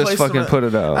perfect Plus just place to fucking put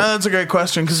it out? That's a great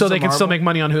question. So they can still make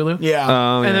money on Hulu. Yeah.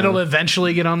 Oh, And yeah. it'll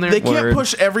eventually get on there. They can't Word.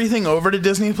 push everything over to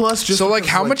Disney Plus. Just So, like,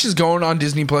 because, how much is going on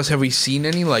Disney Plus? Have we seen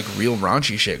any like real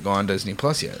raunchy shit go on Disney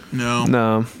Plus yet? No,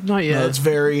 No. Not yet. No, it's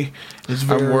very.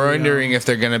 I'm wondering if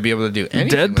they're gonna be able to do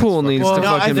anything. Deadpool needs well, to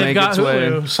no, I fucking think make got its way.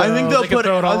 Hulu, so I think they'll they can put.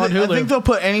 throw it all on I Hulu. think they'll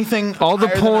put anything. All the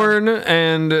higher than porn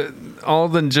and all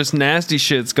the just nasty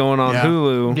shit's going on Yeah.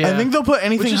 Hulu. Yeah. I think they'll put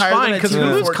anything Which is higher fine than because a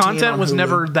Hulu's 14 content on was Hulu.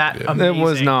 never that amazing. It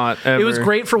was not, It was ever.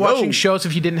 great for watching Yo. shows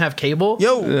if you didn't have cable.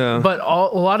 Yo, Yeah. But a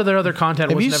lot of their other content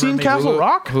have was you never seen amazing. Castle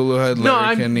Rock? Hulu had No,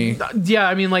 Larry Kennedy. yeah,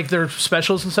 I mean like their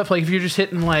specials and stuff. Like if you're just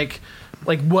hitting like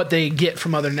what they get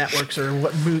from other networks or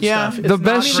what mood Yeah. stuff. It's The not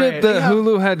best shit great. that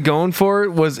Hulu had going for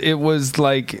it was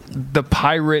like the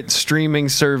pirate streaming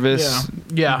service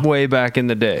Yeah. way back in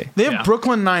the day. They have Yeah.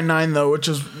 Brooklyn Nine-Nine though, which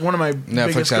is one of my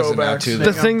biggest has it now, go-backs. too.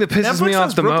 The thing that pisses Netflix me off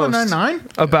has the Brooklyn most Nine-Nine?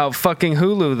 about fucking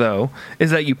Hulu though is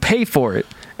that you pay for it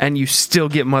and you still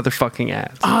get motherfucking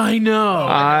ads. I know.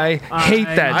 I hate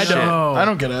that I shit. don't. I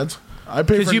don't get ads. I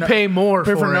pay Because for you pay more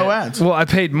pay for no it. ads. Well, I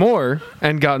paid more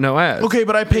and got no ads. Okay,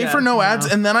 but I paid Yeah, for no no. ads,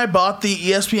 and then I bought the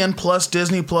ESPN Plus,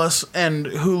 Disney Plus, and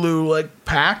Hulu like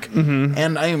pack,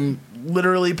 and I am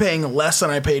literally paying less than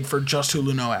I paid for just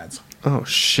Hulu no ads. Oh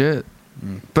shit.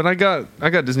 But I got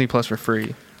Disney Plus for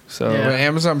free. So Yeah. But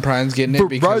Amazon Prime's getting it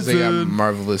because they got Verizon.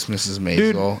 Marvelous Mrs. Maisel.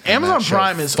 Dude, and Amazon that show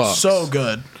Prime is fucks. so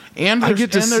good, and I they're,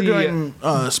 get to and they're see- doing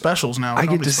specials now. I get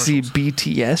comedy to see specials.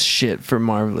 BTS shit for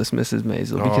Marvelous Mrs.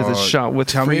 Maisel because it's Oh, shot with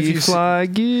tell me if free you see- fly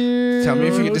gear. Tell me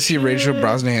if you get to see Rachel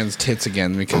Brosnahan's tits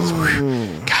again because,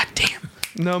 god damn.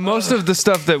 No, most of the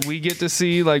stuff that we get to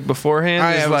see like beforehand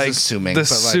I is was like assuming, the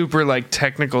but, like- super like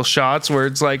technical shots where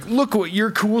it's like, look what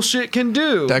your cool shit can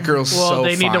do. That girl's Well, so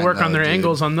they need to fine, work on though, their dude.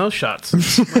 angles on those shots.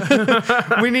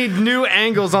 We need new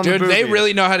angles on the Dude, they boobies.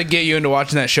 really know how to get you into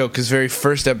watching that show because very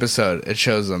first episode it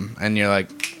shows them, and you're like,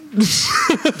 boobs.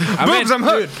 I'm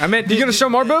hooked. I meant You gonna show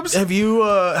more boobs? Have you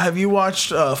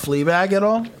watched Fleabag at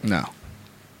all? no.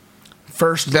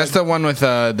 First, That's the one with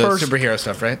the First- superhero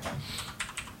stuff, right?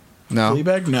 No.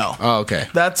 Fleabag. No, Oh, okay.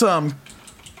 that's I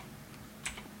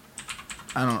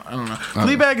don't know.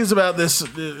 Fleabag is about this.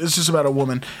 It's just about a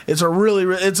woman. It's a really.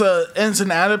 It's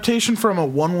an adaptation from a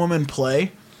one woman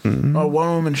play, or a one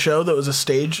woman show that was a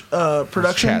stage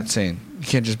production. Chat scene. You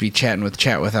can't just be chatting with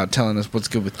chat without telling us what's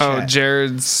good with chat. Oh,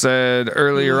 Jared said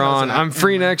earlier Who has on, that? I'm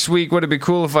free next week. Would it be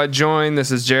cool if I joined?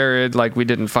 This is Jared. Like, we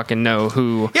didn't fucking know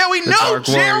who Yeah, we the know, Dark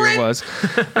Warrior Jared! was.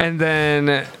 And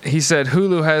then he said,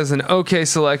 Hulu has an okay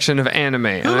selection of anime.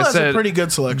 And Hulu I has said, a pretty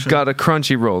good selection. gotta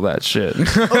Crunchyroll that shit.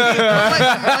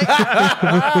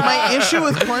 My issue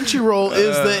with Crunchyroll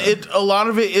is that a lot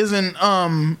of it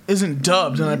isn't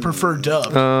dubbed, and I prefer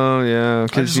dubbed. Oh, yeah, I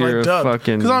because just you're like a dubbed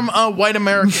fucking because I'm a white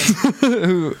American.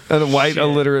 a white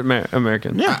illiterate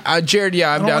American. Yeah. Jared,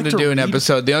 yeah, I'm don't down like to to do an read.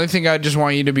 episode. The only thing I just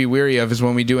want you to be weary of is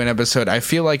when we do an episode, I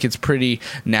feel like it's pretty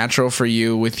natural for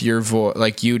you with your voice.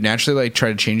 Like, you naturally like try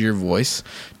to change your voice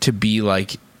to be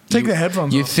like. Take the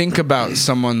headphones You off. think about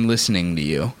someone listening to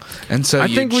you, and so I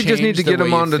you think we just need change to the get way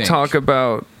him you on to think. talk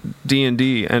about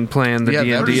D&D and plan the Yeah,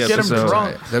 D&D that'd just get him episode.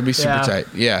 drunk. That'd be super Yeah. tight.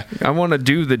 Yeah. I want to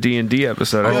do the D&D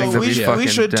episode. I Oh, think that'd we be should- fucking we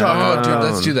should talk Oh, about dude,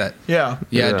 let's do that. Yeah.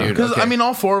 Yeah, Yeah. dude. Because okay. I mean,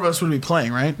 all four of us would be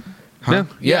playing, right? Huh?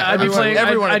 Yeah. I'd be everyone- playing.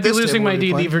 everyone at I'd be this losing table my would be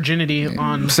D&D playing. virginity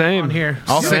on Same. on here.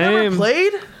 I'll You finger, never Same.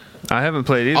 played? I haven't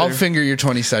played either. I'll finger your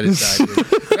 20-sided die, dude.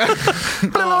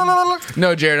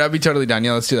 No, Jared, I'll be totally down.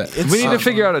 Yeah, let's do that. We need to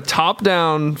figure out a top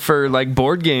down for like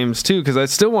board games too, because I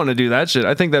still want to do that shit.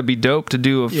 I think that'd be dope to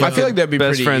do a Yeah. I feel like that'd be best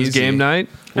pretty friends easy. game night.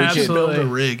 We should build a Absolutely.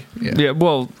 rig. Yeah,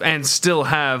 well, and still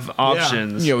have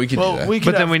options. Yeah, we could do Well, that. we could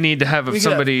but then have- we need to have we could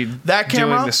somebody have that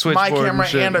camera, doing the switchboard my camera,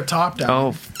 shit. and a top down.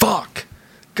 Oh fuck!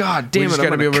 God damn just it! I'm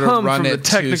gotta be gonna able to come run from the it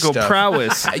to technical stuff.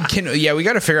 prowess. Yeah, we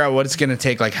got to figure out what it's going to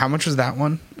take. Like, how much was that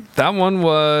one? That one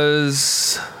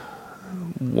was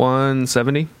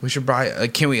 170. We should buy.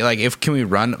 Can we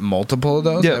run multiple of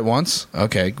those Yeah. at once?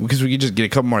 Okay, because we could just get a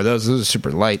couple more of those. Those are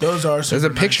super light. Those are The super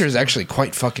picture nice. is actually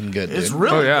quite fucking good. It's dude.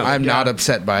 really Oh, yeah. good. I'm not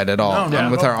upset by it at all. No,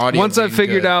 And with no. our audio. Once I being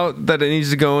figured good. out that it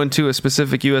needs to go into a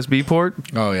specific USB port,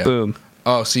 Oh yeah. boom.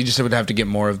 Oh, so you just would have to get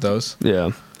more of those.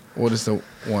 Yeah. What does the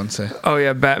one say? Oh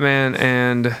yeah, Batman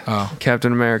and Oh.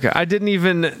 Captain America. I didn't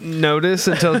even notice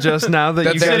until just now that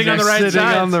That you they're guys sitting on are the right sitting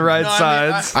sides. on the right No, I mean,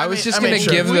 sides. I was just I mean, gonna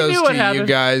sure. give We those knew what to you happened.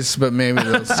 guys, but maybe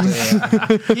they'll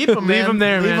stay. Keep them, man. Leave them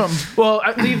there, Leave man. 'em. Well,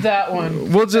 leave that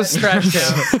one. We'll just Trash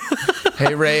can.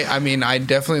 Hey Ray, I mean, I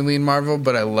definitely lean Marvel,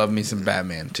 but I love me some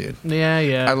Batman, dude. Yeah,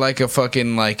 yeah. I like a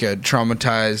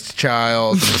traumatized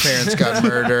child. His parents got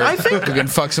murdered. I think- who can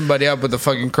fuck somebody up with a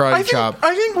fucking karate chop.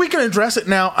 I think we can address it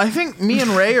now. I think me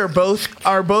and Ray are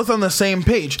both on the same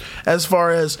page as far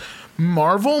as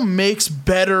Marvel makes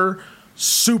better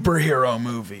superhero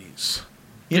movies.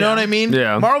 You know Yeah. what I mean?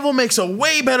 Yeah. Marvel makes a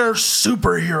way better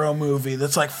superhero movie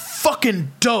that's like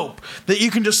fucking dope that you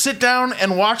can just sit down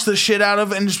and watch the shit out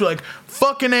of and just be like,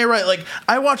 fucking A right. Like,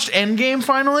 I watched Endgame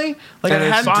finally. Like, And I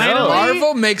it's had finally-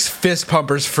 Marvel makes fist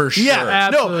pumpers for sure. Yeah.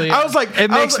 Absolutely, No, yeah. I was like, it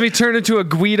makes me turn into a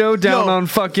Guido down Yo. on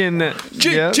fucking yeah.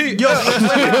 Yo,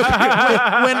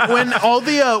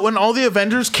 when all the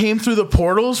Avengers came through the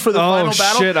portals for the Oh, final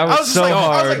battle, shit, I was just so like,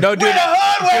 hard. No, dude. Where the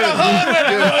hood, where the hood, where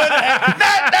the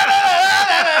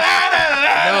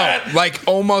No, like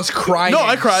almost crying. No,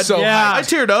 I cried. So Yeah. hard. I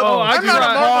teared up. Oh, I I'm not a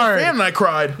cried Marvel hard. fan, and I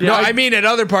cried. No, I mean at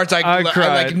other parts. I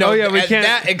cried. like no. Oh, yeah, we at can't-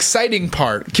 that exciting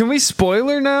part. Can we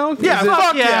spoiler now? Yeah, Is it-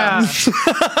 fuck yeah. yeah.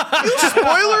 You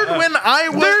spoilered when I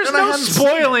was. There's and I no hadn't seen it.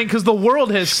 spoiling because the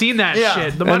world has seen that Yeah.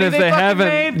 shit. The And money if they they fucking haven't,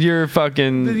 made, you're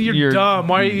fucking you're dumb.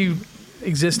 Why are you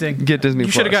existing? Get Disney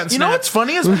You should have Plus. gotten You know Snap. what's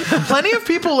funny is plenty of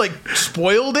people like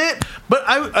spoiled it, but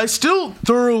I still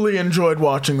thoroughly enjoyed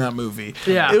watching that movie.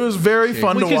 Yeah. it was very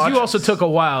fun to Because watch. you also took a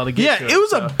while to get Yeah, to it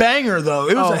was so. a banger though.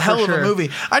 It was Oh, a hell for of a sure.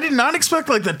 movie. I did not expect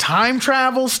like the time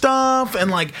travel stuff, and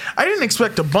like I didn't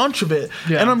expect a bunch of it.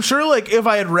 Yeah. And I'm sure like if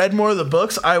I had read more of the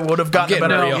books, I would have gotten a getting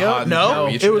better real idea. hot and No,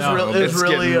 heavy. it was No. real. It was It's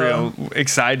really getting real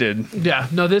excited. Yeah,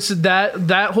 no, this is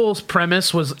that whole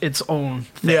premise was its own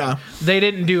thing. Yeah. They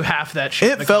didn't do half that shit.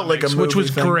 It in the felt like a comics, which movie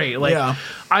was thing. great. Like, Yeah.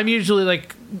 I'm usually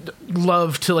like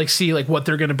love to like see like what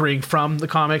they're gonna bring from the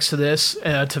comics to this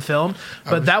to film,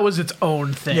 but that was its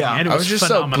own thing. Yeah. and it I was was just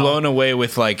phenomenal. so blown away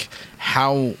with like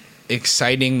how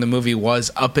exciting the movie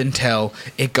was up until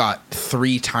it got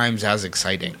 3 times as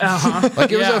exciting. Uh-huh.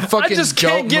 Like it was Yeah. a fucking I just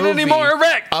can't dope get any movie more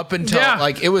erect. up until Yeah.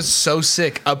 like it was so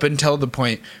sick up until the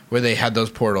point where they had those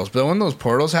portals. But when those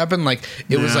portals happened, like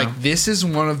it was Yeah. like this is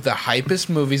one of the hypest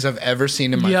movies I've ever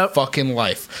seen in my Yep. fucking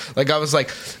life. Like I was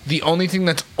like the only thing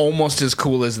that's almost as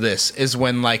cool as this is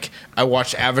when like I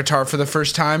watched Avatar for the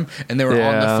first time and they were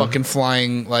on the Yeah. fucking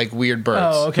flying like weird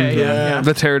birds. Oh, okay. Yeah.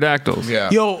 The pterodactyls. Yeah.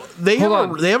 Yo, they Hold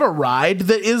on. have a ride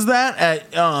that is that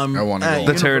at I wanna at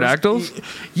go. The pterodactyls?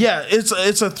 Yeah, it's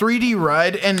a 3D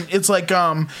ride and it's like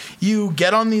you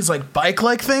get on these like bike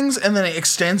like things and then it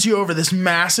extends you over this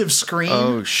massive screen.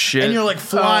 Oh, shit. And you're like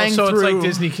flying so through. it's like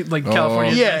Disney, like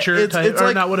California Yeah, Adventure it's- type, it's or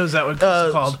like, not. What is that? What's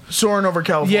it called? Soaring over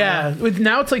California. Yeah,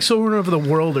 now it's like soaring over the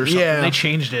world or something. Yeah. They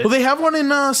changed it. Well, they have one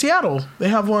in Seattle. They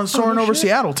have one soaring no over shit.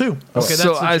 Seattle too. okay, that's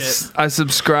So legit. I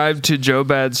subscribe to Joe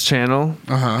Bad's channel,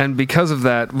 and because of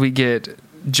that, we get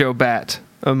Joe Bat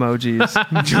emojis.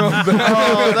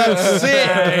 Oh, that's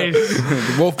sick.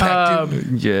 Nice. Wolfpack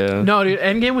dude. Yeah. No, dude,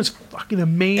 Endgame was fucking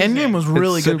amazing. Endgame was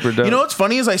really It's good. super dope. You know what's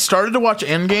funny is I started to watch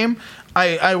Endgame.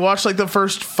 I watched like the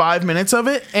first 5 minutes of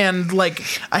it, and like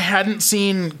I hadn't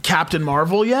seen Captain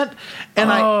Marvel yet, and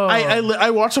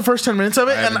I watched the first 10 minutes of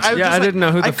it, and haven't I seen was Yeah, just I like- didn't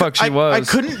know who the fuck she was. I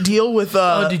couldn't deal with.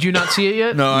 Oh, did you not see it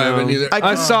yet? No, I haven't either.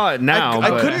 I saw it now.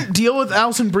 I but couldn't deal with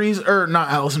Allison Breeze, or not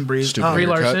Allison Breeze. Stupid Brie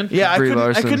haircut. Larson. Yeah, Brie I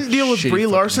Larson. couldn't deal with Shitty Brie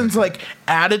fucking Larson's like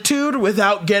attitude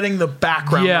without getting the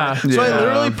background. Yeah. right. So I Yeah.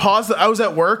 literally paused. I was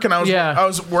at work and I Yeah.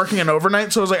 was working an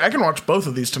overnight, so I was like, I can watch both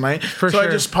of these tonight. For so I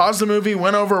sure. just paused the movie,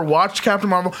 went over, watched Captain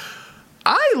Marvel.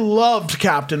 I loved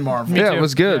Captain Marvel. yeah, too. it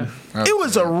was good. It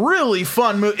was a really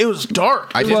fun movie. It was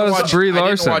dark. I It was- didn't Plus watch. Brie I didn't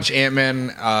Larson. watch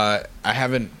Ant-Man. I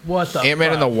haven't. What the Ant-Man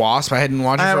fuck? and the Wasp. I hadn't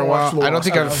watched it I for a haven't while. watched The I don't Wasp.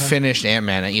 think I've Okay. finished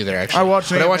Ant-Man either. Actually, I watched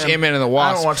but I watched Ant-Man. Ant-Man and the I Wasp.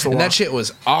 haven't watched The and that Wasp. shit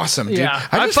was awesome, dude. Yeah.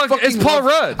 It's fucking Paul love-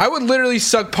 Rudd. I would literally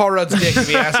suck Paul Rudd's dick if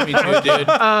he asked me to, dude.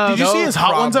 Did you see his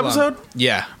Hot Ones episode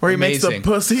Yeah, where he makes the amazing.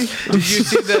 pussy?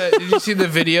 Did you see the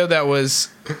video that was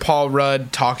Paul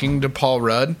Rudd talking to Paul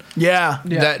Rudd? Yeah.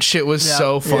 That shit was Yeah.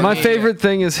 so funny. My favorite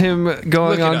thing is him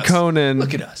going Look at on us. Conan.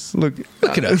 Look at us. Look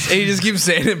Look at us. And he just keeps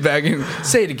saying it back and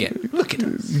say it again. Look at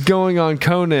us. going on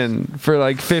Conan for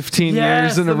like 15 Yes,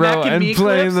 years in a the row Mac and and Me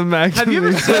playing clips. the Mac. Have you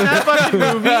ever seen that fucking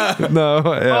movie? No.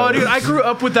 Yeah. Oh, dude, I grew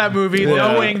up with that movie,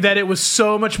 knowing that it was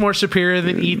so much more superior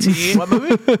than E.T. What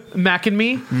movie? Mac and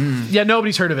Me. Yeah,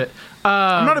 nobody's heard of it.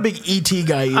 I'm not a big ET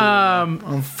guy either. I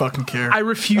don't fucking care. I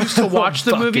refuse to watch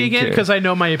the movie fucking again care. because I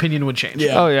know my opinion would change.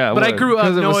 Yeah. Oh yeah. But I would, grew up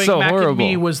 'cause it was knowing so Mac horrible. and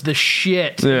Me was the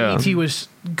shit. Yeah. E.T. was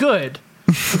good,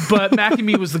 but Mac and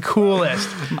Me was the coolest.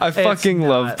 I fucking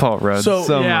love not. Paul Rudd So,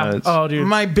 so Yeah. much. Oh, dude.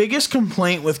 My biggest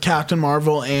complaint with Captain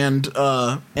Marvel and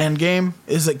Endgame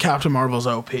is that Captain Marvel's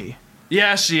OP.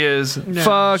 Yeah, she is.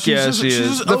 Fuck She's yeah, just- she she's is.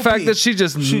 just The OP. fact that she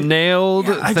just nailed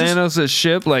Yeah, I just- Thanos'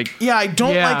 ship, like, Yeah, I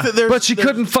don't Yeah. like that there's. but she there's-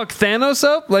 couldn't fuck Thanos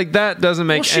up. Like that doesn't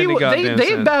make Well, any goddamn they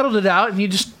sense. battled it out, and you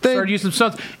just They- started using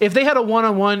some stuff. If they had a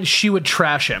one-on-one, she would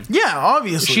trash him. Yeah,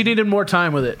 obviously. She needed more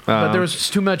time with it, but there was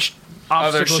just too much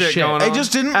obstacle shit going I on.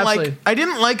 just didn't Absolutely. like. I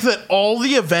didn't like that all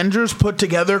the Avengers put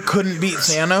together couldn't beat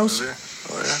Thanos.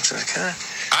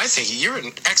 I think you're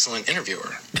an excellent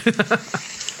interviewer. Where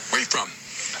are you from?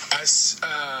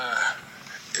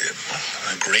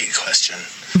 A great question.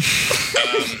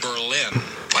 Berlin.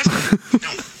 What? No.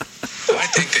 I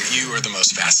think that you are the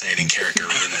most fascinating character in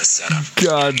this setup.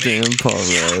 Goddamn Paul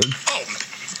Rudd. Oh,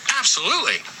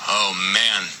 absolutely. Oh,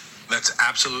 man. That's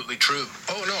absolutely true.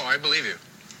 Oh, no, I believe you.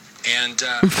 And,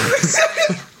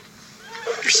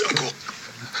 you're so cool.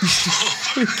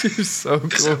 You're so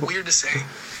Is that cool. weird to say?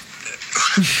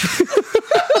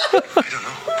 I don't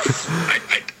know.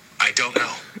 I don't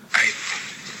know.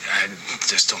 I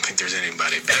just don't think there's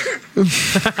anybody better. You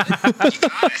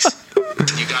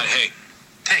got it. Hey,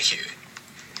 thank you.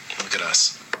 Look at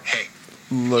us. Hey.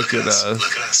 Look at us.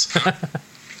 Look at us.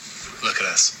 Look at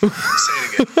us. Say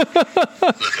it again.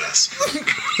 Look at us.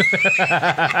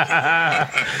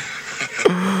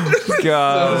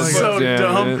 God So damn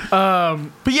dumb.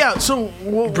 it. But yeah, so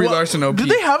Brie Larson OP. did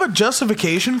they have a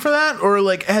justification for that, or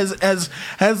like has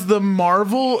the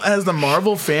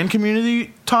Marvel fan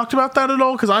community talked about that at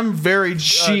all? Because I'm very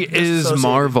She is disassociated.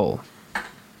 Marvel.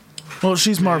 Well,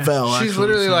 she's Marvel. She's actually,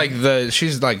 literally so.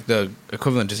 like the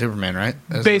equivalent to Superman, right?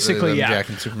 That's Basically, literally yeah. Jack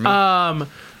and Superman.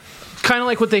 kind of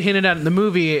like what they hinted at in the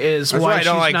movie is That's why why I she's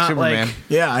don't like not Superman. like.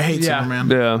 Yeah, I hate Yeah. Superman.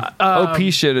 Yeah. OP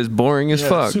shit is boring as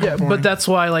fuck. super Yeah, boring. but that's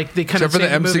why like they kind Except of for the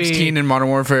say in M16 movie, in Modern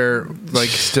Warfare, like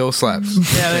still slaps.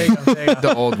 Yeah, there you go. There you go.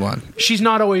 The old one. She's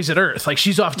not always at Earth. Like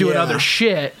she's off doing Yeah. other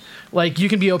shit. Like, you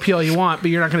can be OP all you want,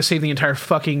 but you're not going to save the entire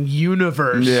fucking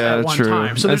universe at one true.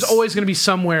 time. So there's That's- always going to be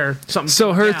somewhere something.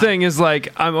 So her down. thing is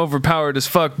like, I'm overpowered as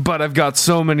fuck, but I've got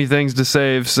so many things to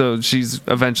save, so she's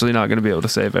eventually not going to be able to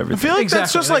save I everything. feel like Exactly.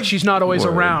 that's just like she's not always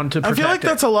Word. around to I protect feel like it.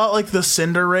 that's a lot like the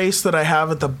Cinder race that I have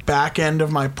at the back end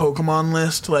of my Pokemon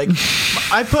list. Like,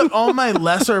 I put all my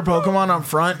lesser Pokemon up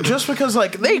front just because,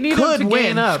 like, they need them could to win.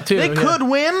 gain up, too, They yeah. could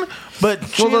win, but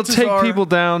Well, they'll chances take are- people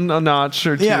down a notch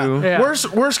or two. Yeah. Yeah.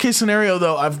 Worst case scenario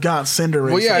though, I've got Cinder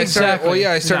race. Well, yeah, Exactly.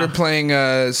 I started Yeah.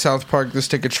 playing South Park: The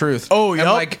Stick of Truth. Oh, and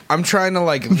yup. like I'm trying to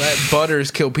like let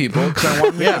Butters kill people because I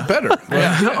want them to get better.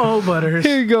 Like, Oh, Butters.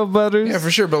 Here you go, Butters. yeah,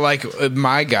 for sure. But like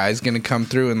my guy's gonna come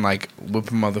through and like whip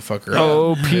a motherfucker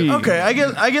up. OP. Okay, I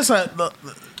guess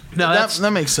No, that's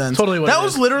that makes sense. totally what that it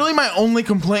was is. literally my only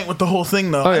complaint with the whole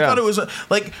thing, though. Oh, I yeah. thought it was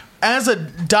like, as a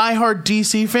diehard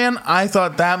DC fan, I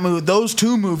thought those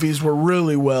two movies were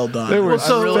really well done. They were Well,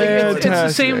 so I really like, enjoyed it's the them.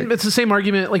 same. It's the same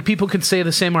argument. Like, people could say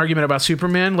the same argument about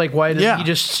Superman. Like, why doesn't Yeah. he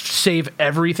just save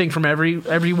everything from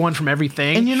everyone from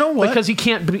everything? And you know what? Because he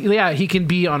can't. Yeah, he can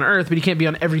be on Earth, but he can't be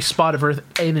on every spot of Earth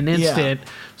in an instant.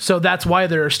 So that's why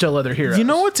there are still other heroes. You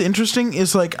know what's interesting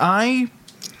is like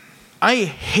I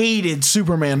hated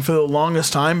Superman for the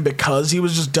longest time because he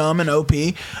was just dumb and OP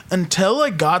until I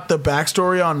got the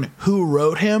backstory on who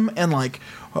wrote him and like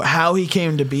how he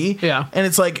came to be. Yeah. And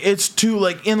it's like it's two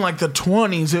like in like the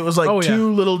 20s it was like Oh,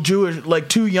 yeah.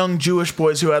 two young Jewish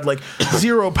boys who had like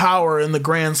zero power in the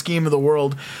grand scheme of the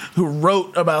world who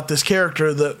wrote about this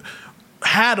character that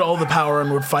had all the power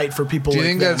and would fight for people Do you like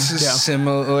think them. that's Yeah.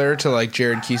 similar to like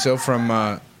Jared Kiso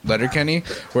from Letterkenny,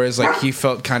 whereas like he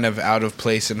felt kind of out of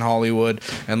place in Hollywood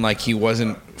and like he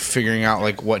wasn't figuring out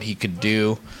like what he could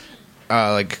do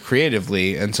like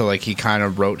creatively, and so like he kind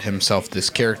of wrote himself this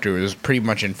character who was pretty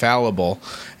much infallible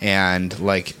and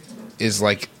like is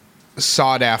like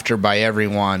sought after by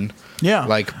everyone. Yeah.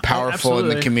 Like powerful in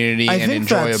the absolutely. community and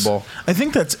enjoyable. I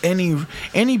think that's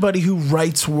anybody who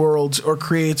writes worlds or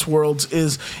creates worlds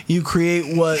is you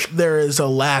create what there is a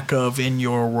lack of in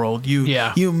your world.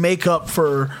 You make up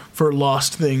for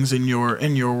lost things in your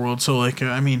world. So like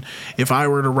I mean, if I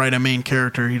were to write a main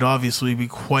character, he'd obviously be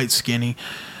quite skinny,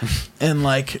 and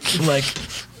like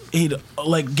he'd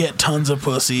like get tons of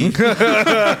pussy. He'd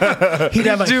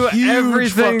have a Do huge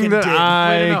everything fucking that dick.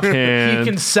 I No, can. he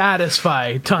can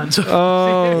satisfy tons of.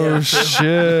 Oh,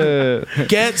 shit.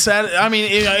 I mean,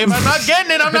 if I'm not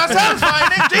getting it, I'm not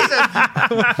satisfying it.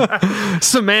 Jesus.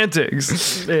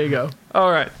 Semantics. There you go.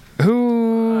 All right.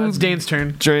 Who? It's Dane's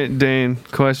turn. Dane,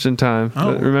 question time.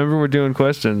 Oh. Remember, we're doing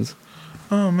questions.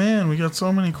 Oh man, we got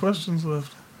so many questions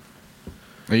left.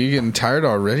 Are you getting tired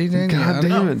already, Dan? God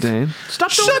damn it, Dane.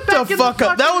 Stop throwing Shut it back the in fuck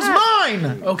up. That fucking was hat.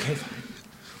 mine. Okay.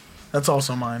 That's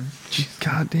also mine.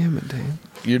 God damn it, Dane.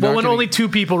 You're Well, not when gonna- only two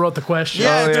people wrote the question.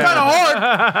 Yeah, Oh, it's yeah. kind of hard.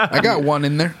 I got one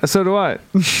in there. So do I.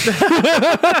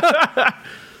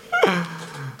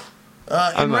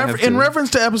 I might have In to.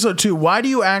 reference to episode 2, why do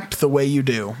you act the way you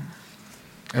do?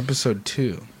 Episode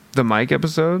 2. The Mike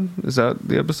episode? Is that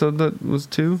the episode that was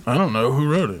 2? I don't know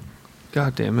who wrote it.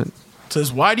 God damn it. It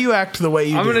says, why do you act the way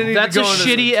you I'm do? gonna need That's to a go into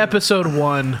shitty episode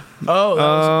 1. Oh, that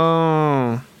was,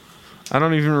 Oh. I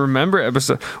don't even remember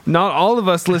episode. Not all of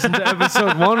us listened to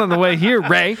episode 1 on the way here,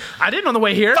 Ray. I didn't on the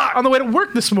way here. On the way to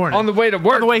work this morning. On the way to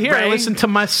work. On the way here, I Ray. listened to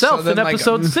myself So then, in like,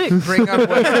 episode 6. Bring up what,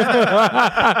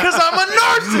 because I'm a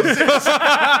narcissist.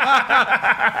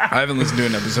 I haven't listened to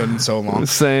an episode in so long.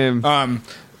 Same.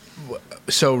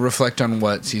 So reflect on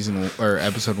what season or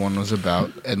episode 1 was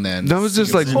about, and then That was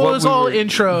just like Well, it what was we all were-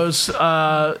 intros,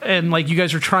 and like you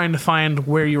guys were trying to find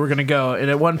where you were going to go. And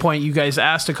at one point, you guys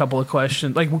asked a couple of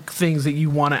questions, like things that you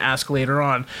want to ask later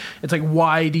on. It's like,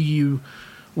 why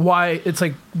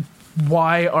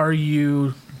are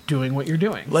you doing what you're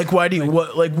doing? Like, why do you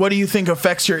what do you think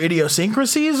affects your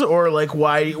idiosyncrasies, or like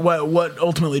what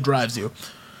ultimately drives you?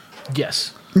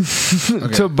 Yes.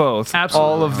 to both.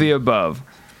 Absolutely. All of the above.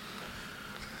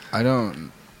 I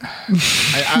don't.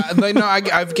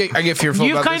 I get fearful.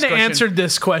 You've about kind this of question. answered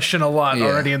this question a lot Yeah.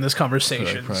 already in this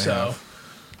conversation, probably so have.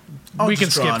 I'll we can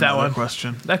just draw skip that another one.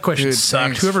 question. That question Dude, sucked.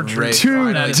 thanks, Whoever Ray. drew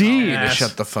Too that is deep. You to ass.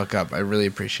 shut the fuck up. I really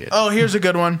appreciate it. Oh, here's a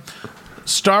good one.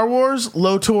 Star Wars,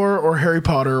 LOTOR, or Harry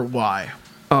Potter? Why?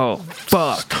 Oh,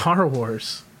 fuck. Star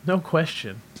Wars, no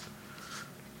question.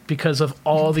 Because of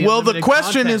all the Well, the unlimited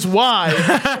question content. is why.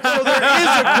 So there is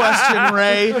a question,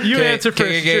 Ray. You Okay, answer first.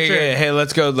 okay, It's your okay, turn. okay. Hey,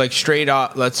 let's go like straight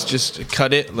up. Let's just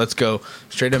cut it. Let's go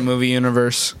straight up movie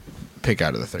universe. Pick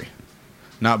out of the 3,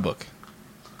 not book.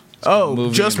 Oh,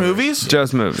 movie just universe. movies?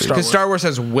 Just movies. Star Because Star Wars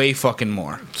has way fucking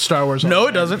more. Star Wars. No,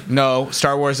 it doesn't. No,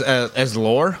 Star Wars as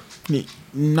lore.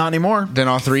 Not anymore. Then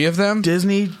all 3 of them?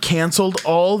 Disney canceled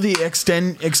all the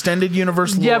extended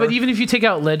universe lore. Yeah, but even if you take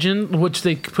out Legend, which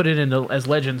they put it into as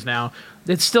Legends now,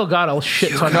 it's still got a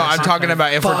shit ton. No, of I'm talking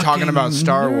about if we're talking about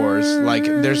Star Wars. Like,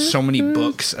 there's so many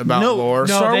books about lore.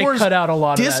 No, Star they Wars cut out a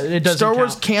lot of that. It doesn't Star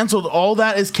Wars count. canceled all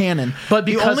that is canon. But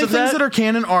the because only of things that- that are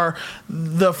canon are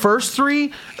the first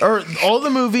 3, or all the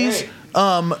movies,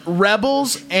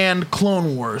 Rebels, and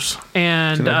Clone Wars.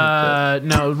 And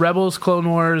no, Rebels, Clone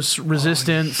Wars,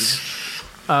 Resistance,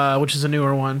 which is a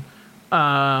newer one.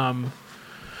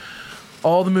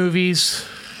 All the movies,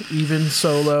 even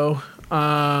Solo.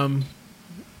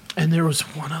 And there was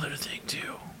one other thing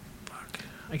too. Fuck,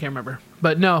 I can't remember.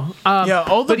 But no, Yeah,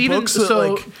 all the but even books that,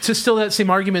 so, like- to still that same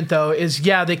argument though is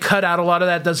they cut out a lot of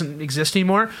that, doesn't exist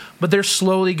anymore. But they're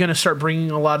slowly going to start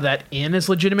bringing a lot of that in as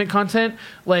legitimate content.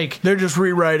 Like They're just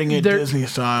rewriting it They're- Disney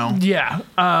style. yeah,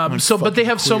 but they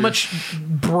have so queer. much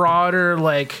broader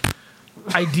like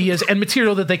ideas and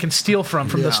material that they can steal from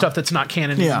Yeah. the stuff that's not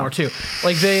canon Yeah. anymore too.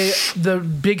 Like the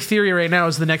big theory right now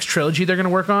is the next trilogy they're going to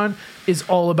work on is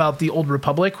all about the Old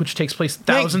Republic, which takes place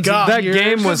thousands God. of That years.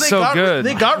 game was They so got good.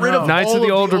 They got rid of Knights all of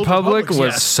the Old Republic was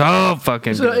yes. so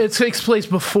fucking So good. it takes place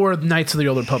before Knights of the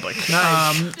Old Republic.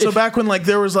 So back when like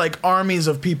there was like armies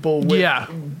of people with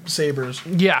sabers.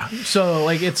 Yeah. So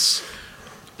like it's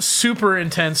super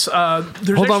intense. There's Hold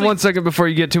on actually- 1 second before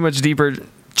you get too much deeper.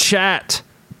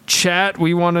 Chat,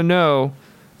 we want to know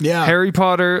Yeah. Harry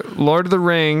Potter, Lord of the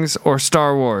Rings, or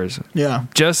Star Wars. Yeah.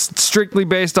 Just strictly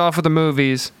based off of the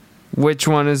movies, which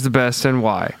one is the best and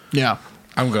why? Yeah.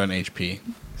 I'm going HP.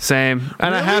 Same.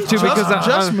 And I have to Just- because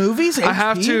just movies, I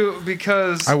have HP? to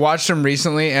because I watched them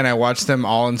recently, and I watched them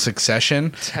all in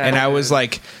succession. And I was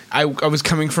like, I was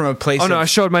coming from a place. Oh no, of, I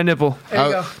showed my nipple. There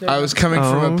you go. There you I go. was coming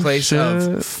from Oh, a place shit.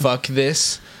 of fuck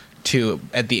this to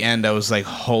at the end I was like,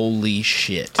 holy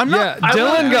shit. I'm Yeah, not. I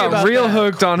will Dylan agree got about real that.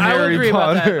 hooked on I will agree Harry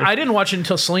about that. Potter. I didn't watch it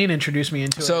until Celine introduced me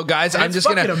into it. So guys, And I'm it's just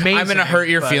gonna fucking amazing, hurt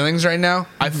your but- feelings right now.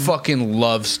 I fucking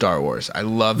love Star Wars. I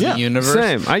love Yeah, the universe.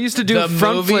 Same. I used to do The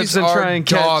front movies flips and are try and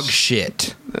dog catch.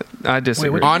 shit. I disagree.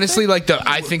 what- Honestly, like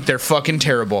I think they're fucking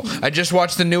terrible. I just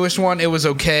watched the newest one; it was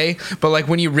okay, but like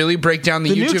when you really break down the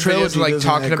The new YouTube videos, trilogy like isn't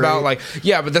talking that about great.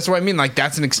 like but that's what I mean. Like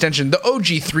that's an extension. The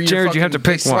OG 3, Jared, you have to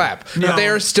pick they one. slap. No. But they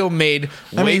are still made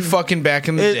way mean, fucking back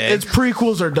in the day. It's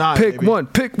prequels or die. Pick baby. one.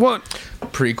 Pick one.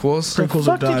 Prequels. Prequels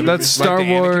or die. That's Like Star the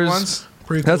Anakin Wars. ones?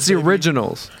 Prequels, That's the baby.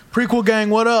 originals. Prequel gang,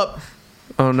 what up?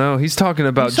 Oh no, he's talking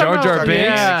about He's talking Jar Jar about- Binks.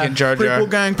 yeah. Anakin, Jar Jar. Prequel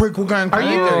gang, prequel gang. Are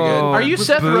you Oh, are you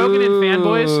Seth Rogen in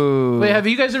Fanboys? boo. Wait, have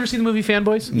you guys ever seen the movie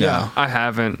Fanboys? No. I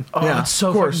haven't. Oh, Yeah, it's so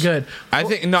of course. fucking good. I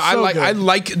think no. So good. I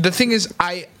like. The thing is,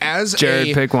 I as Jared,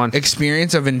 a pick one.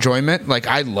 experience of enjoyment. Like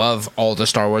I love all the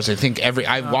Star Wars. I think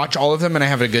I watch all of them and I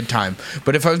have a good time.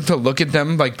 But if I was to look at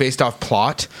them like based off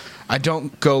plot, I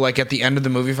don't go like at the end of the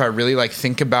movie if I really like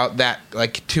think about that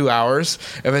like 2 hours.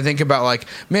 If I think about like,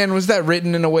 man, was that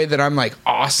written in a way that I'm like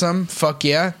awesome? Fuck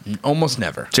yeah. Almost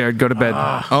never. Jared, go to bed.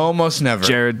 Almost never.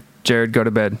 Jared, go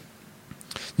to bed.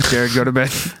 Jared, go to bed.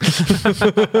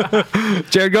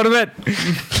 Jared, go to bed.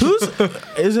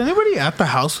 Is anybody at the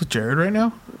house with Jared right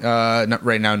now? Not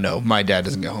right now. No, my dad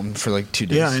doesn't get home for like 2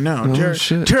 days. Yeah, I know. Jared,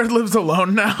 shit. Jared lives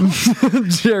alone now.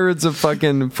 Jared's a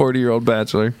fucking 40-year-old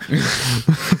bachelor.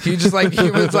 He just like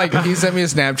he sent me a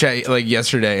Snapchat like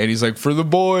yesterday, and he's like for the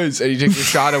boys, and he takes a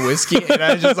shot of whiskey, and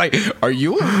I was just like, "Are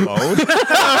you alone?"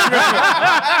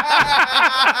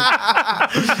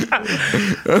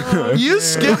 You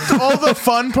skipped all the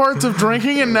fun parts of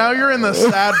drinking, and now you're in the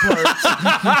sad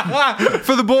parts.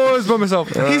 For the boys by myself.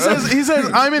 He says,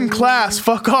 I'm in class.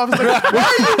 Fuck off. It's like,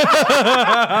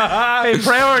 why Hey,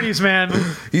 priorities, man.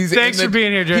 Thanks in for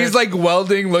being here, Jared. He's like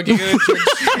welding, looking at a chick.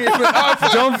 He's like, oh,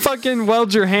 fuck. Don't fucking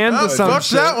weld your hand to some fuck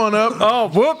shit. that one up? Oh,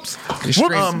 whoops. He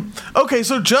screams. Okay,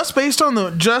 so just based on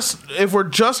if we're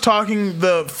just talking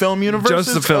the film universes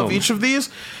Just the film. of each of these,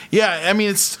 yeah, I mean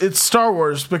it's Star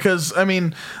Wars because I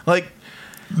mean like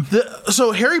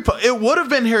so it would have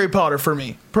been Harry Potter for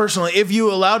me personally. If you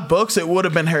allowed books, it would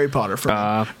have been Harry Potter for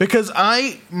me because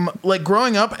like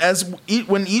growing up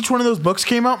when each one of those books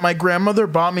came out, my grandmother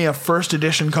bought me a first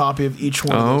edition copy of each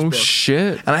one of those Oh, books.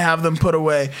 shit. And I have them put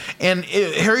away. And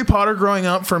Harry Potter growing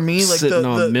up for me, like Sitting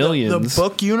on the millions.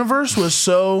 book universe was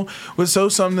so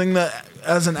something that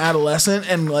as an adolescent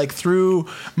and like through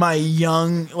my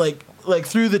young like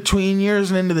through the tween years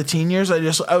and into the teen years,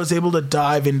 I was able to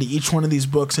dive into each one of these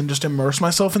books and just immerse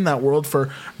myself in that world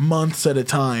for months at a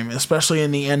time, especially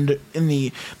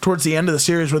towards the end of the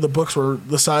series where the books were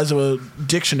the size of a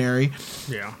dictionary.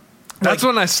 yeah. That's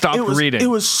when I stopped reading. It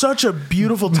was such a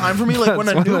beautiful time for me. Like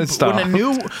That's when I stopped.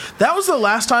 that was the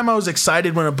last time I was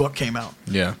excited when a book came out.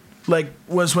 Yeah.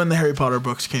 was when the Harry Potter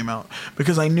books came out,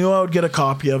 because I knew I would get a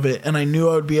copy of it, and I knew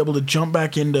I would be able to jump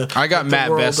back into. I got the Matt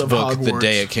world Best's of book the Hogwarts.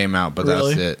 day it came out, but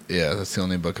Really? that's it. Yeah, that's the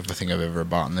only book I think I've ever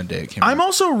bought on the day it came out. I'm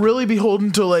also really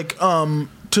beholden to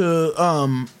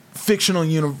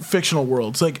fictional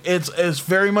worlds. Like it's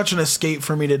very much an escape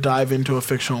for me to dive into a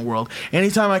fictional world.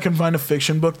 Anytime I can find a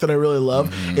fiction book that I really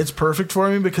love, it's perfect for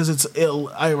me, because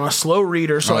I'm a slow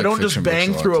reader, so I I like don't just fiction books bang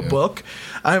a lot, through a too. book.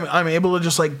 I'm able to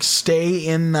just like stay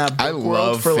in that book I world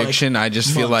love for fiction. Like, I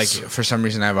just feel like months. for some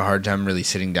reason I have a hard time really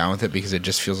sitting down with it, because it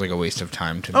just feels like a waste of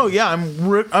time to me. Oh yeah,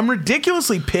 I'm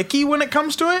ridiculously picky when it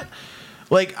comes to it.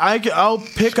 Like I'll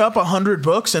pick up 100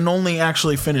 books and only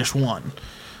actually finish one.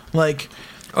 Like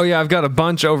Oh yeah, I've got a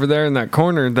bunch over there in that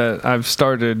corner that I've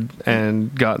started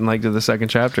and gotten like to the second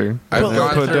chapter. I've Well,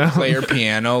 gone put through down. Player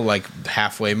Piano like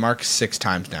halfway mark 6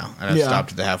 times now, and I've Yeah.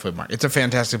 stopped at the halfway mark. It's a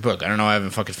fantastic book. I don't know, I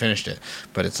haven't fucking finished it,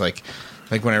 but it's like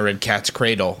when I read Cat's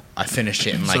Cradle, I finished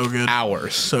it in like So good.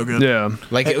 hours. so good. Yeah,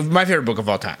 Like it was my favorite book of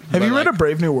all time. Have But, you read like, A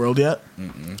Brave New World yet?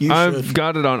 You I've should.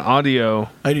 got it on audio.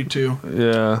 I do too.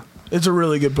 Yeah, It's a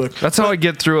really good book. that's how I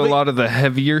get through a lot of the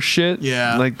heavier shit.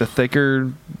 Yeah. like the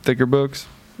thicker books.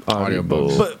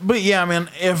 Audiobooks. But yeah, man.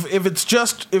 If it's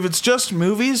just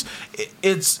movies,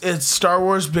 it's Star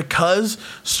Wars, because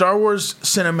Star Wars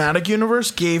cinematic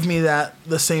universe gave me the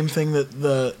same thing that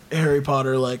the Harry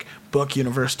Potter like book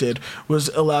universe did, was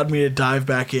allowed me to dive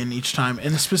back in each time,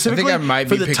 and I specifically think I might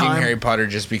for be the picking time. Harry Potter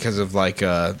just because of like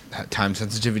time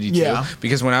sensitivity too. Yeah.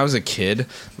 Because when I was a kid,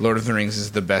 Lord of the Rings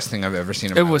is the best thing I've ever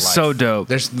seen in It my was life. so dope.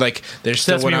 There's still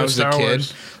That's when me I with was a Star kid,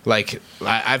 Wars. like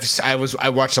I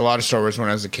watched a lot of Star Wars when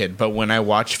I was a kid, but when I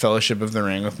watched Fellowship of the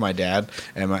Ring with my dad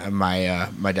and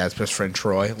my dad's best friend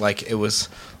Troy, like it was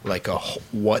like a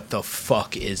what the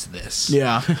fuck is this?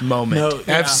 Yeah. Moment. No, And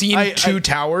yeah. I've seen Two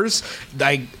Towers.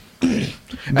 Like as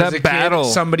That a kid, battle,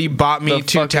 somebody bought me the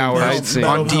Two fucking Towers fight scene.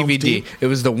 on Battle Helms DVD. Deep. It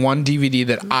was the one DVD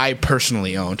that I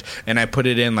personally owned, and I put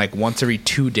it in like once every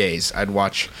 2 days. I'd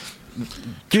watch.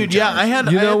 Dude, yeah, I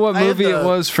had. You I know had- what I had movie the- it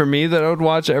was for me that I would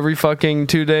watch every fucking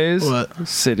 2 days? What?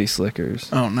 City Slickers.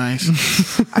 Oh, nice.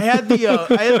 I had the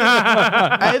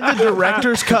I had the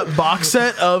director's cut box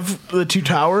set of the Two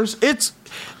Towers.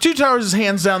 Two Towers is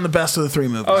hands down the best of the 3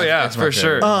 movies. Oh yeah, That's my for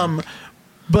favorite. sure.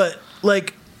 But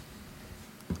like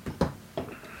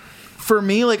for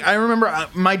me, like I remember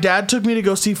my dad took me to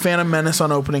go see Phantom Menace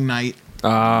on opening night.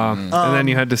 And then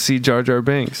you had to see Jar Jar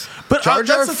Binks. But Jar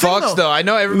Jar that's the thing, fucks though. I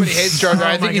know everybody hates Jar Jar.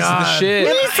 I think my he's the God. shit.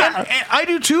 And I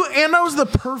do too, and I was the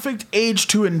perfect age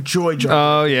to enjoy Jar Jar.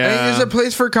 Oh I think yeah. there's a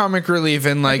place for comic relief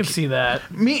and I like can see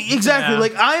that. Me exactly. Yeah.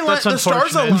 Like That's the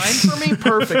stars unfortunate. aligned for me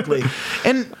perfectly.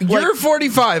 And you're like,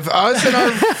 45. Us and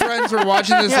our friends were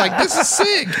watching this. Yeah. Like this is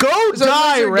sick. Go There's a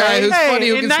die, lizard guy Ray. who's funny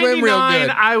who in can swim real 99,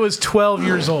 good. I was 12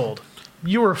 years old.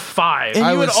 You were 5. and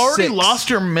I you had was already 6. lost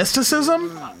your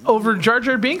mysticism. Over Jar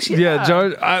Jar Binks? Yeah,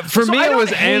 Jar. For So me, I it don't was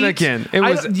hate- Anakin. It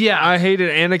I was. don't- yeah. I hated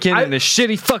Anakin I- and his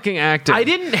shitty fucking acting. I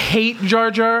didn't hate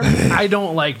Jar Jar. I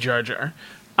don't like Jar Jar.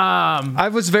 I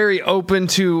was very open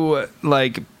to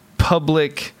like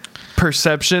public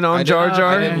perception on I Jar didn't- Jar.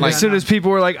 I didn't like- As soon as people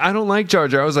were like, "I don't like Jar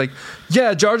Jar," I was like,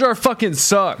 "Yeah, Jar Jar fucking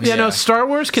sucks." Yeah, no, Star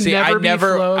Wars can See, never be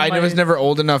flowed I by- was never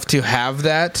old enough to have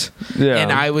that. Yeah.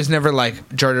 And I was never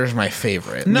like Jar Jar's my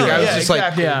favorite. No, Like, I was yeah, just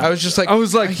exactly. like Yeah. I was just like I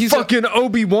was like, he's a- "Fucking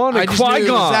Obi-Wan I and just knew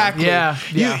Qui-Gon." Exactly. Yeah,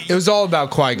 yeah. It was all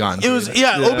about Qui-Gon. It was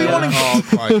Obi-Wan and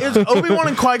Qui-Gon. Obi-Wan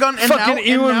and Qui-Gon and Fucking now,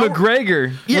 Ewan and now,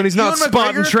 McGregor Yeah, when he's not Ewan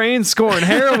spotting McGregor. trains scoring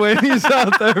heroin. He's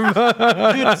out there.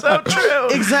 Dude, so true.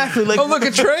 Exactly. Like Oh look, a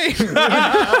train.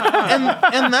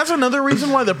 and that's another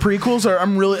reason why the prequels are.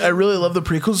 I really love the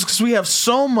prequels because we have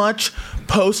so much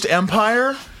post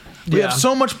Empire. We Yeah. have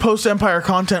so much post Empire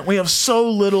content. We have so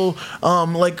little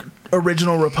like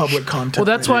original Republic content. Well,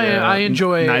 that's why I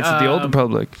enjoy Knights of the Old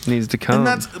Republic needs to come. And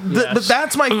that's but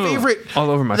that's my favorite. All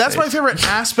over my That's face. my favorite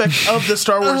aspect of the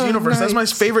Star Wars universe. That's my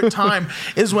favorite time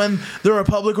is when the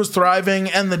Republic was thriving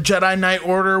and the Jedi Knight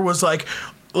Order was like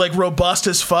robust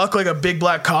as fuck, like a big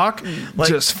black cock. Like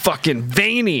just fucking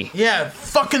veiny. yeah,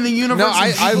 fucking the universe. No,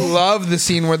 and I people- love the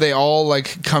scene where they all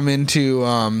like come into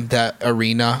that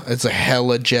arena. It's a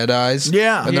hella Jedis.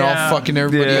 Yeah. and they're Yeah. all fucking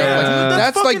everybody Yeah. up. Like, Dude,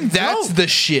 that's fucking that's dope. the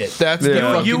shit. That's the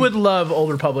Yeah. fucking, You would love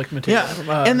Old Republic material.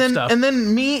 Yeah, and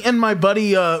then me and my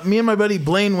buddy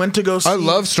Blaine went to go see. I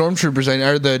love stormtroopers. I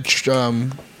or the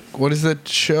what is that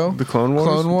show? The Clone Wars?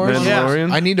 Clone Wars.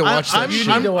 Mandalorian? I need to watch that. I'm, shit.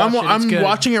 I'm, to watch it. It's I'm good.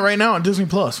 watching it right now on Disney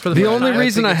Plus. The only I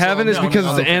reason think I it's haven't all- is because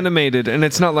no, it's animated and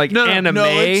it's not like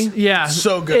anime. Yeah,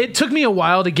 So good. It took me a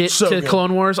while to get So to good.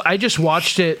 Clone Wars. I just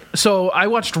watched it. So I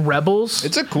watched Rebels.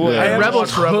 It's a cool. Yeah. I haven't Rebels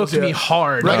watched Rebels hooked me yet.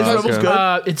 hard. Is Oh, Rebels okay.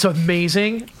 good? It's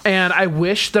amazing, and I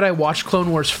wish that I watched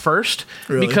Clone Wars first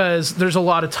Really? because there's a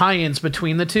lot of tie-ins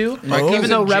between the two. My Even cousin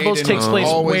though Rebels Jaden takes was place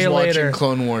always way watching later.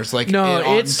 Clone Wars, like No, on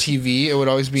it's- TV, it would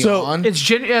always be So, on.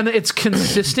 And it's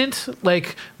consistent.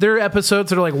 Like there are episodes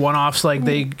that are like one-offs, like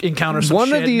they encounter some One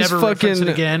shit, of these never reference it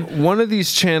fucking again. one of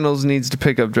these channels needs to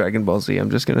pick up Dragon Ball Z. I'm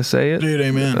just gonna say it. Dude,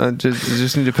 amen.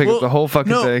 Just need to pick up the whole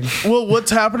fucking thing. Well,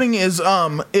 what's happening is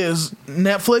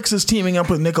Netflix is teaming up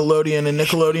with Nickelodeon, and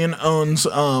Nickelodeon owns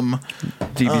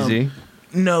DBZ.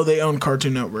 no, they own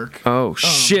Cartoon Network.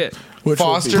 Shit! Which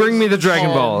Foster, Bring me the Dragon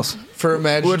home Balls. for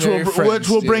imaginary friends, which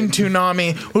will bring dude.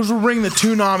 Toonami, which will bring the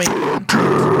Toonami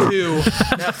to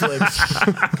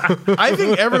Netflix. I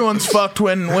think everyone's fucked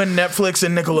when Netflix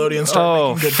and Nickelodeon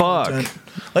start making good fuck. content.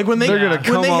 Like when They're gonna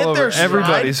come all over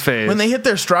everybody's face. When they hit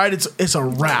their stride, it's a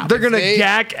wrap. They're gonna they-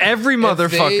 gack every If they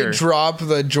motherfucker. drop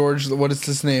the George, what is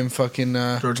his name? Fucking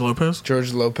George Lopez.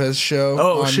 George Lopez show.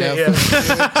 Oh on shit!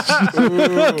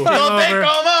 Netflix.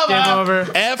 Game over.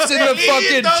 F's in the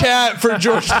fucking chat for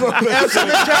George Lopez. F's in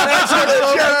the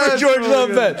chat for George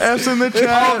Lopez. F's in the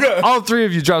chat. All three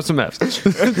of you drop some F's.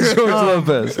 George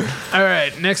Lopez. All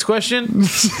right, next question.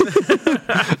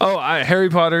 Harry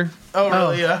Potter. Oh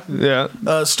really? Yeah.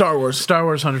 Yeah. Star Wars. Star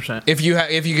Wars, 100%. If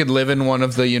you could live in one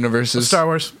of the universes, Star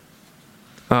Wars.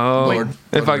 Oh, Lord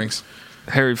if of the I Rings.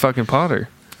 Harry fucking Potter.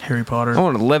 Harry Potter. I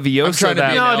want to Leviosa I'm trying to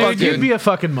that. be an No, elf, dude, dude. you'd be a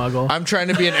fucking muggle. I'm trying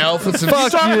to be an elf with some.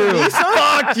 Fuck you.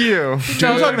 Fuck you.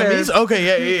 I'm talking to me.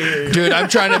 Okay, yeah. Dude, I'm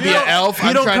trying to be an elf.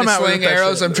 I'm don't trying come to out with sling that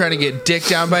arrows. shit. I'm trying to get dicked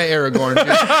down by Aragorn. Dude.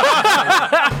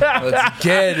 Let's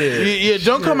get it. Yeah,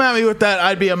 don't come at me with that.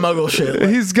 I'd be a muggle shit.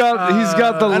 He's got the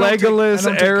I don't take- Legolas I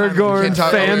don't take Aragorn Can't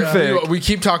talk over- fanfic. we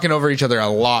keep talking over each other a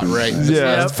lot, right? This Yeah.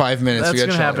 last 5 minutes. That's we got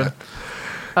gonna shot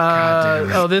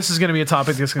happen. This is going to be a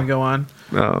topic that's going to go on.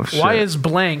 Oh shit. Why is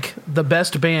blank the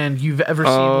best band you've ever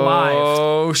seen live?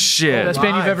 Oh shit. Best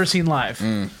band you've Live. ever seen live.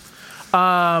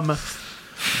 at.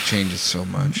 Changes so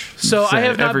much. So I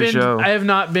have not Every been. show. I have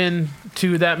not been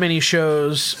to that many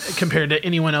shows compared to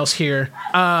anyone else here.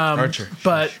 Archer.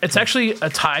 But it's actually a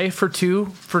tie for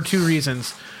two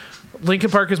reasons.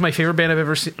 Linkin Park is my favorite band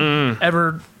I've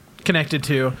ever connected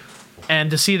to,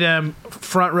 and to see them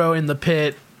front row in the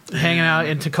pit, hanging out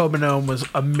in Tacoma Dome was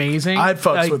amazing. I'd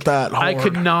fucks with that I hard.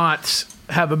 could not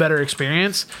have a better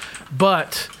experience,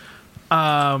 but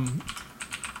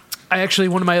I actually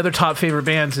one of my other top favorite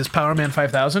bands is Power Man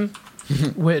 5000,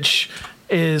 which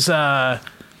is I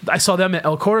saw them at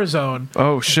El Corazon.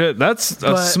 Oh shit. That's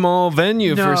a But- small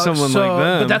venue for someone like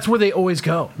them. But that's where they always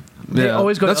go. They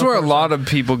always go. That's to El where a Corazon. lot of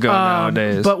people go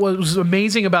nowadays. But what was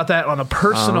amazing about that on a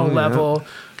personal Oh, yeah. level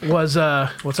was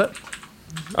what's that?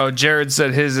 Jared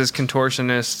said his is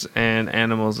Contortionist and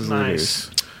Animals is Leaders. Nice.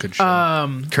 Good show.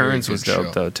 Currents good was dope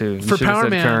show. though too. You For should have Power said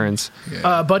Man, Currents.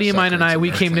 Yeah. Buddy of mine and I,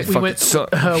 we Suckers.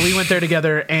 went there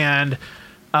together, and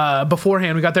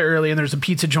beforehand we got there early, and there's a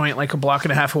pizza joint like a block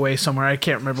and a half away somewhere. I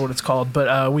can't remember what it's called,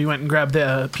 but we went and grabbed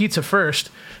the pizza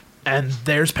first, and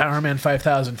there's Power Man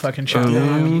 5000 fucking shouting out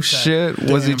on the Oh pizza. shit!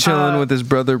 Was he chilling with his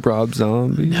brother Rob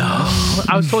Zombie? No.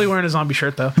 I was totally wearing a zombie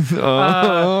shirt though.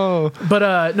 Oh.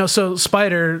 But no, so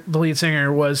Spider, the lead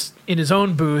singer, was in his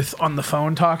own booth on the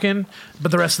phone talking, but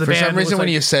the rest of the For band some reason, was when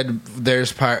like, you said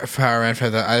there's Power Man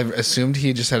 5000, I assumed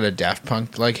he just had a Daft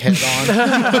Punk like head on.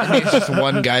 And he's just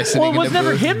one guy sitting well, it in was the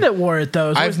never booth. him that wore it though. It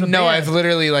was always the band. I've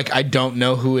literally like I don't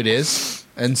know who it is,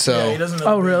 and so He doesn't know.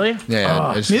 Oh, really? yeah.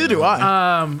 I just Neither don't do know.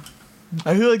 I.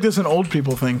 I feel like this is an old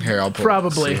people thing. Here, I'll pull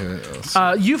Probably. it. See who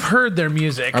it is. You've heard their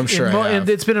music. I'm sure I have. And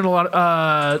it's been in a lot.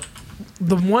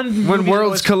 The one When movie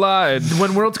worlds that collide. was,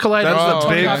 when worlds collide. That's was a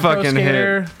Tony big Hawk Pro fucking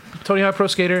Skater, Tony Hawk Pro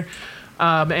Skater,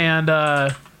 and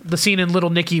the scene in Little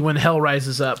Nicky when Hell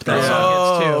rises up. That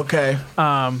song hits too. Okay.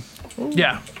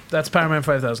 Yeah, that's Power Man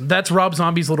 5000. That's Rob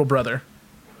Zombie's little brother.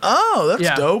 Oh, that's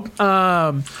Yeah. dope.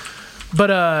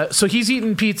 But so he's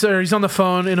eating pizza, or he's on the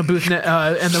phone in a booth,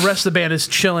 and the rest of the band is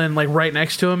chilling like right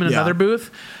next to him in Yeah. another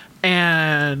booth.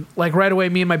 And like right away,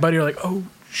 me and my buddy are like, "Oh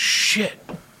shit,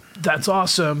 that's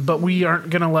awesome!" But we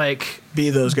aren't gonna like Be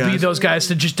those guys. be those guys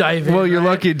to just dive in. Well, you're right?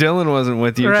 lucky Dylan wasn't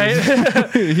with you. 'cause right?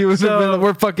 He was. So-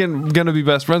 we're fucking gonna be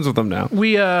best friends with him now.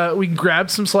 we grabbed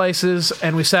some slices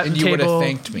and we sat at And the you would table. have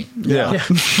thanked me. Yeah.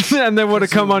 And then would have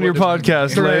come on your would've been-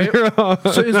 podcast Right. later on.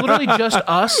 So it was literally just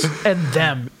us and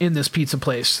them in this pizza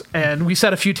place, and we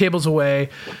sat a few tables away.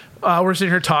 We're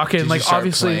sitting here talking, Did like you start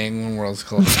obviously. playing when Worlds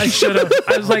Collide? I should have.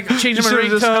 I was like changing my should've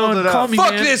just held it ringtone. up. Call me,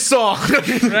 Fuck man. this song.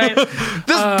 Right?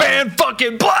 This band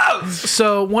fucking blows.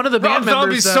 So one of the Rob band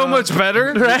members, Zombie's so much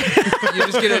better. right? You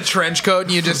just get a trench coat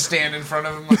and you just stand in front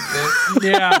of him like this.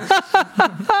 Yeah.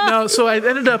 No, so I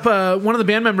ended up, one of the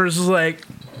band members was like,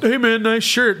 hey man, nice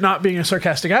shirt. Not being a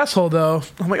sarcastic asshole though.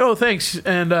 I'm like, oh, thanks.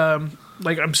 And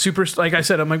like, I'm super, like I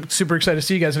said, I'm like super excited to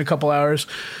see you guys in a couple hours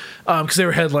because they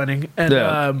were headlining. And,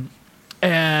 Yeah.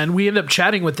 And we ended up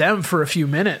chatting with them for a few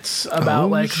minutes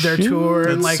about like their tour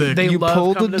and That's like sick. they You love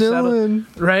pulled coming a to Seattle, Dylan.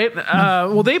 right?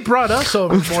 Well, they brought us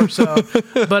over more so,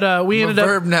 but we ended up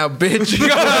Verb now, bitch.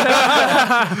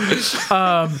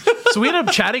 So we ended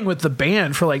up chatting with the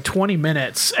band for like 20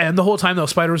 minutes, and the whole time though,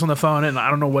 Spider was on the phone, and I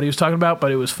don't know what he was talking about,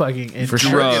 but it was fucking intense. For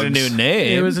sure, get a new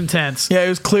name. It was intense. Yeah, he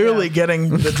was clearly getting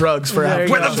the drugs for There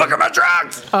you half. go. the fuck are my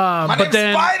drugs? My But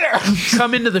then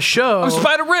come into the show,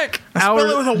 Spider Rick. Spell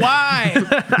it with a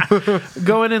Y.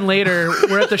 going in later,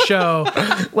 we're at the show,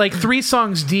 like 3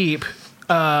 songs deep.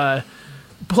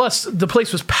 Plus, the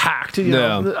place was packed. You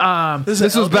know?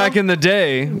 This was back in the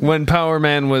day when Power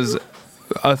Man was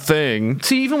a thing.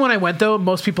 See, even when I went though,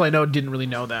 most people I know didn't really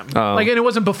know them. Oh. Like, and it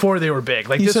wasn't before they were big.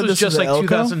 Like You this said was this just was like at Elko?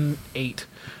 2008.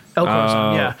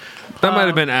 Elko, yeah. That might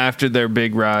have been after their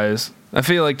big rise. I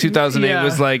feel like 2008 Yeah.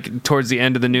 was like towards the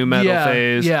end of the new metal Yeah,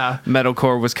 phase. yeah.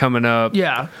 Metalcore was coming up.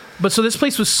 Yeah, but so this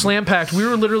place was slam packed. We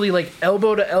were literally like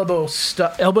elbow to elbow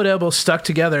stuck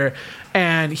together,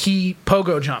 and he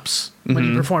pogo jumps when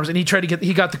Mm-hmm. he performs, and he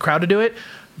got the crowd to do it.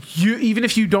 You even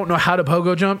if you don't know how to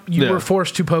pogo jump, you Yeah. were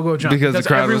forced to pogo jump Because the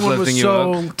crowd was everyone lifting you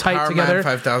so up. tight Power together. Man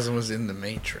 5000 was in the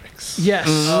Matrix. Yes,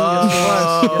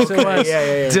 yes, it was. Yes, it was.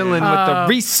 Yeah. Dylan with the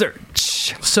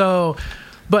research. So,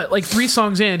 but like 3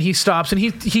 songs in, he stops and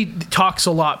he talks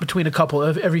a lot between a couple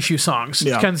of every few songs.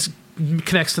 Yeah. Kind of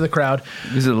connects to the crowd.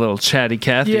 He's a little chatty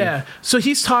Cathy. Yeah. So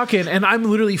he's talking, and I'm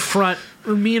literally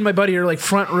me and my buddy are like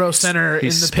front row center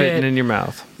He's in the spitting pit. in your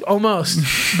mouth. Almost.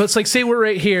 But it's like, say we're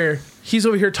right here. He's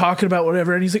over here talking about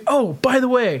whatever, and he's like, oh, by the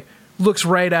way, looks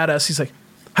right at us. He's like,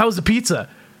 how's the pizza?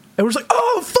 And we're just like,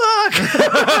 oh, fuck.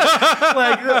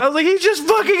 Like, I was like, he just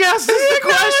fucking asked us the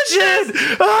question.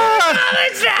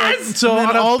 And so And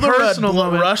on a all the red personal blood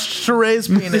moment, rushed to Ray's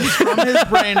penis from his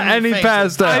brain, And he fainted.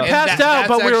 passed I out. passed that- out,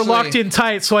 but that's we were actually- locked in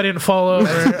tight, so I didn't fall over.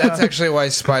 That's actually why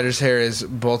Spider's hair is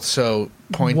both so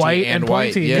pointy White and and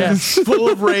white. pointy, Yeah. yes. Full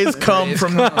of Ray's cum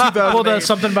from 2008. Pulled out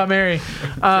something about Mary.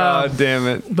 God damn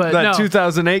it. but that no.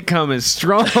 2008 cum is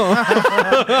strong.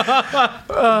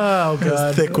 Oh,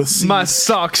 God. thick with seeds. My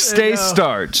socks stay go.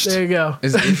 starched. There you go.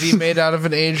 Is he made out of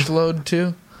an aged load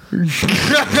too?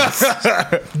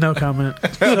 No comment.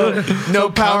 No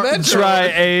comment.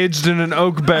 Dry aged in an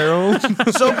oak barrel.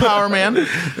 So Power Man,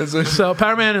 So,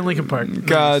 Power Man and Linkin Park.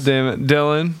 God damn it.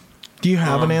 Dylan. do you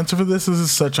have an answer for this? This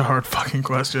is such a hard fucking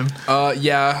question.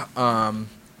 Yeah.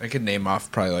 I could name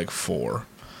off probably like 4.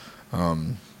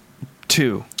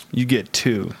 2. You get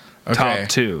 2. Okay. Top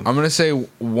 2. I'm gonna say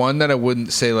one that I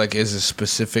wouldn't say like is a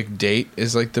specific date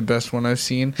is like the best one I've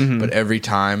seen, but every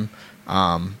time,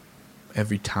 I'm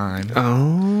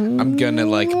gonna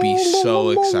like be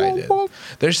so excited.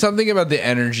 There's something about the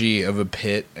energy of a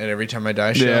pit at Every Time I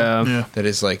Die show Yeah. that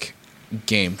is like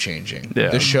game changing. Yeah.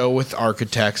 The show with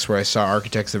Architects, where I saw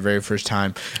Architects the very first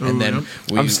time, and then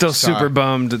I'm still super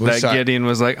bummed that Gideon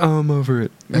was like, oh, I'm over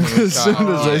it. As soon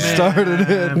as I started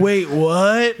it. Wait,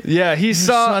 what? Yeah, he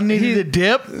saw. Son needed a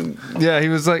dip? Yeah, he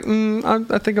was like,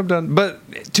 I think I'm done. But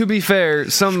to be fair,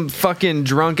 some fucking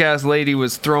drunk ass lady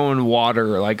was throwing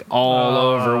water like all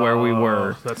over where we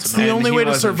were. It's the only way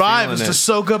to survive is to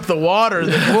soak up the water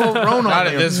that's thrown Not on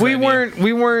at you. this We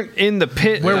venue. weren't in the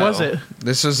pit. Where though. was it?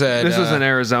 This was at This was in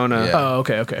Arizona. yeah. Oh,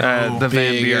 okay. At the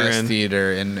Van big ass Buren.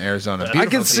 theater in Arizona. I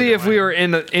Beautiful could see theater. if we were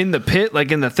in the pit,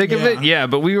 like in the thick of it, Yeah. yeah.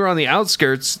 But we were on the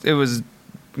outskirts. It was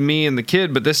me and the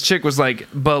kid, but this chick was like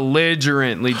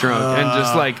belligerently drunk and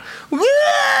just like, "Wah!"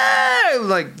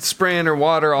 like spraying her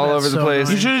water all That's over the so place.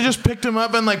 You should have just picked him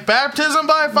up and like baptism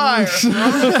by fire.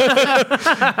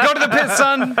 Go to the pit,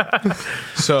 son.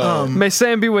 So May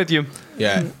Sam be with you.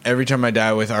 yeah, Every Time I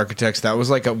Die with Architects, that was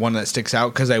like a one that sticks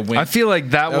out because I went. I feel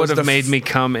like that That was would have the made me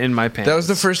come in my pants. that was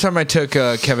the first time I took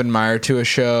Kevin Meyer to a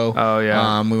show. Oh,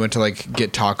 yeah. We went to like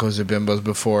get tacos at Bimbo's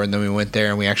before, and then we went there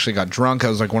and we actually got drunk. That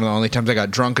was like one of the only times I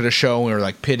got drunk at a show. We were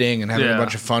like pitting and having Yeah. a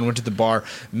bunch of fun. Went to the bar,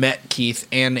 met Keith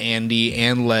and Andy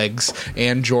and Legs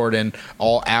and Jordan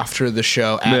all after the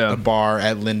show at Yeah. the bar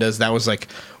at Linda's. That was like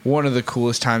one of the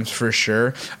coolest times for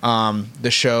sure. The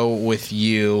show with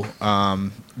you,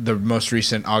 the most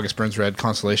recent August Burns Red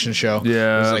Constellation show,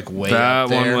 was like way that up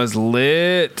there. one was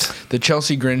lit. The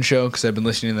Chelsea Grin show, because I've been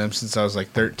listening to them since I was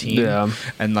like 13. Yeah.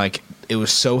 And like it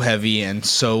was so heavy and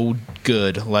so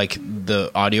good. Like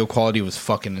the audio quality was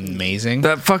fucking amazing.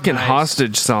 That fucking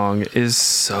Hostage song is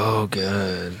so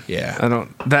good. Yeah.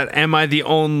 That Am I the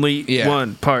Only Yeah.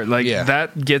 One part, like Yeah.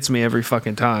 that gets me every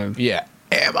fucking time. Yeah.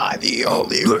 Am I the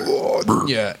only one?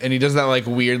 Yeah, and he does that like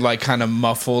weird, like kind of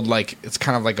muffled, like it's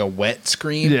kind of like a wet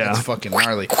scream. Yeah. It's fucking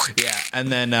gnarly. Yeah,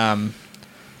 and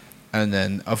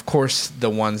then of course the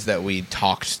ones that we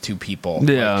talked to people.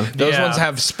 Yeah. Like, those Yeah. ones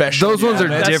have special. Those ones are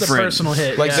That's different. the personal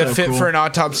hit. Like yeah. the Fit for an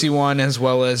Autopsy one, as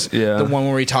well as Yeah. the one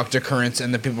where we talk to Currents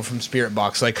and the people from Spirit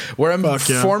Box. Like where I'm Fuck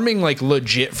yeah. forming like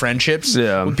legit friendships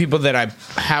Yeah. with people that I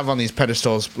have on these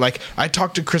pedestals. Like I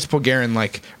talked to Chris Polgarin,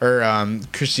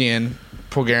 Christian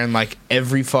Polgarin, like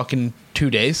every fucking 2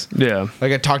 days. Yeah.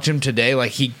 Like I talked to him today.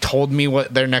 Like he told me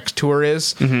what their next tour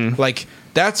is. Like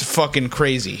that's fucking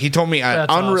crazy. He told me an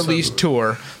That's unreleased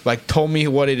tour. Like told me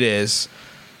what it is,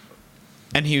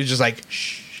 and he was just like,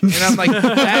 shh. And I'm like,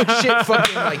 that shit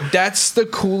fucking, like, that's the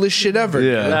coolest shit ever.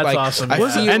 Yeah. dude. That's like, awesome. I Yeah.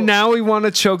 feel, And now we want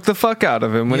to choke the fuck out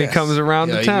of him when he Yes. comes around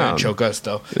yeah, to he's gonna town. choke us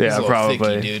though. Yeah, He's a little probably.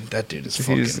 thicky, dude. That dude is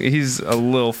fucking. He's a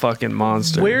little fucking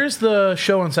monster. Where's the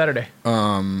show on Saturday?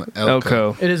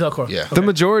 Elko? It is Elcor. Yeah. The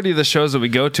majority of the shows that we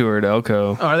go to are at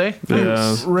Elko. Oh, are they?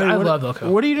 Yeah. Ray, I what- love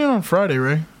Elko. What are you doing on Friday,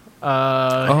 Ray?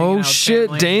 Hanging Oh out, shit,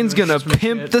 family, Dane's doing gonna Christmas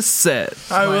pimp shit. the set.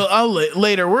 I'll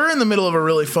later. We're in the middle of a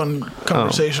really fun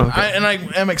conversation, okay. I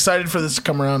am excited for this to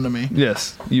come around to me.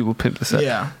 Yes, you will pimp the set.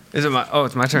 Yeah, Is it my? Oh,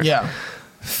 it's my turn. yeah.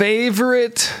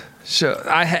 Favorite show?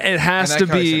 It has to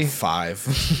be. 5.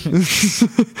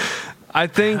 I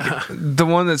think the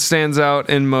one that stands out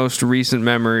in most recent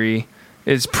memory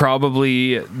is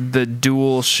probably the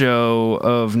dual show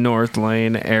of North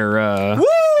Lane era. Woo!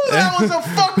 That was a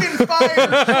fucking fire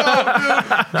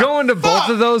show, dude. Going to both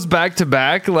of those back to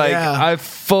back, like Yeah. I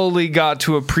fully got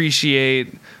to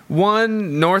appreciate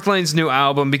one North Lane's new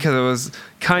album because it was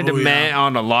kind of Oh, meh yeah.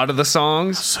 on a lot of the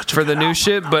songs Such a for the good new album.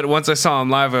 shit. But once I saw him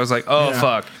live, I was like, oh Yeah.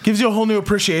 fuck. Gives you a whole new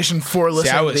appreciation for See,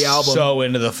 listening I to was the album. so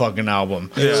into the fucking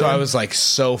album. So I was like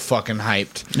so fucking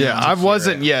hyped. Yeah, I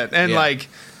wasn't yet. And Yeah. like,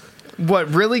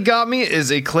 what really got me is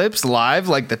Eclipse Live,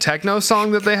 like the techno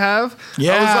song that they have. I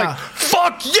Yeah. was like,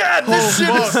 fuck yeah, this shit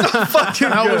is so fucking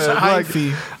That good. was Like,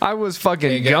 hyphy. I was fucking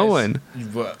Hey, guys, going.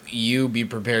 You be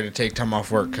prepared to take time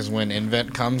off work because when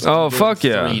Invent comes, Oh, I'm doing fuck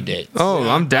yeah. 3 dates. Oh,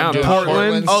 I'm down. doing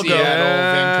Portland, I'll go. Seattle,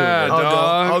 yeah, Vancouver.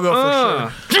 I'll go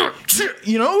dog. for sure.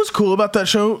 You know what was cool about that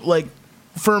show? Like,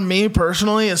 for me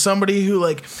personally, as somebody who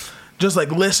like just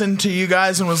like listened to you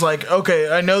guys and was like, okay,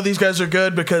 I know these guys are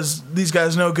good because these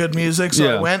guys know good music. So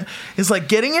Yeah. I went. It's like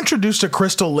getting introduced to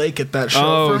Crystal Lake at that show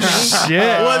Oh, for me. shit.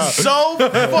 It was so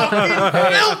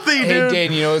fucking filthy, Hey dude.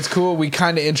 Dan, you know it's cool. We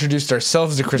kind of introduced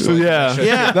ourselves to Crystal. Lake Yeah. on the show.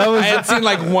 Yeah. That was I had seen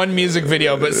like one music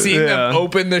video, but seeing them Yeah.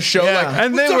 open the show, Yeah. like,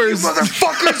 And they "What's up, were you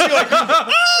motherfuckers. You're like,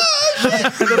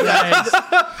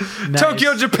 Nice.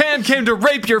 Tokyo, Japan came to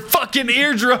rape your fucking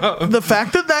eardrum. The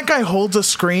fact that that guy holds a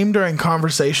scream during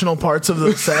conversational parts of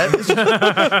the set is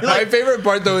my favorite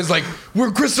part though is like, we're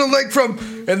Crystal Lake from,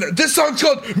 and this song's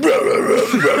called. This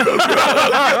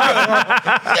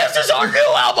is our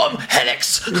new album,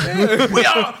 Helix. We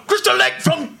are Crystal Lake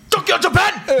from Tokyo,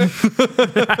 Japan.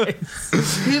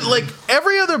 he, like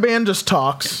every other band just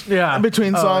talks Yeah.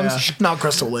 between Oh, songs. yeah. Not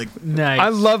Crystal Lake. Nice. I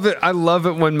love it. I love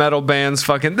it when metal bands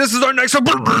fucking. This is our next. I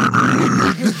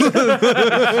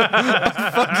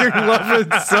fucking love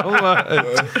it so much.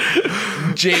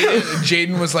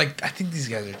 Jaden was like, I think these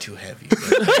guys are too heavy.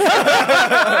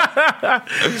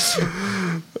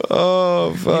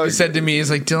 Oh fuck. He said to me, he's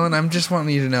like, Dylan, I'm just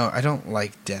wanting you to know, I don't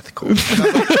like deathcore. And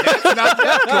I'm like, that's not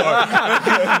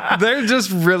deathcore. They're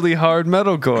just really hard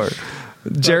metalcore.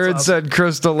 Jared said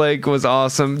Crystal Lake was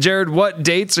awesome. Jared, what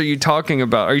dates are you talking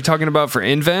about? Are you talking about for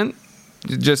Invent?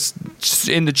 Just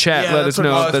in the chat, Yeah, let that's us what-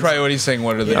 know. Oh, if that's probably what he's saying.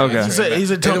 What are the Okay. dates He said- right he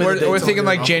said, "Tell now?" me And the dates we're I'll thinking get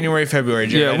like off. January, February.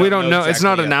 Jared. Yeah, we don't know. It's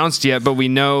not exactly yet. announced yet, but we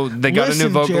know they got a new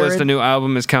Listen, vocalist, Jared. a new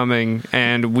album is coming,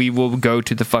 and we will go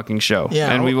to the fucking show.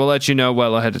 Yeah, and we will let you know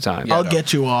well ahead of time. I'll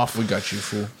get you off. We got you,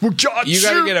 fool. We got You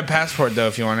got to get a passport though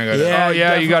if you want to go. Yeah. To Oh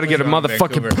yeah, you got to get a definitely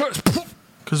motherfucking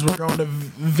Because we're going to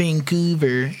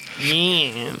Vancouver.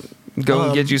 go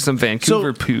and get you some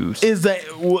Vancouver so poos. Is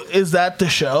that the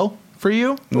show for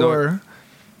you? No. Or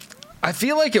I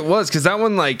feel like it was because that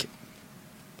one like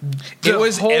It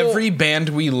was whole- every band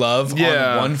we love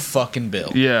Yeah. on one fucking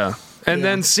bill. yeah, and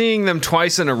then seeing them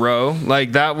twice in a row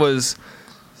like that was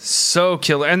so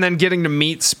killer, and then getting to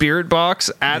meet Spirit Box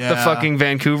at the Yeah. fucking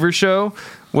Vancouver show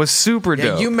was super Yeah,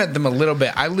 dope. you met them a little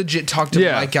bit. I legit talked to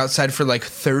Yeah. Mike outside for like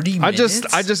 30 I minutes.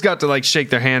 just got to like shake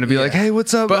their hand and be like, Yeah. "Hey,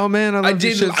 what's up? But oh man, I love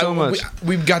this shit so much."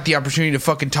 We've got the opportunity to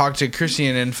fucking talk to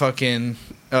Christian and fucking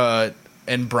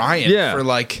and Brian Yeah. for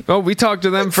like we talked to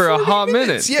them for a 40 hot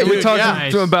minutes. minute. Yeah, we dude, talked yeah.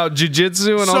 to them about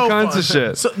jujitsu and all kinds fun. of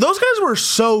shit. So those guys were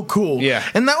so cool. Yeah.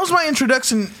 And that was my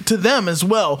introduction to them as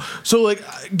well. So like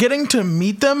getting to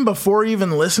meet them before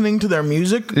even listening to their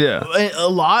music. Yeah. A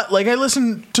lot. Like I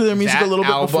listened to their music that a little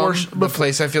bit album, before. The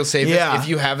Place I Feel Safe. Yeah. If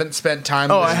you haven't spent time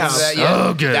Oh, I listening have. to that yet,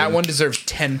 So good. that one deserves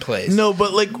 10 plays. No,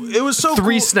 but like it was so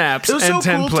 3 cool. snaps It was and so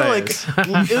 10 cool plays. To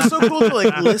like, it was so cool to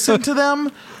like listen to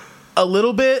them a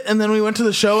little bit, and then we went to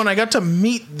the show, and I got to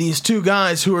meet these two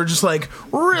guys who are just like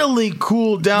really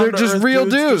cool, down. They're to just earth real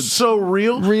dudes, dudes. just so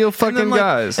real, Real And then, fucking like-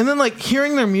 guys. And then like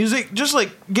hearing their music, just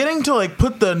like getting to like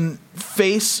put the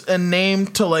face and name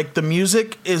to like the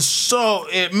music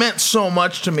it meant so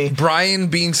much to me. Brian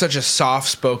being such a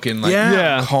soft-spoken, like Yeah.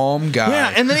 Yeah. calm guy.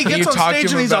 Yeah, and then he You gets on talk to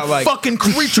stage him and he's a about, like, fucking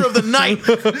creature of the night.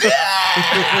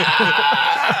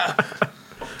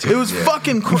 It was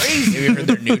fucking crazy. Have you heard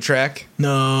their new track?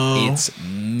 No. It's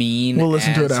mean. We'll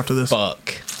listen to it as after this.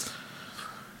 Fuck.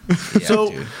 Yeah, So-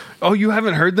 dude. Oh, you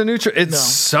haven't heard the new track? It's No.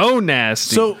 so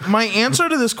nasty. So my answer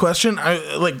to this question,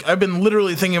 I've been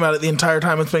literally thinking about it the entire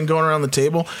time it's been going around the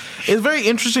table. It's very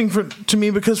interesting to me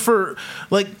because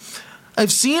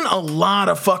I've seen a lot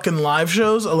of fucking live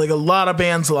shows, like a lot of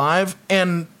bands live,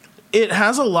 and it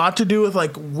has a lot to do with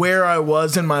like where I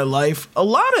was in my life. A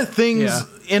lot of things Yeah.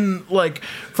 in like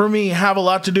for me have a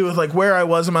lot to do with like where I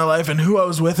was in my life and who I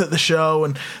was with at the show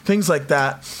and things like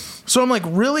that. So I'm like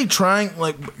really trying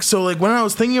when I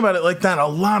was thinking about it like that, a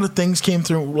lot of things ran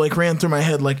through my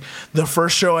head. Like the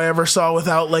first show I ever saw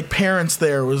without like parents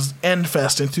there was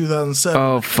Endfest in 2007.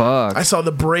 oh fuck. I saw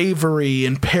the Bravery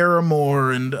and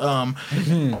Paramore and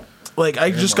like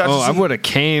I just got to I see would have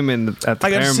came at the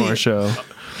I got to see Paramore it. show.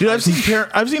 Dude, I've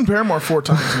seen Paramore 4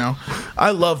 times now.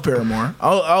 I love Paramore.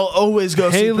 I'll always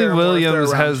go see Haley Paramore if they're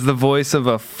Williams around. has the voice of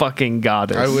a fucking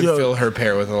goddess. I would Yo. fill her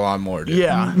pair with a lawnmower, dude.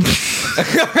 Yeah.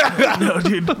 No,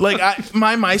 dude. Like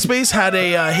my MySpace had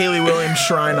a Haley Williams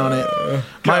shrine on it.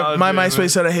 God My damn it.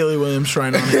 MySpace had a Haley Williams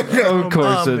shrine on it. Of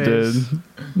course it did.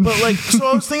 But like, so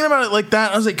I was thinking about it like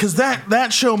that. I was like, because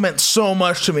that show meant so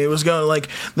much to me. It was going like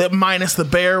that. Minus the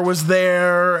Bear was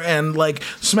there, and like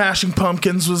Smashing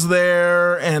Pumpkins was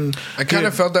there, and I kind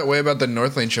of felt that way about the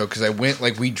North Lane show because I went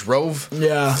we drove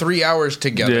Yeah. 3 hours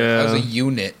together Yeah. as a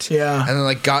unit. Yeah. And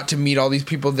then got to meet all these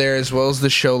people there as well as the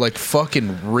show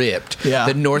fucking ripped. Yeah.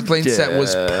 The North Lane set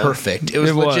was Yeah. perfect. It was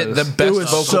It legit was. the best was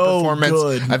vocal so performance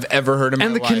good. I've ever heard in my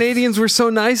And the life. Canadians were so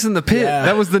nice in the pit. Yeah.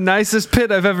 That was the nicest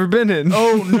pit I've ever been in.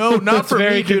 oh no, not for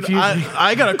very me, dude. confusing.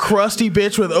 I got a crusty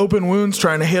bitch with open wounds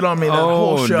trying to hit on me that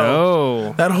whole show.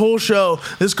 no. That whole show,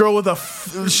 this girl with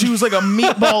she was like a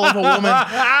meatball of a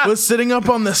woman, was sitting up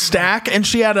on the stack, and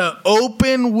she had an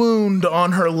open wound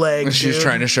on her leg. She was dude.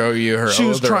 trying to show you her She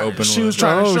was other trying. open She was wound.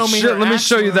 trying to Oh show me. shit! her Let me axe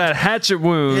show you wound. that hatchet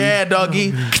wound. Yeah,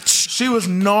 doggy. She was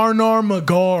Nar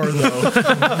Magar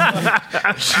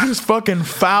though. She was fucking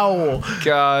foul.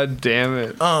 God damn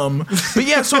it. But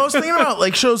yeah, so I was thinking about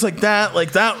shows like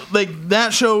that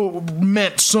show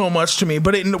meant so much to me,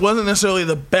 but it wasn't necessarily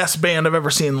the best band I've ever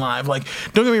seen live. Like,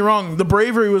 don't get me wrong, the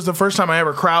Bravery was the first time I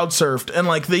ever crowd surfed, and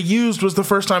the Used was the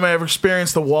first time I ever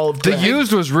experienced the Wall of The Death.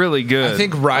 Used was really good. I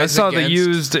think Rise I saw Against- the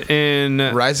Used in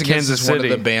Rise Against Kansas is City. one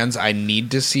of the bands I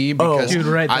need to see because Dude,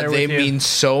 right there they with you. mean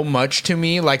so much to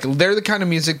me. They're the kind of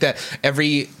music that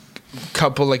every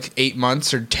couple 8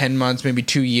 months or 10 months, maybe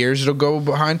 2 years it'll go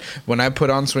behind. When I put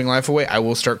on Swing Life Away, I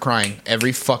will start crying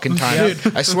every fucking time.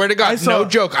 Dude, I swear to God, I saw- no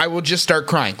joke, I will just start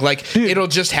crying. It'll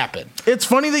just happen. It's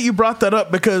funny that you brought that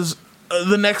up because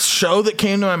the next show that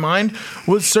came to my mind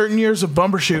was Certain Years of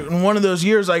Bumbershoot. And one of those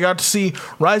years I got to see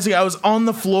Rising. I was on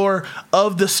the floor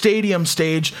of the stadium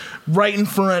stage right in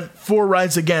front for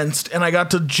Rise Against. And I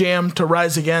got to jam to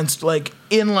Rise Against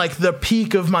in the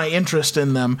peak of my interest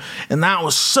in them. And that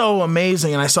was so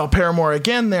amazing. And I saw Paramore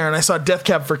again there. And I saw Death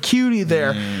Cab for Cutie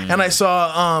there. And I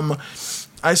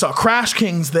saw Crash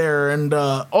Kings there, and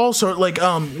also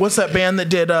what's that band that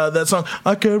did that song?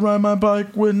 I could ride my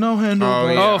bike with no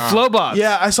handlebars. yeah. Oh, Flowbots.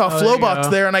 Yeah, I saw there you Flowbots go.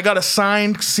 there, and I got a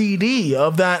signed CD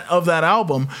of that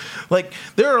album.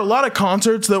 There are a lot of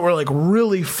concerts that were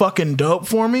really fucking dope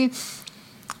for me,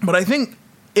 but I think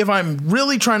if I'm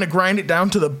really trying to grind it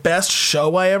down to the best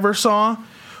show I ever saw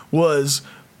was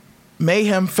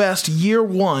Mayhem Fest Year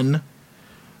 1.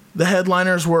 The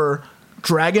headliners were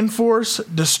Dragon Force,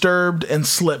 Disturbed, and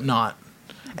Slipknot.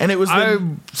 And it was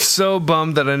I'm so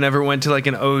bummed that I never went to like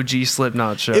an OG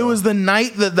Slipknot show. it was the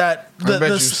night that I bet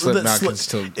you Slipknot can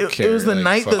still it was the like,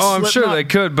 night fuck. that Oh, I'm sure Slipknot- they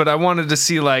could, but I wanted to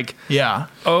see like Yeah.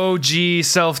 OG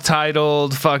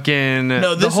self-titled fucking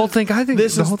No, the this whole is- thing. I think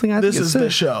this the is- whole thing. I this think is is the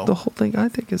sick. show. The whole thing. I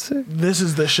think is sick. This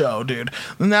is the show, dude.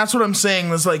 And that's what I'm saying.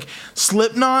 Was like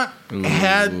Slipknot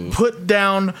had put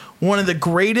down one of the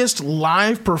greatest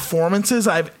live performances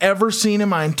I've ever seen in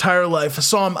my entire life. I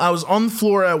saw him. I was on the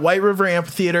floor at White River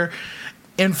Amphitheater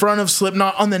in front of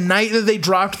Slipknot on the night that they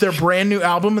dropped their brand new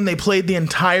album, and they played the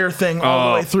entire thing all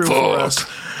the way through for us.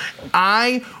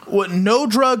 No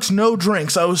drugs, no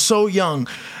drinks. I was so young.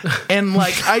 And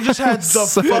like I just had the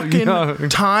So fucking young.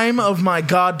 time of my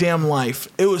goddamn life.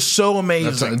 It was so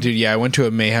amazing. Dude, yeah, I went to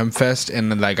a Mayhem Fest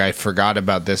and like I forgot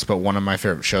about this, but one of my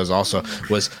favorite shows also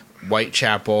was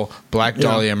Whitechapel, Black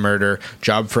Dahlia Murder,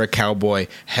 Job for a Cowboy,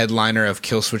 headliner of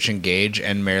Killswitch Engage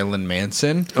and Marilyn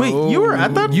Manson. Wait, you were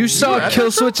at that? You saw were at that show?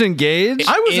 Killswitch Engage?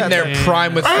 I was in at their that.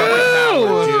 prime with fucking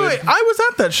Howard, dude. Wait, I was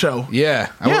at that show. Yeah,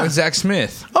 I Yeah. went with Zach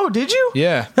Smith. Oh, did you?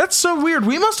 Yeah. That's so weird.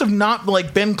 We must have not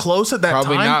like been close at that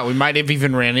Probably time. not. We might have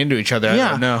even ran into each other. I Yeah,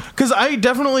 don't know. because I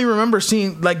definitely remember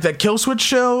seeing like that Killswitch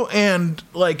show and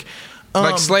like.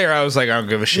 Like Slayer, I was like, I don't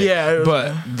give a shit. Yeah, it was-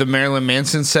 but the Marilyn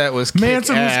Manson set was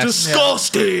Manson kick-ass. was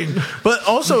disgusting. But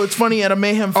also, it's funny at a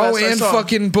Mayhem Fest. Oh, I and saw-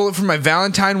 fucking Bullet for My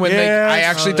Valentine when Yes. I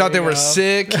actually thought they were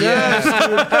sick. Yes,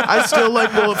 dude. I still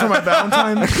like Bullet for My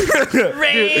Valentine.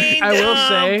 I will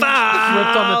say,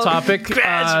 flipped on the topic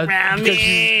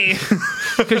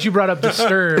because you brought up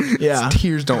Disturbed. Yeah.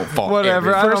 Tears don't fall.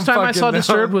 Whatever. every- First time I saw fucking know.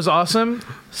 Disturbed was awesome.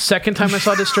 Second time I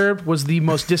saw Disturbed was the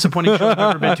most disappointing show I've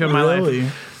ever been to in my Really?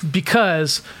 life.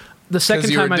 Because the second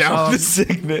you were time I down saw with the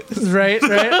sickness. right.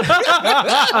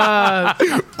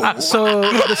 So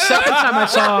the second time I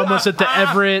saw him was at the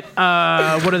Everett,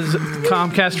 what is it,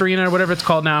 Comcast Arena or whatever it's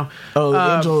called now. Oh,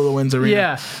 the Angel of the Winds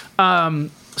Arena. Yeah.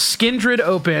 Skindred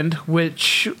opened,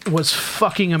 which was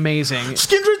fucking amazing.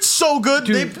 Skindred's so good.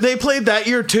 Dude. They played that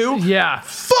year too. Yeah.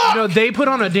 Fuck! No, they put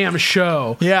on a damn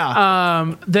show.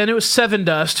 Yeah. Then it was Seven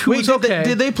Dust, who Wait, was did, okay.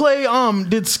 did they play?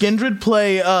 Did Skindred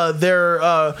play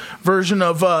their version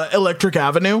of Electric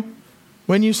Avenue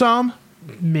when you saw them?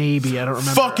 Maybe, I don't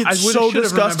remember. Fuck, I it's would- so should have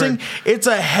disgusting. remembered. It's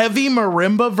a heavy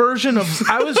marimba version of.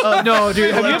 I was no,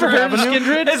 dude. Have you ever heard of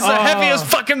Skindred? It's the heaviest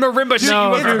fucking marimba shit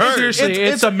no, you ever dude, heard. seriously,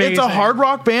 it's amazing. It's a hard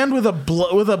rock band with a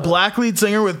black lead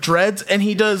singer with dreads, and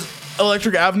he does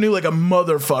Electric Avenue like a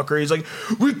motherfucker. He's like,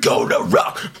 "We gonna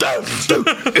rock down to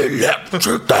Electric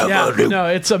Yeah, Avenue." no,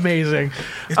 it's amazing.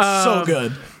 It's so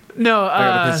good. No,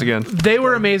 gotta piss again. they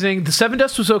were amazing. The Seven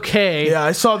Dust was okay. Yeah,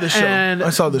 I saw this show. And I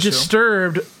saw this show.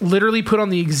 Disturbed literally put on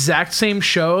the exact same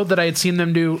show that I had seen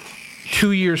them do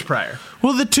 2 years prior.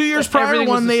 Well, the 2 years prior Everything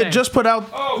was one, the they had same. just put out.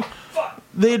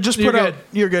 They had just You're put out. good.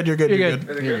 You're good. You're good. You're You're good.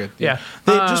 good. You're good. Yeah.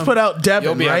 They had just put out You'll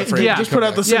Devin, be right? unafraid They to had just come put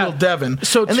out the back. single Yeah. Devin.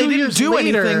 So and they 2 didn't years do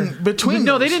later, anything between.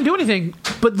 No, they those. didn't do anything.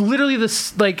 But literally,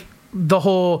 this like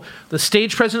the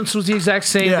stage presence was the exact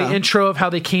same. Yeah. The intro of how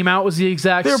they came out was the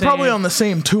exact They same. were probably on the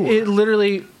same tour. It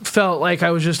literally felt like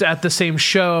I was just at the same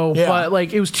show, Yeah. but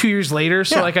like it was 2 years later,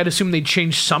 so Yeah. like I'd assume they'd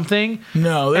changed something.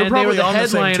 No, they were and probably they were the on the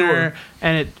same headliner, tour.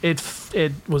 and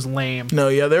it was lame. No,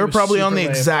 yeah, they were was probably on super the lame.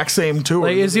 exact same tour.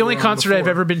 Like, it's that the they only were on concert I've before.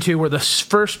 ever been to where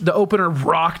the opener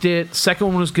rocked it, second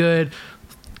one was good,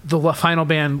 the final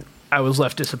band I was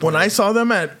left disappointed. When I saw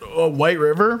them at White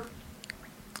River,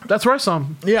 That's where I saw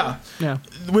him. yeah, Yeah.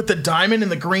 with the diamond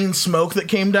and the green smoke that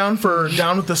came down for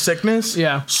Down with the Sickness.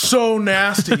 Yeah. So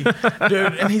nasty,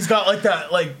 dude. And he's got like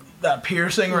that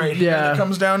piercing right here Yeah. that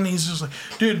comes down, and he's just like,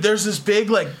 dude, there's this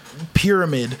big like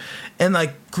pyramid, and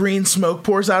like green smoke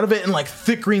pours out of it, and like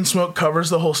thick green smoke covers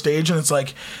the whole stage, and it's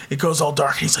like it goes all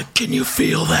dark, and he's like, can you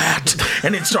feel that?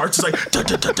 And it starts it's like dun,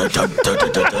 dun, dun, dun, dun, dun,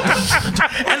 dun, dun, dun.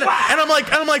 And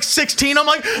I'm like 16, I'm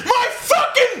like, my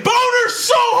fucking boner's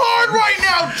so hard right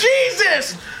now,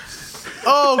 Jesus.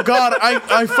 Oh God,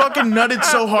 I fucking nutted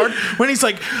so hard when he's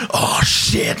like, oh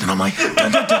shit, and I'm like, dun,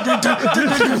 dun, dun, dun, dun, dun,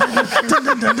 dun, dun,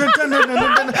 dun, dun, dun, dun,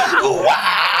 dun, dun,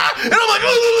 wah! And I'm like,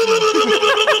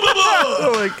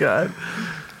 oh my God.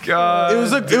 God,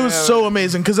 It was so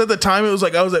amazing because at the time it was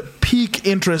like I was at peak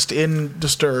interest in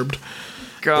Disturbed.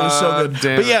 God, It was so good.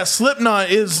 damn But it. yeah, Slipknot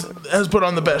has put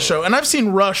on the best show, and I've seen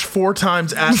Rush 4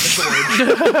 times at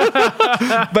the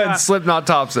Gorge. But Slipknot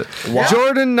tops it.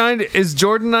 Jordan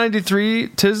 93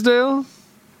 Tisdale?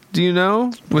 Do you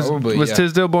know? Probably, was yeah.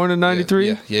 Tisdale born in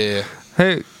 93? Yeah.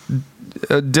 Hey,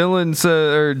 Jordan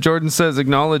says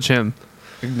acknowledge him.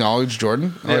 Acknowledge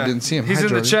Jordan? Oh, I Yeah. didn't see him. He's Hi, in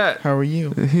the Jordan. chat. How are you?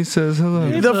 He says hello.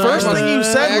 The first thing you I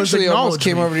said was actually almost acknowledge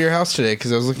came me. over to your house today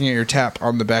because I was looking at your tap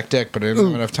on the back deck, but I didn't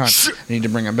have enough time. I need to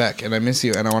bring it back, and I miss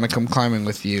you, and I want to come climbing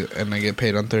with you, and I get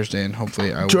paid on Thursday, and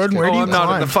hopefully I will. Jordan, where Oh, do you I'm not in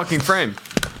climb? the fucking frame.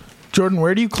 Jordan,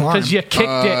 where do you climb? Because you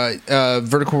kicked it.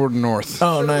 Vertical North.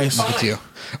 Oh, nice. With you.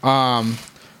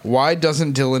 Why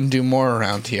doesn't Dylan do more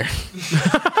around here?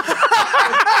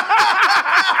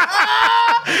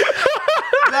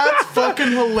 That's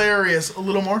fucking hilarious. A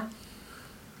little more.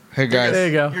 Hey guys. There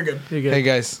you go. You're good. You're good. Hey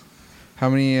guys. How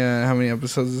many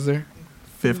episodes is there?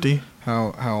 50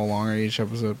 How long are each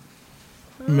episode?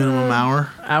 minimum hour.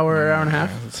 Hour and a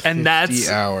half. It's And 50 that's-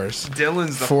 hours.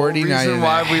 Dylan's the 49 whole reason and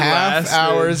why a we half lasted.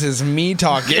 hours is me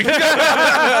talking.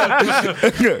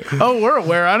 Oh, we're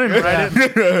aware. I didn't write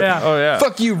it. Yeah. Oh yeah.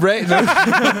 Fuck you, Ray. No,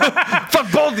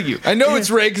 Fuck both of you. I know it's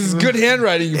Ray because it's good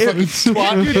handwriting, you fucking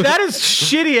twat. Dude, that is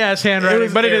shitty ass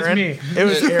handwriting, but it is Aaron. me. It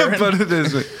was Aaron. But it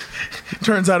is me.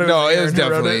 Turns out it was No, it Aaron was who wrote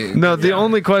definitely No, the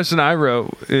only question I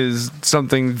wrote is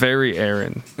something very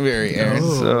Aaron. very Aaron.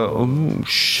 So, oh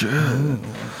shit.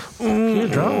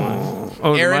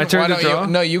 Oh, Aaron, my turn why to don't draw? you?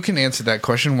 No, you can answer that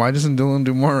question. Why doesn't Dylan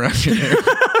do more around here?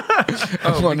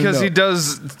 Because he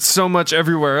does so much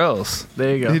everywhere else.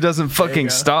 There you go. He doesn't fucking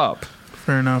stop.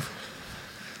 Fair enough.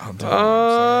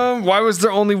 Why was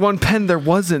there only one pen? There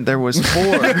wasn't. There was 4.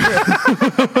 And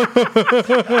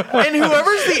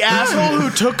whoever's the asshole who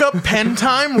took up pen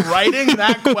time writing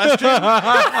that question,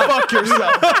 fuck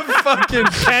yourself. Fucking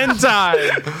pen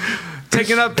time.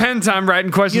 Taking up pen time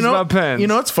writing questions about pens. You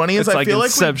know what's funny is It's I like feel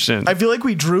Inception. like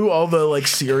we drew all the like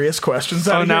serious questions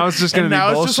out Oh, of now here, it's just gonna and be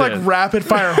now it's just like bullshit. rapid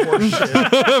fire horse shit.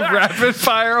 Rapid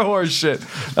fire horse shit.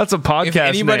 That's a podcast If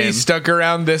anybody name. stuck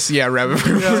around this, yeah, rabbit.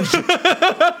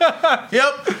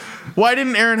 Yep. Why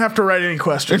didn't Aaron have to write any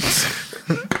questions?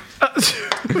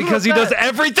 Because he does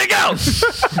everything else.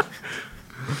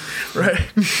 Right.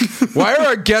 Why are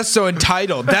our guests so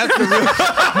entitled? That's the real.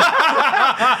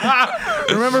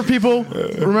 Remember, people.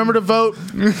 Remember to vote.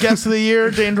 Guest of the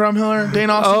year: Dane Drumhiller, Dane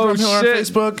Austin Oh, Drumhiller on shit.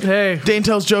 Facebook. Hey. Dane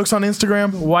tells jokes on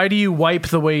Instagram. Why do you wipe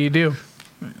the way you do?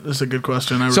 This is a good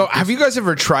question. So, have you guys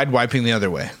ever tried wiping the other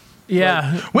way?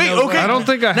 Yeah. Wait, No, okay. I don't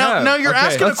think I now, have. Now you're Okay.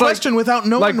 asking a That's like- question without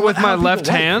knowing Like with how my people left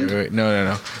wipe. hand. Wait,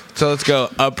 no. So let's go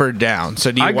up or down.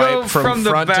 So do you I go wipe from the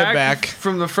front back, to back?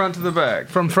 From the front to the back.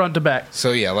 From front to back.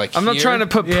 So yeah, like I'm not here. trying to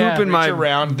put poop Yeah. in my Reach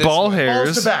around this ball way. hairs.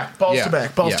 Balls to back. Balls Yeah, to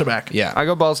back. Balls yeah, to back. Yeah. I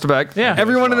go balls to back. Yeah.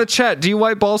 Everyone in the chat, do you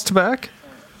wipe balls to back?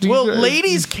 Do you Well, guys-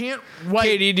 ladies can't wipe.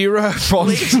 Katie, do you have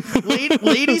balls?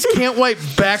 Ladies can't wipe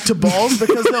back to balls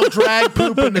because they'll drag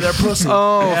poop into their pussy.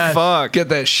 Oh Yeah. fuck! Get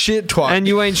that shit twat. And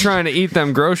you ain't trying to eat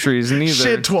them groceries neither.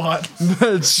 Shit twat.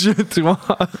 That's shit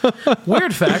twat.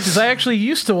 Weird fact is I actually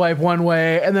used to wipe one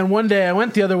way, and then one day I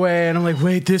went the other way, and I'm like,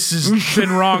 wait, this has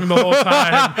been wrong the whole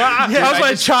time. I was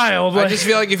like a child. I Like, just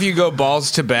feel like if you go balls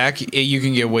to back, you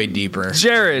can get way deeper.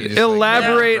 Jared, You just, like,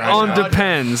 elaborate right on out.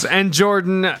 depends. And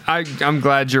Jordan, I'm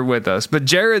glad you're with us. But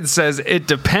Jared says it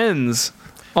depends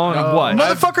on what?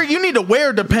 Motherfucker, you need to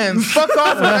wear Depends. Fuck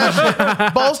off with that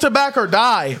shit. Balls to back or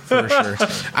die. For sure.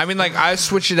 I mean, like, I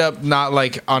switch it up not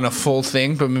like on a full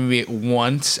thing, but maybe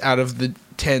once out of the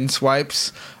 10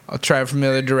 swipes. I'll try it from the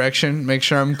other direction, make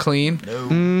sure I'm clean.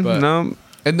 No,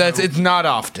 And it's not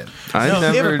often. I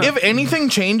never. If anything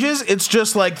changes, it's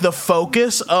just like the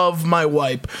focus of my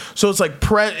wipe. So it's like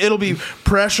it'll be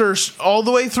pressure all the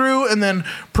way through, and then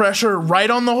pressure right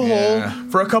on the Yeah. hole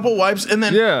for a couple wipes, and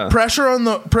then Yeah. pressure on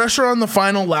the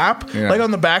final lap, Yeah. like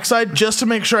on the backside, just to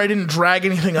make sure I didn't drag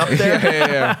anything up there.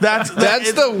 Yeah. That's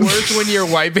That's the worst when you're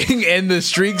wiping and the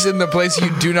streak's in the place you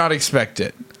do not expect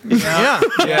it. yeah.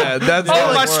 Yeah, that's Oh,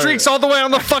 the my worst. streak's all the way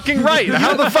on the fucking right.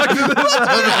 How the fuck is this?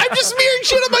 I'm just smearing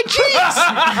shit on my cheeks.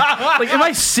 like, am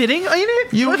I sitting in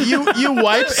it? You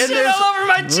wipe and there's over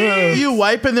my cheek. you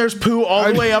wipe and there's poo all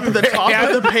the way up at the top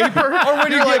of the paper. Or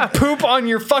when you get poop on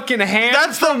your fucking hand.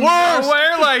 That's the worst.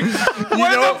 Nowhere, like,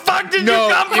 where the fuck did you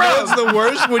come from? You know what's the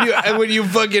worst? When you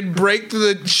fucking break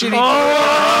the shitty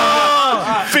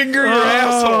finger your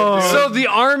asshole. Dude. So the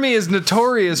army is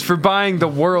notorious for buying the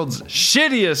world's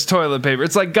shittiest toilet paper.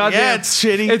 It's like goddamn. Yeah, it's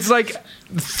shitty. It's like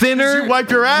thinner. You wipe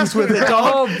your ass with it,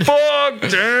 dog. Oh fuck!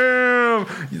 Damn.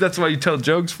 That's why you tell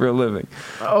jokes for a living.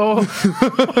 Oh,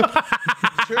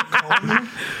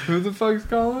 Who the fuck's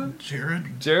calling?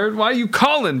 Jared. Jared, why are you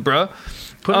calling, bruh?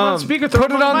 put it on speaker.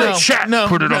 Put it on the No, chat. no,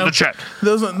 Put it no. on the chat.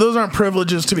 Those aren't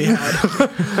privileges to be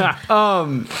had.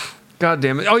 God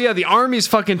damn it. Oh yeah, the army's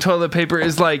fucking toilet paper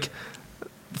is like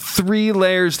 3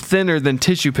 layers thinner than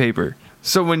tissue paper.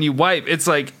 So when you wipe, it's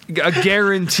like a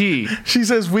guarantee. She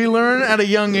says we learn at a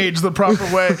young age the proper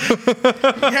way.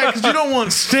 Yeah, because you don't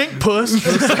want stink puss.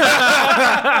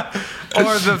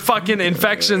 Or the fucking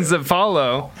infections that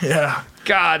follow. Yeah.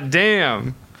 God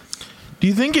damn. Do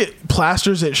you think it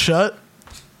plasters it shut?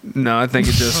 No, I think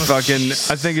it just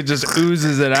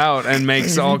oozes it out and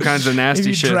makes all kinds of nasty If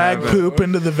you shit drag happen. poop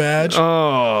into the vag?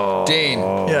 Oh. Dane,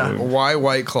 Yeah. why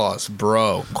White Claws,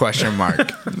 bro? Question mark.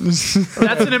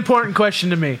 That's an important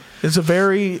question to me. It's a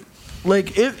very can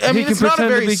it's not a pretend to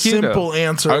very be keto. simple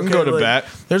answer. I can go to bat.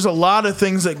 There's a lot of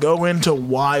things that go into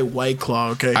why White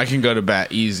Claw. Okay, I can go to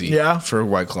bat easy. Yeah? for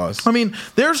White Claws. I mean,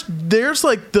 there's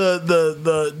like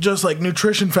the just like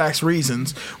nutrition facts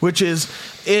reasons, which is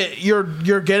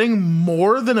you're getting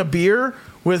more than a beer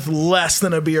with less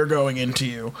than a beer going into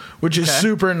you, which is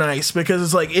super nice because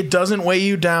it's like it doesn't weigh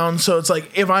you down. So it's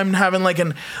like if I'm having like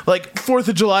 4th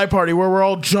of July party where we're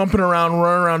all jumping around,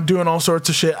 running around, doing all sorts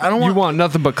of shit. I don't You want want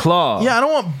nothing but claw. yeah, I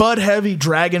don't want Bud Heavy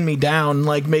dragging me down,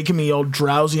 like making me all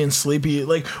drowsy and sleepy.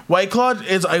 Like White Claw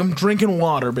is I'm drinking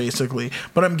water basically,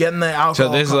 but I'm getting the alcohol. So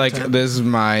this content. this is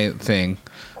my thing.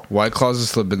 White Claw's a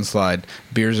slip and slide.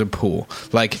 Beer's a pool.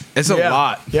 Like it's a Yeah.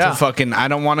 lot Yeah. to fucking. I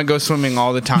don't want to go swimming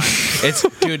all the time. It's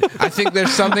dude. I think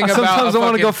there's something about. Sometimes I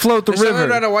wanna fucking- go float the there's something river.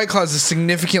 about a White Claw is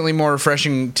significantly more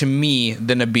refreshing to me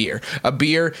than a beer. A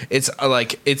beer, it's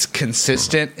it's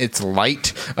consistent. It's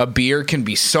light. A beer can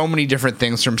be so many different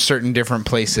things from certain different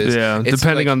places. Yeah, It's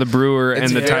depending on the brewer and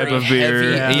it's the type very of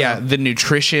beer. heavy. Yeah, the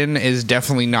nutrition is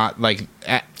definitely not like.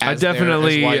 I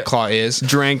definitely White Claw is.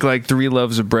 drank like 3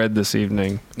 loaves of bread this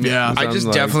evening. Yeah. I I'm just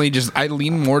like- definitely I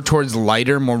lean more towards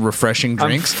lighter, more refreshing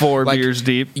drinks. I'm 4 Like, beers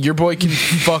deep. Your boy can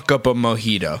fuck up a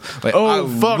mojito. Like Oh,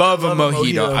 I fuck, love I a love a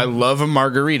mojito. mojito. I love a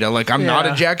margarita. Like I'm not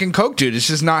Yeah. a Jack and Coke dude. It's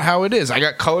just not how it is. I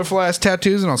got colorful ass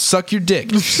tattoos and I'll suck your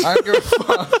dick. I don't give a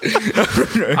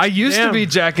fuck. I used to Damn. be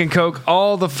Jack and Coke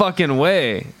all the fucking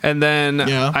way, and then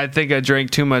Yeah. I think I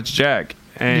drank too much Jack.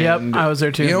 And Yep, I was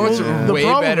there too. You know what's The way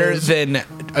problem better is- than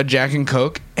a Jack and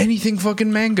Coke? Anything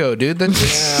fucking mango, dude. That's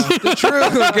just the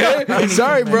truth, okay?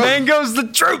 Sorry, bro. Mango's the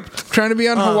truth. I'm trying to be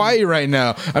on Hawaii right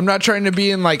now. I'm not trying to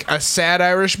be in like a sad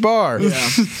Irish bar.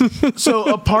 So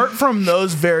apart from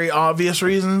those very obvious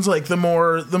reasons, like the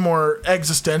more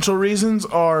existential reasons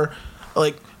are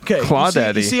like okay,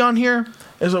 Clawdaddy. you see on here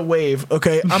is a wave.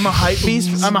 Okay, I'm a hype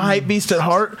beast. I'm a hype beast at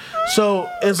heart. So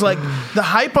it's like the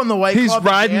hype on the White He's Claw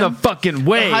riding began, the fucking the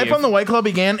wave. hype on the White Claw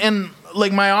began, and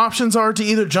like my options are to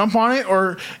either jump on it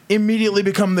or immediately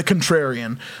become the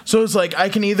contrarian. So it's like I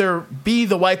can either be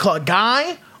the White Claw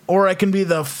guy or I can be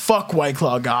the fuck White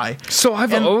Claw guy. So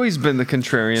I've And- always been the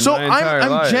contrarian. So my entire I'm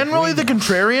life. generally the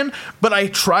contrarian, but I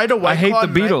tried a White I hate Claw.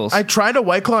 the Beatles. I tried a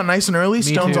White Claw nice and early,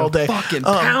 Stones too. all day. fucking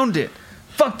pound it.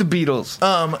 Fuck the Beatles.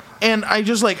 And I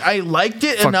just like I liked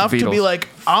it Fuck the enough to be Beatles. like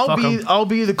Fuck 'em. I'll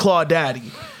be the Claw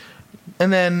Daddy.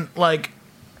 And then like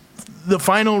the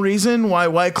final reason why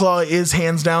White Claw is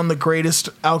hands down the greatest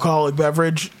alcoholic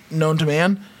beverage known to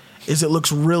man is it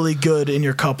looks really good in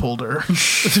your cup holder.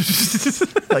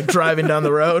 Like driving down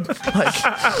the road. Like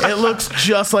it looks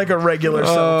just like a regular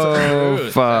seltzer. Oh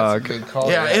fuck!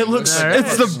 Yeah, it looks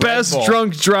It's the best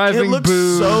drunk it driving looks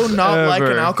booze so not like an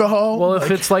ever. alcohol. Well,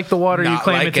 if it's like the water you Not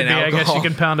claim like it to an be, I guess you alcohol.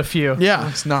 can pound a few. yeah.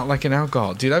 It's not like an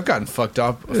alcohol, dude. I've gotten fucked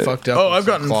up. Oh, with I've some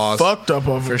gotten claws. fucked up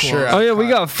over For claws. sure. Oh yeah, we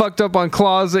got fucked up on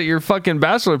claws at your fucking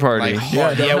bachelor party.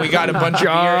 Like, yeah, we got a bunch of beer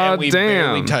and we God damn.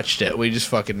 barely touched it. We just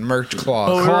fucking murked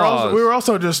Oh, claws. we were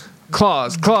also just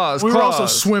claws. we were also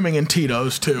swimming in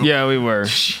Tito's too. Yeah, we were.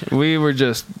 We were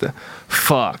just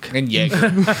fuck. And Jaeger.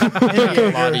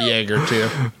 A lot of Jaeger, too.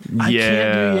 I Yeah.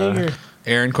 can't do Jaeger.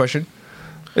 Aaron, question?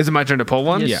 Is it my turn to pull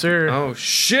one? Yes, sir. Oh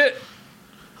shit!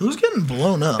 Who's getting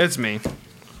blown up? It's me.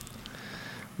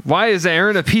 Why is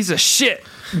Aaron a piece of shit?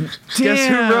 Guess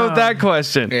who wrote that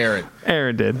question? Aaron.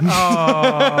 Aaron did.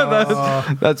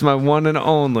 That's my one and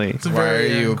only. Why are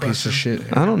you a piece of shit?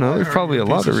 I don't know. There's probably a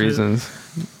lot of of shit. reasons.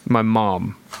 My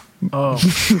mom. Oh,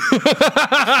 Same,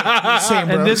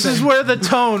 bro. and this is where the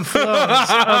tone flows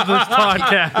of this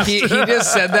podcast. He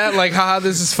just said that like, haha,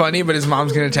 this is funny, but his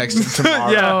mom's going to text him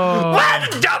tomorrow. Why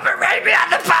don't rate me on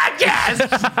the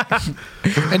podcast?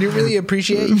 And you really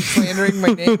appreciate you slandering my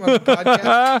name on the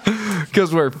podcast?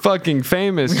 Because we're fucking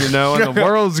famous, you know, and the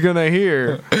world's gonna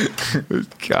hear.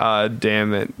 God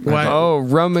damn it. What? Oh,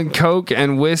 rum and coke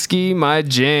and whiskey, my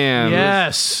jam.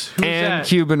 Yes. Who's And that?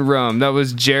 Cuban rum. That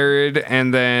was Jared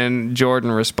and then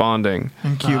Jordan responding.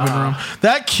 And Cuban rum.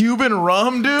 That Cuban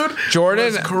rum, dude. Jordan,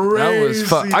 was crazy. That was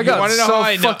fun. I You got wanna know so how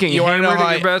I know- fucking you wanna know hammered how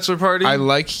at your bachelor party. I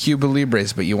like Cuba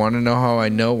Libres, but you want to know how I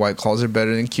know White Claws are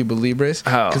better than Cuba Libres? Libres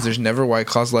Oh. because there's never White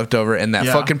Claws left over. And that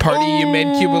fucking party you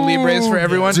made Cuba Libres for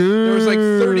everyone. There was like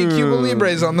 30 Cuba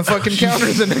Libres on the fucking counter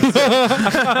the next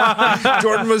day.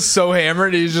 Jordan was so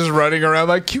hammered, he's just running around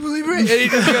like Cuba Libre, and he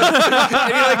just goes,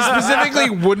 and he like specifically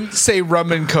wouldn't say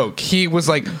rum and Coke. He was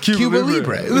like Cuba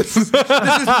Libre. This is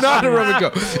not a rum and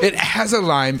Coke. It has a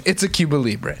lime. It's a Cuba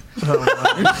Libre.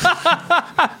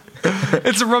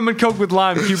 It's a rum and Coke with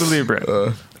lime Cuba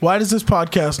Libre. Why does this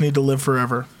podcast need to live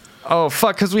forever? Oh,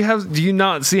 fuck, because we have... Do you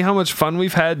not see how much fun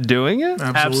we've had doing it?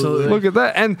 Absolutely. Look at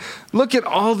that. And look at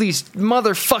all these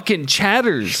motherfucking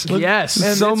chatters. Yes, And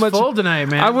and so it's much full tonight,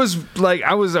 man. I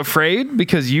was afraid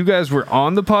because you guys were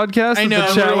on the podcast. I that know,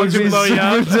 the chat we're would going be to blow you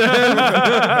up. super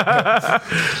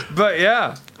dead. But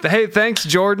yeah. Hey, thanks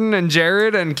Jordan and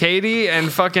Jared and Katie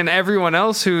and fucking everyone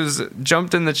else who's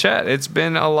jumped in the chat. It's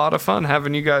been a lot of fun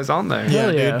having you guys on there.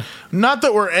 Hell yeah. Dude. Not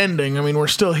that we're ending. I mean, we're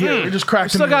still here. We just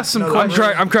cracked. Still got some questions.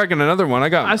 I'm cracking another one. I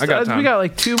got time. We got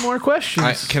like 2 more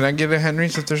questions. Can I get a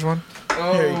Henry's if there's one?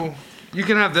 Oh, you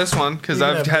can have this one because You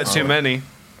can I've have had this too one. many.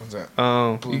 What's that?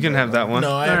 Oh, you can have that one. No,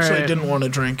 I All actually right. didn't want to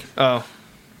drink. Oh.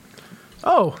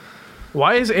 Oh,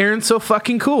 why is Aaron so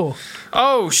fucking cool?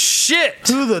 Oh shit!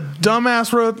 Who the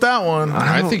dumbass wrote that one?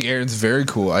 I think Aaron's very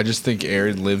cool. I just think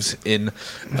Aaron lives in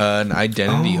an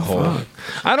identity hole.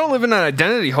 I don't live in an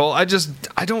identity hole. I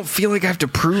don't feel like I have to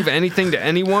prove anything to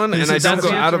anyone, and I That's don't the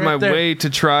go out of answer my right there. way to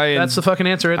try and. That's the fucking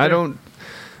answer right there. I don't.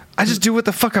 I just do what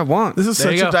the fuck I want. This is There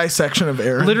such you a go. dissection of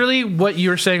Aaron. Literally, what you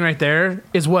were saying right there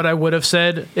is what I would have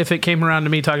said if it came around to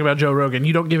me talking about Joe Rogan.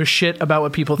 You don't give a shit about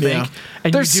what people think, Yeah.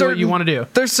 and you do what you want to do.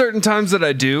 There's certain times that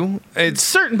I do. It's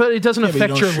certain, but it doesn't but you affect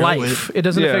don't your show life. It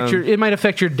doesn't Yeah. affect your. It might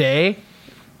affect your day,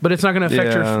 but it's not going to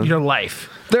affect Yeah. your life.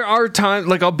 There are times,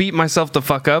 like, I'll beat myself the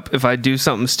fuck up if I do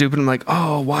something stupid. I'm like,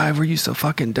 oh, why were you so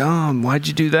fucking dumb? Why'd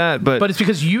you do that? But But it's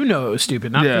because you know it was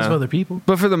stupid, not because of other people.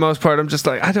 But for the most part, I'm just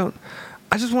like,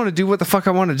 I just want to do what the fuck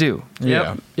I want to do.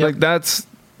 Yeah. Yep. Like, that's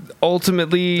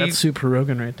ultimately. That's super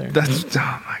Rogan right there. That's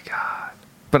oh my god.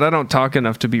 But I don't talk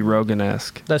enough to be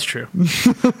Rogan-esque. That's true.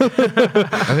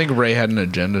 I think Ray had an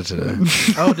agenda today.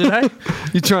 Oh, did I?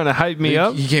 You trying to hype me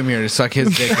up? He came here to suck his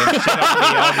dick and shit on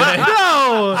me all day.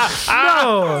 No,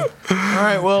 no. All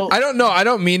right, well, I don't know. I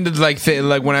don't mean to like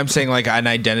like when I'm saying like an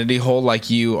identity hole, like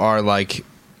you are like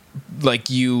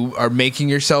you are making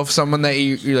yourself someone that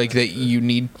you're like that you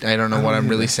need. I don't know what I'm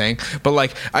really saying, but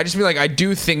like I just mean like I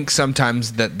do think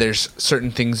sometimes that there's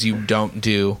certain things you don't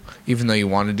do even though you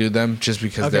want to do them just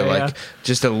because they're Okay, like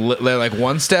just they're like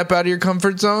one step out of your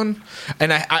comfort zone.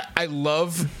 And I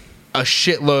love a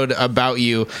shitload about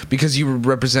you because you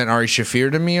represent Ari Shaffir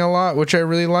to me a lot, which I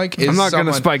really like. I'm not going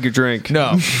to someone- spike your drink.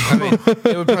 No, I mean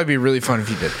it would probably be really fun if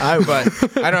you did. But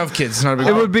I don't have kids. It's not a big It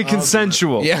deal. would be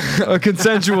consensual. Yeah. A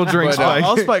consensual drink But, spike.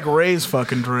 I'll spike Ray's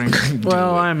fucking drink.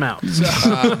 Well, I'm out.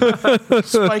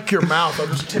 Spike your mouth. I'll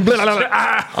just tip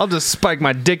I'll just spike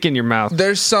my dick in your mouth.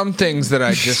 There's some things that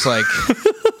I just like.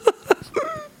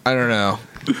 I don't know.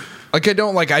 Like I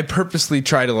don't like. I purposely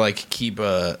try to like keep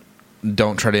a.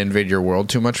 Don't try to invade your world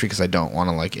too much because I don't want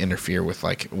to like interfere with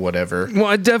like whatever. Well,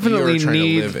 I definitely you're trying to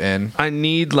need. live in. I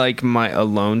need like my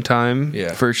alone time.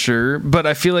 Yeah. for sure. But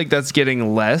I feel like that's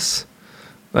getting less.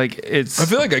 Like it's. I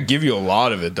feel like I give you a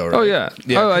lot of it though. Right? Oh, yeah.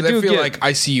 Yeah. Oh, I 'cause do feel get- like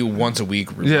I see you once a week.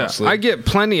 Yeah, Mostly. I get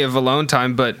plenty of alone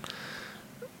time, but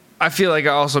I feel like I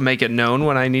also make it known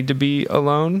when I need to be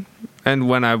alone and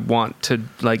when I want to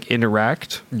like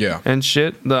interact. Yeah. And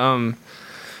shit.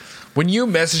 When you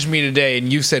messaged me today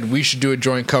and you said we should do a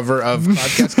joint cover of Cloud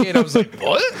Cascade, I was like,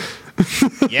 what?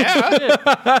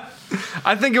 Yeah.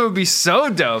 I think it would be so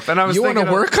dope. And I was You want thinking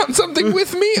to work on something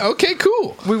with me? Okay,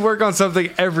 cool. we work on something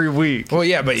every week. Well,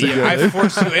 yeah, but I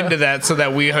forced you into that so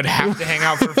that we would have to hang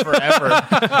out for forever.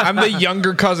 I'm the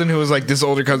younger cousin who was like, this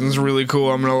older cousin's really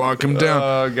cool. I'm going to lock him down.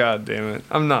 Oh god damn it.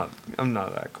 I'm not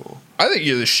that cool. I think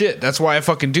you're the shit. That's why I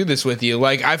fucking do this with you.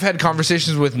 Like, I've had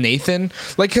conversations with Nathan,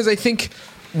 like, because I think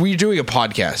we're doing a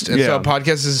podcast, and so Yeah. a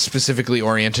podcast is specifically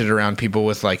oriented around people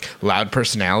with like loud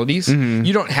personalities.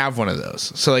 You don't have one of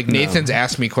those. So like Nathan's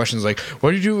asked me questions like,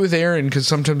 "Why do you do it with Aaron?" Because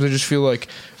sometimes I just feel like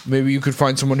maybe you could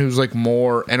find someone who's like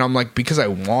more, and I'm like, because I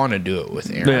want to do it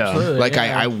with Aaron. Yeah. Absolutely, Like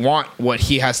yeah. I want what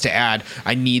he has to add.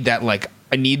 I need that like.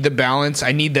 I need the balance.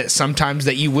 I need that sometimes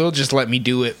that you will just let me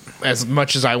do it as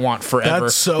much as I want forever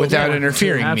That's so without important,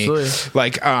 interfering me. Absolutely.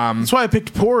 Like That's why I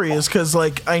picked Pori, is because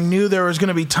like I knew there was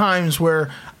gonna be times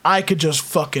where I could just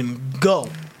fucking go,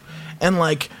 and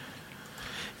like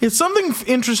it's something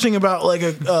interesting about like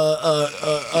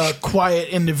a quiet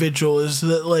individual is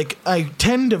that like I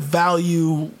tend to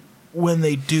value when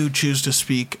they do choose to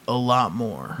speak a lot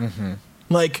more.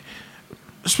 Like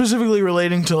specifically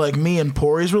relating to like me and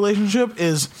Pori's relationship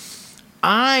is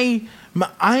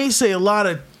I say a lot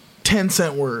of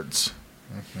 10-cent words,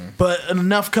 but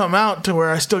enough come out to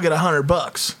where I still get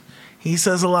 $100. He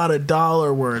says a lot of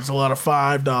dollar words, a lot of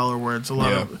 $5 words, a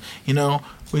lot of,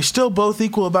 we still both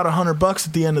equal about $100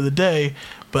 at the end of the day,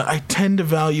 but I tend to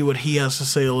value what he has to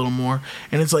say a little more.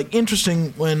 And it's like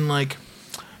interesting when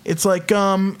it's like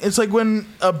when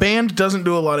a band doesn't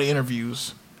do a lot of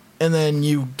interviews and then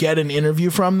you get an interview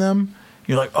from them.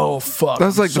 You're like, oh, fuck. That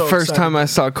was like I'm the so first excited. time I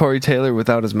saw Corey Taylor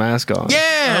without his mask on.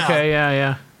 Yeah. Okay,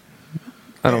 yeah.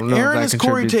 I don't know. Aaron if is that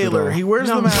Corey contributes at Taylor. all. He wears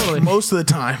the mask totally. most of the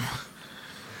time.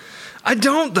 I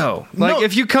don't, though. Like, No.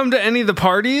 if you come to any of the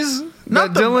parties Not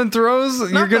that the- Dylan throws, you're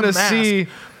Not the gonna mask, see.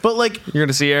 But like, You're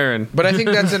gonna see Aaron. But I think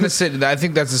that's I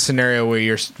think that's a scenario where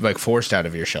you're like forced out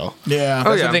of your shell. yeah. Oh,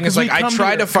 That's yeah. the thing is 'Cause we like I come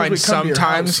try to to your- 'cause find we come to your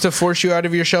sometimes house. to force you out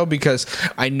of your shell because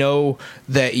I know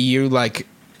that you like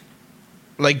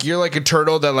you're like a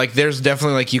turtle that like there's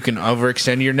definitely like you can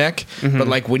overextend your neck, but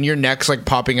like when your neck's like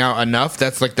popping out enough,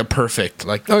 that's like the perfect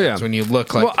like. Oh, yeah. that's when you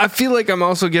look like. Well, I feel like I'm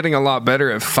also getting a lot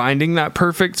better at finding that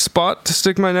perfect spot to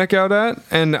stick my neck out at,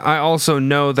 and I also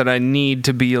know that I need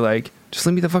to be like, just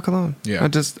leave me the fuck alone. Yeah. I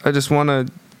just want to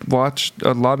watch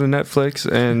a lot of Netflix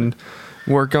and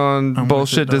work on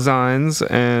bullshit designs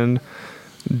and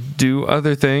do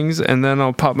other things, and then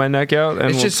I'll pop my neck out and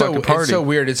it's we'll just fucking party. it's so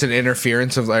weird. It's an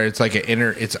interference of it's like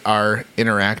it's our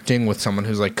interacting with someone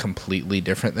who's like completely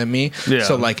different than me. Yeah.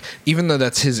 So like even though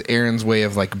that's Aaron's way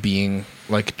of like being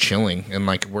like chilling and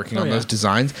like working on those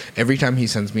designs, every time he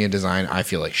sends me a design, I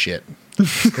feel like shit.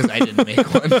 Because I didn't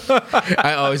make one.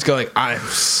 I always go like, I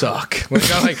suck. Like,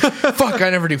 I'm like, fuck, I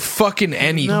never do fucking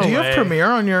anything. do you way. have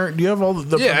Premiere on your? Do you have all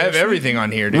the? Yeah, I have Premiere suite? everything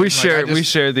on here, dude. we Like, share I just- we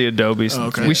share the Adobe.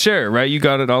 okay. We share, right? You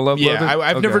got it all uploaded. Yeah,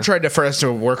 I've Okay. never tried for us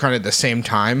to work on it at the same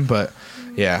time, but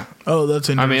yeah. Oh, that's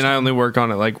interesting. I mean, I only work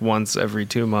on it like once every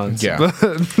 2 months. Yeah. but-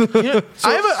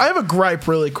 I have a gripe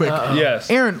really quick. yes.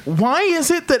 Aaron, why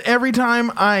is it that every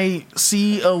time I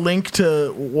see a link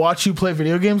to watch you play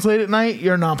video games late at night,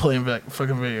 you're not playing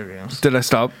fucking video games? Did I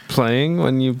stop playing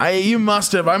when you? You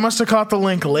must have. I must have caught the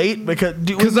link late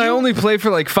because I only play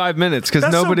for like 5 minutes because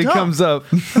That's so nobody dumb. comes up.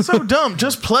 That's so dumb.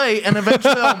 Just play and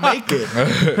eventually I'll make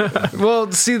it.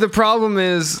 Well, see, the problem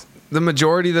is the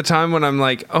majority of the time when I'm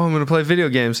like, oh, I'm going to play video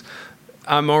games,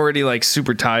 I'm already like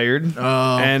super tired.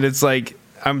 Oh. And it's like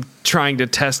I'm trying to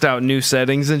test out new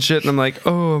settings and shit. And I'm like,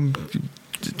 oh, I'm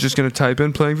just going to type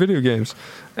in playing video games.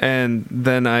 And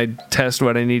then I test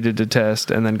what I needed to test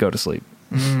and then go to sleep.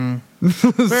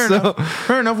 Fair enough.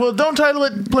 Fair enough. Well, don't title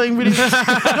it playing video games.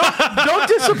 don't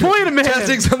disappoint a man.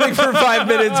 Testing something for 5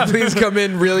 minutes. Please come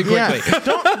in really quickly. Yeah.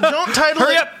 Don't title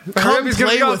Hurry it. up. Hurry Come up, he's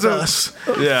gonna play be with awesome. us.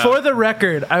 Yeah. For the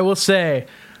record, I will say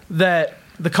that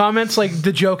the comments, like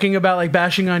the joking about like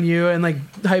bashing on you and like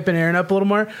hyping Aaron up a little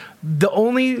more, the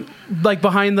only like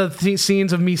behind the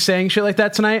scenes of me saying shit like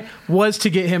that tonight was to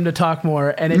get him to talk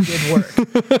more, and it did work.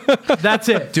 That's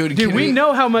it, Dude, can we we-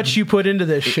 know how much you put into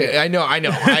this shit. I know.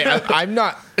 I'm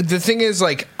not. The thing is,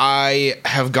 like, I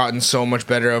have gotten so much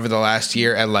better over the last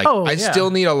year, and like, Oh, I yeah. still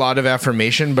need a lot of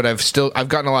affirmation, but I've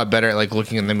gotten a lot better at like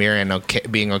looking in the mirror and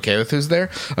being okay with who's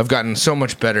there. I've gotten so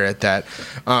much better at that.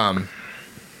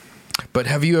 But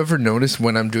have you ever noticed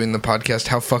when I'm doing the podcast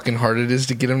how fucking hard it is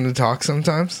to get him to talk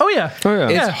sometimes? Oh yeah, Oh,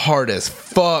 yeah. It's hard as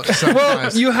fuck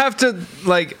sometimes. Well, you have to,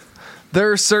 like,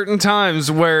 there are certain times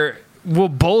where we'll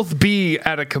both be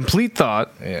at a complete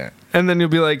thought, yeah. and then you'll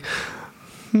be like,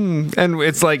 and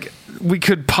it's like, we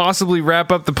could possibly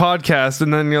wrap up the podcast,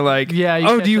 and then you're like, Yeah, you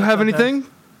oh, catch do you that have sometimes. anything?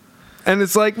 And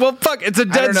it's like, well, fuck, it's a I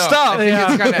dead don't know. stop. I think,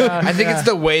 Yeah. it's, kinda, I think Yeah. it's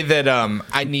the way that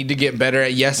I need to get better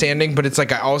at yes anding, but it's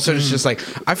like I also just like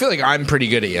I feel like I'm pretty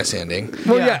good at yes anding.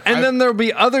 Well, Yeah. yeah, and then there'll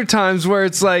be other times where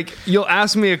it's like you'll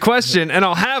ask me a question, and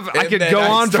I could then go I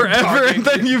on start forever, talking. and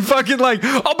then you fucking like,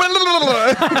 oh, blah, blah,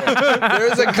 blah, blah. There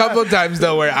was a couple times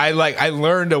though where I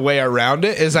learned a way around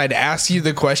it. Is I'd ask you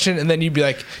the question and then you'd be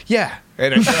like, yeah.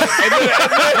 And I'd be like,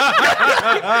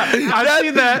 I've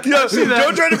seen that. I've seen that.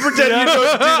 don't try to pretend you don't do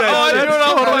that. Oh, I do it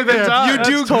all the time. You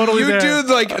do That's totally you there. do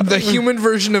like the human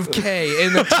version of K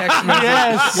in the text message.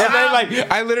 Yes. And then like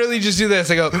I literally just do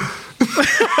this. I go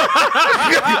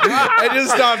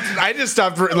I just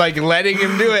stopped like letting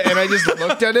him do it and I just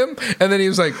looked at him and then he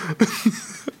was like,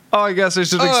 Oh, I guess I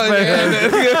should oh, explain.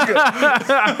 yeah.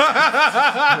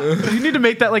 You need to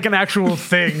make that like an actual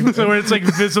thing, so where it's like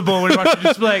visible when you're watching.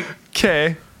 Just be like,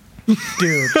 Okay.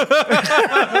 dude.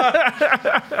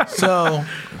 So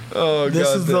this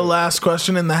is the last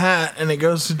question in the hat, and it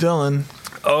goes to Dylan.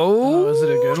 Oh, Was it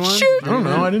a good one? I don't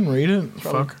know. I didn't read it.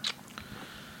 Fuck.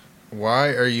 Why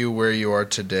are you where you are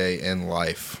today in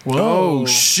life? Oh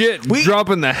shit! We-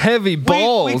 Dropping the heavy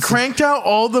balls. We cranked out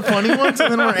all the funny ones, and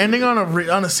then we're ending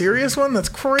on a serious one. That's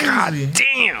crazy.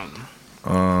 Damn.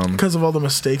 Because of all the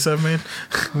mistakes I've made.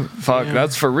 Fuck,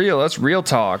 that's for real. That's real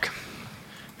talk.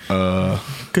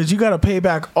 Because you got to pay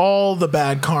back all the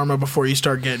bad karma before you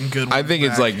start getting good ones I think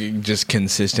it's back. like just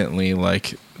consistently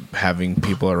like having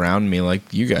people around me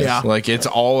like you guys. Yeah. Like it's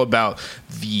all about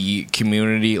the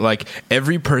community. Like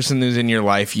every person who's in your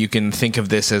life, you can think of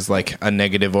this as like a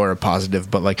negative or a positive,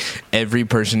 but like every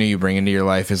person who you bring into your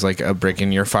life is like a brick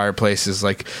in your fireplace, is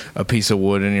like a piece of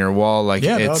wood in your wall. Like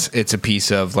Yeah, it's a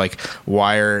piece of like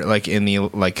wire like in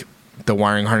the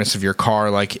wiring harness of your car,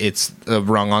 like it's a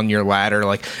rung on your ladder.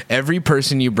 Like every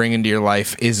person you bring into your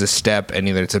life is a step, and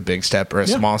either it's a big step or a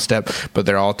small step, but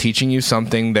they're all teaching you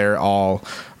something. They're all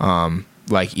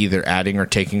like either adding or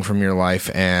taking from your life,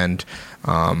 and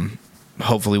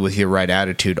hopefully with your right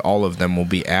attitude, all of them will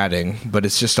be adding. But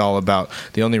it's just all about,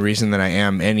 the only reason that I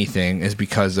am anything is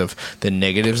because of the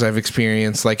negatives I've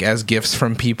experienced, like as gifts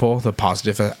from people, the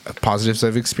positives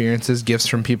I've experienced as gifts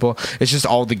from people. It's just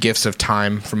all the gifts of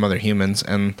time from other humans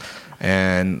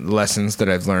and lessons that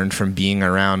I've learned from being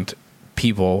around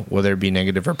people, whether it be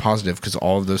negative or positive, because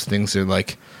all of those things are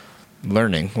like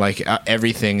learning. Like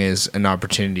everything is an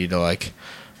opportunity to like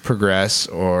progress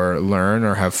or learn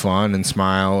or have fun and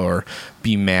smile or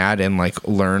be mad and like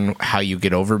learn how you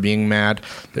get over being mad.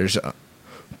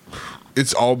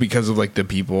 It's all because of like the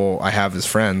people I have as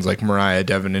friends, like Mariah,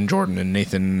 Devin, and Jordan, and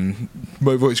Nathan,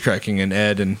 my voice cracking, and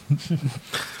Ed, and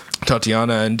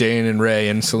Tatiana, and Dane, and Ray,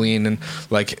 and Celine, and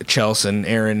like Chelsea, and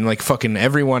Aaron, like fucking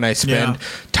everyone I spend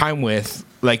time with.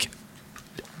 Like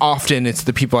often it's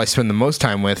the people I spend the most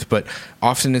time with, but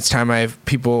often it's time I have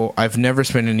people I've never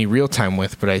spent any real time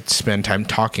with, but I spend time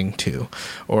talking to,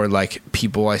 or like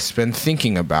people I spend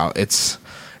thinking about. It's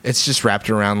just wrapped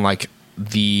around like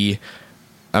the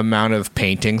amount of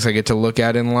paintings I get to look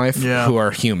at in life who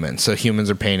are humans. So humans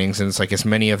are paintings, and it's like as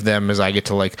many of them as I get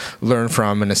to like learn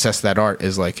from and assess that art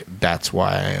is like, that's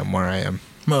why I am where I am.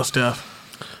 Most def.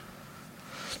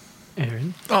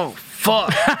 Aaron. Oh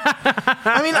fuck!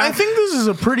 I mean, I think this is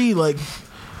a pretty like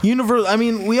universal. I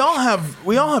mean, we all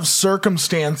have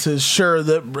circumstances, sure,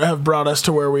 that have brought us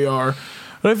to where we are,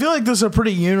 but I feel like this is a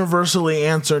pretty universally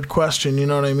answered question. You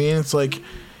know what I mean? It's like,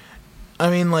 I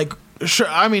mean, like, sure.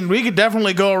 I mean, we could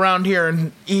definitely go around here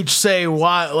and each say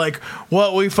why, like,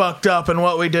 what we fucked up and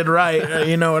what we did right.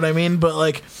 You know what I mean? But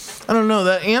like, I don't know.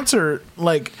 That answer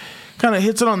like kind of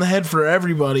hits it on the head for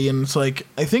everybody, and it's like,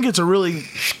 I think it's a really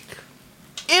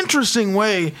interesting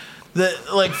way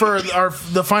that, like, for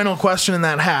the final question in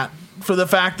that hat, for the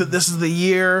fact that this is the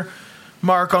year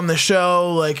mark on the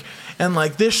show, like, and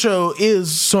like this show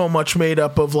is so much made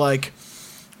up of like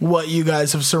what you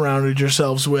guys have surrounded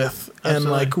yourselves with. Absolutely.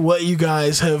 And like what you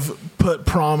guys have put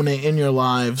prominent in your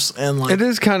lives. And like, it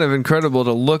is kind of incredible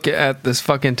to look at this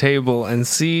fucking table and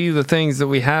see the things that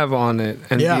we have on it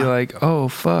and be like, oh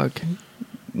fuck,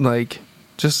 like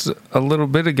just a little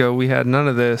bit ago we had none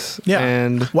of this. Yeah.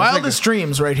 And wildest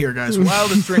dreams right here, guys.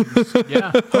 Wildest dreams.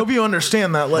 Yeah. Hope you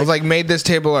understand that. It was like made this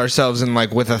table ourselves and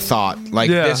like with a thought.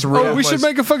 Like this room we should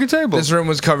make a fucking table. This room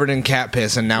was covered in cat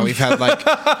piss, and now we've had like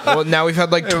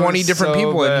 20 different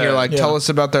people in here like tell us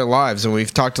about their lives, and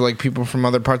we've talked to like people from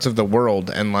other parts of the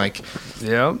world, and like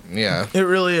yeah. It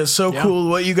really is so cool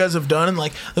what you guys have done, and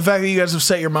like the fact that you guys have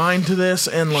set your mind to this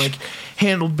and like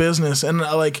handled business, and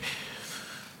like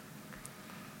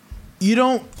you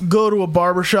don't go to a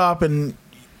barbershop and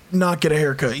not get a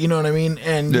haircut, you know what I mean?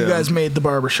 And you guys made the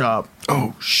barbershop.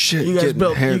 Oh shit! You guys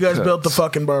built the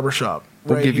fucking barbershop.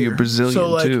 We'll right give here. you a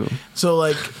Brazilian too. So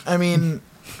like, I mean,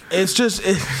 it's just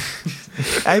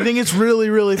I think it's really,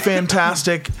 really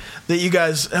fantastic that you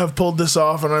guys have pulled this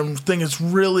off, and I think it's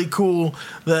really cool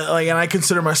that like, and I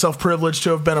consider myself privileged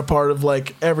to have been a part of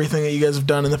like everything that you guys have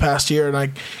done in the past year, and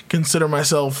I consider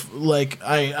myself like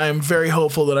I am very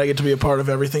hopeful that I get to be a part of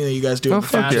everything that you guys do. Oh, in the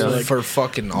fuck future. yeah. Like, For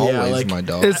fucking always, like, my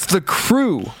dog. It's the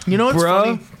crew. You know what's bruh?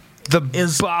 funny? The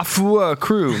Bafua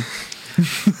crew.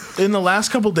 In the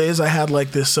last couple days, I had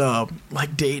like this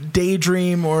like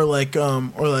daydream or like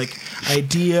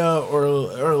idea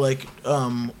or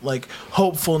like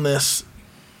hopefulness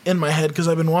in my head, because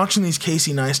I've been watching these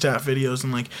Casey Neistat videos,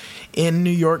 and like in New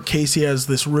York, Casey has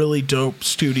this really dope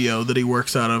studio that he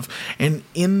works out of, and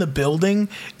in the building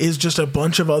is just a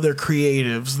bunch of other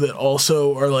creatives that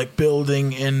also are like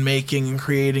building and making and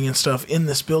creating and stuff in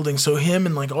this building. So him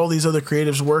and like all these other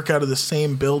creatives work out of the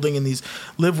same building in these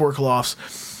live work lofts,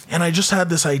 and I just had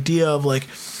this idea of like,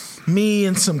 me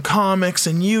and some comics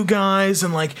and you guys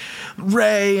and like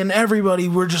Ray and everybody,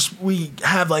 we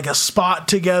have like a spot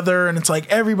together, and it's like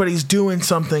everybody's doing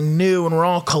something new and we're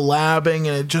all collabing,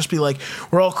 and it just be like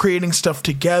we're all creating stuff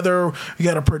together. We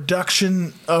got a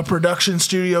production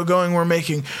studio going. We're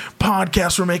making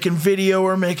podcasts, we're making video,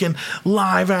 we're making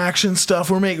live action stuff.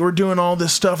 We're doing all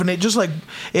this stuff, and just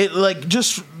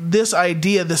this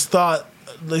idea, this thought,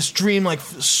 this dream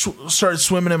started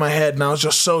swimming in my head, and I was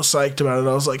just so psyched about it.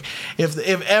 I was like, if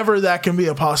ever that can be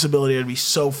a possibility, I'd be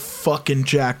so fucking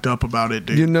jacked up about it,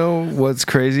 dude. You know what's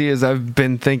crazy is I've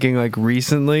been thinking like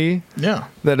recently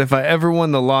that if I ever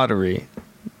won the lottery,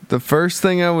 the first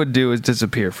thing I would do is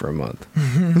disappear for a month.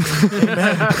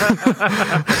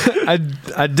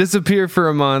 I'd disappear for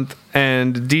a month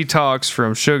and detox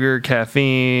from sugar,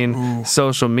 caffeine,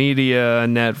 social media,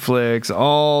 Netflix,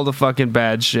 all the fucking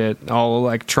bad shit, all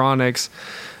electronics,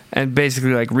 and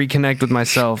basically like reconnect with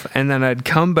myself. And then I'd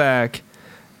come back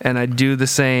and I'd do the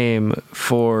same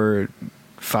for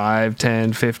 5,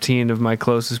 10, 15 of my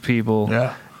closest people.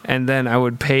 Yeah. And then I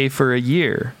would pay for a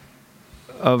year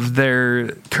of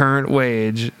their current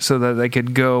wage so that they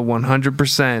could go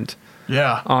 100%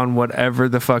 on whatever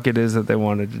the fuck it is that they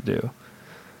wanted to do.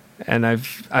 And I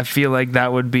feel like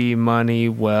that would be money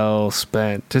well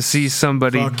spent to see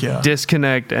somebody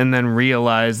disconnect and then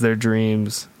realize their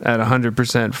dreams at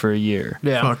 100% for a year.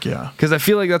 Yeah. Fuck yeah. Because I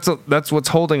feel like that's what's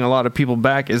holding a lot of people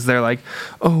back is they're like,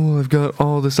 oh, I've got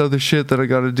all this other shit that I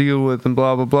got to deal with and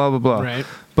blah, blah, blah, blah, blah. Right.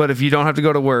 But if you don't have to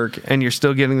go to work and you're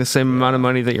still getting the same amount of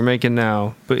money that you're making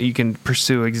now, but you can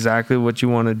pursue exactly what you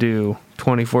want to do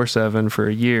 24/7 for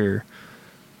a year.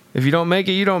 If you don't make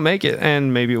it, you don't make it.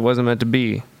 And maybe it wasn't meant to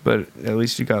be, but at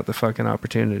least you got the fucking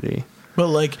opportunity. But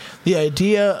like the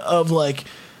idea of like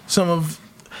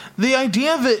the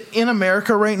idea that in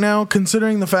America right now,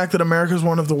 considering the fact that America is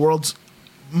one of the world's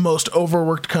most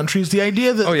overworked countries, the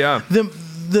idea that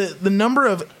the number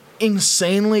of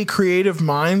insanely creative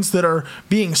minds that are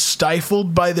being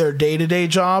stifled by their day-to-day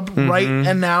job right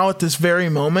and now at this very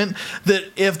moment, that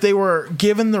if they were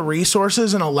given the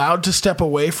resources and allowed to step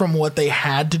away from what they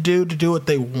had to do what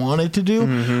they wanted to do,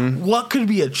 what could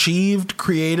be achieved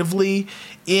creatively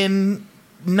in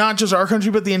not just our country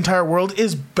but the entire world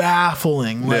is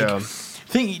baffling.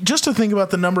 Just to think about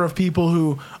the number of people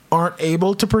who aren't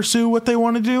able to pursue what they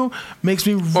want to do makes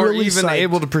me really or even psyched.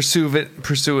 Able to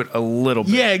pursue it a little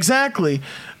bit. Yeah, exactly.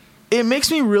 It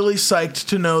makes me really psyched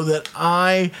to know that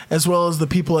I, as well as the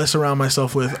people I surround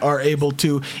myself with, are able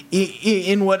to,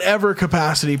 in whatever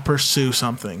capacity, pursue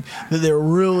something that they're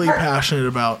really passionate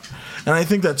about. And I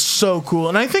think that's so cool.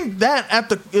 And I think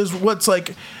that is what's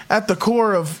like at the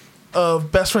core of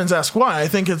Best Friends Ask Why. I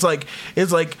think it's like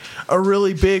a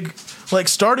really big like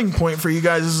starting point for you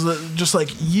guys is that just like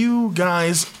you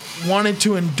guys wanted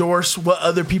to endorse what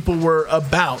other people were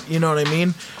about, you know what I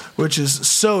mean? Which is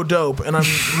so dope, and I'm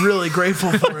really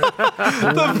grateful for it.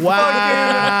 The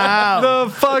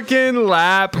fucking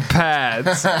lap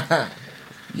pads.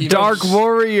 Dark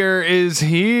Warrior is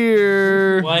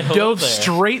here. Why, hello Dove there.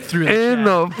 straight through the In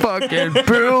the fucking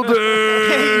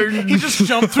building. He just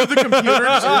jumped through the computer.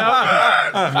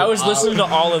 I was listening to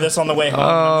all of this on the way home.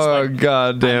 Oh,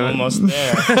 god damn it. Almost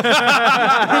there.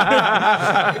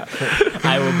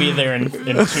 I will be there in 2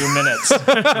 minutes.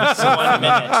 It's 1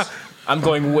 minute. I'm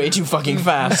going way too fucking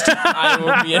fast. I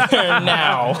will be there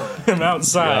now. I'm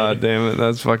outside. God damn it.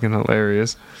 That's fucking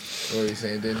hilarious. What were you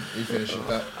saying, dude? You finished with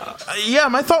that? Yeah,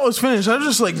 my thought was finished. I was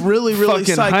just like really, really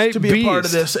Fucking psyched hype to be a part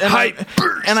of beast. this,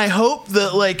 and I hope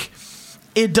that like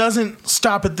it doesn't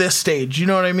stop at this stage. You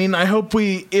know what I mean? I hope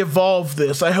we evolve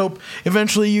this. I hope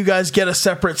eventually you guys get a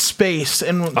separate space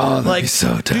and like, be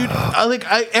so dope. dude,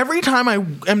 every time I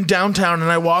am downtown and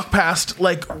I walk past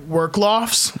like work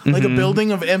lofts, like a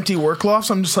building of empty work lofts,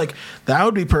 I'm just like, that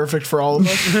would be perfect for all of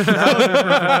us. That would be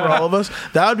perfect for all of us.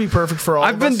 That would be perfect for all of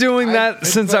us. I've been doing that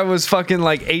since I was fucking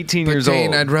like 18 years Dane,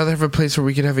 old. I'd rather have a place where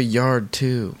we could have a yard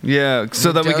too. Yeah,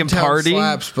 so that we can Downtown party.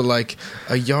 slaps, but like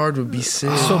a yard would be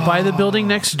sick. So buy the building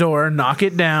next door, knock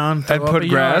it down, I'd throw up put a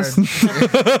grass.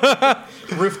 yard.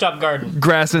 Rooftop garden.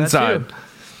 Grass inside. too.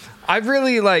 I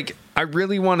really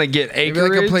want to get Maybe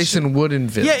acreage. like a place in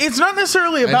Woodinville. Yeah, it's not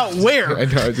necessarily about where. I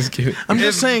know, I'm just kidding. I'm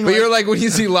just saying. But like, you're like, when you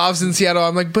see lofts in Seattle,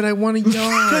 I'm like, but I want a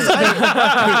yard.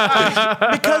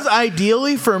 because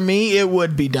ideally for me it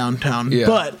would be downtown. Yeah.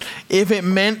 But if it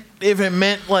meant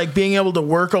like being able to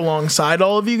work alongside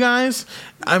all of you guys,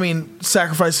 I mean,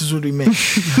 sacrifices would be made.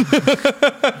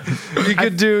 You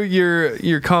could do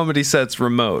your comedy sets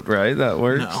remote, right? That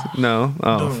works? No?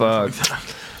 Oh, fuck.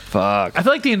 Fuck. I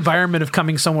feel like the environment of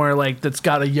coming somewhere like that's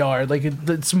got a yard, like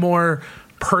it's more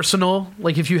personal.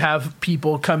 Like if you have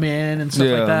people come in and stuff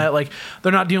Yeah. like that, like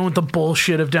they're not dealing with the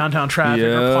bullshit of downtown traffic or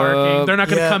Yeah. parking. They're not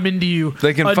going to Yeah. come into you.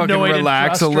 They can fucking annoyed and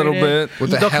relax a little frustrated. bit.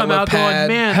 With a They'll come out going, helipad.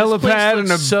 man, this place Helipad and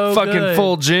a looks so fucking good."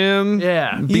 full gym.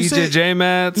 Yeah. You say- BJJ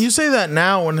mats. You say that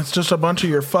now when it's just a bunch of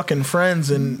your fucking friends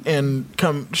and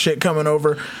coming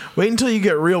over. Wait until you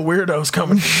get real weirdos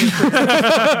coming to the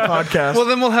podcast. well,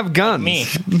 then we'll have guns. Me.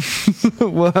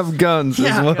 We'll have guns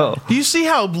as well. Do you see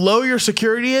how low your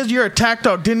security is? Your attack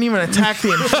dog didn't even attack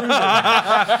the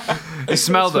intruder. He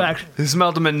smelled them. Fact. He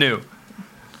smelled them and knew.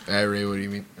 Hey, Ray, what do you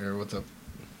mean? Or what's up?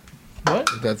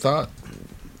 What? With that thought?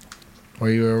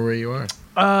 Where you are, where you are.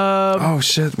 Oh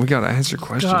shit, we gotta answer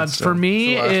questions. God, still. for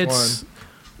me, It's the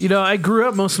it's last I grew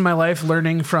up most of my life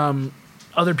learning from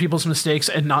other people's mistakes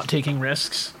and not taking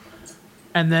risks.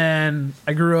 And then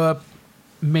I grew up,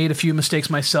 made a few mistakes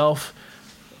myself,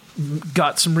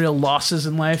 got some real losses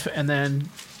in life, and then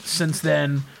since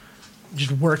then,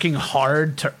 just working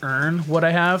hard to earn what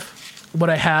I have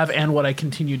and what I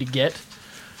continue to get.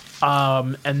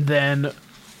 And then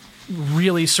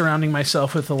really surrounding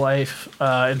myself with a life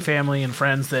and family and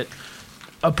friends that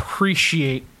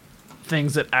appreciate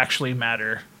things that actually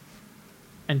matter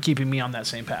and keeping me on that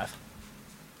same path.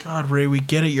 God, Ray, we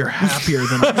get it. You're happier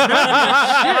than us. Shit,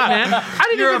 man. I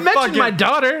didn't You're even a mention fucking- my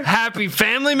daughter. Happy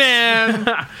family man.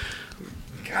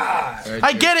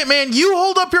 I get it, man. You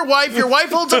hold up your wife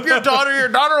holds up your daughter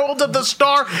holds up the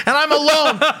star, and I'm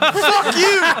alone. Fuck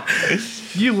you.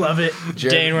 You love it.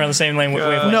 Dane, we're on the same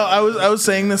wavelength. No, I was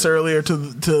saying this earlier to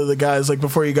the guys, like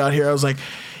before you got here. I was like,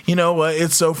 you know what?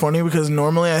 It's so funny because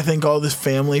normally I think all this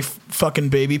family fucking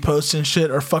baby posts and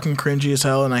shit are fucking cringy as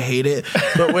hell, and I hate it.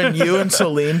 But when you and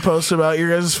Celine post about your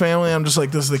guys' family, I'm just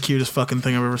like, this is the cutest fucking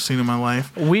thing I've ever seen in my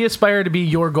life. We aspire to be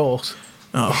your goals.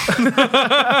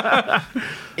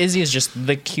 Izzy is just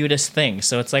the cutest thing.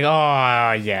 So it's like,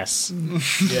 oh, yes.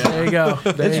 There you go.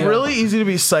 It's really easy to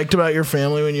be psyched about your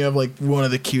family when you have like one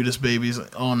of the cutest babies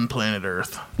on planet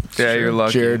Earth. Yeah, you're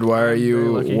lucky. Jared, why are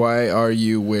lucky.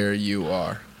 you where you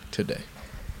are today?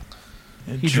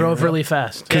 He drove really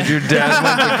fast. Because your dad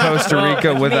went to Costa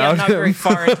Rica I'm without not very him.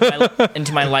 far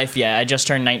into my life yet. I just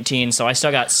turned 19, so I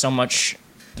still got so much.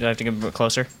 Do I have to get a bit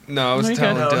closer? No, I was No, you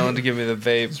telling can't. Dylan to give me the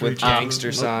vape with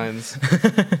gangster signs.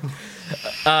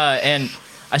 And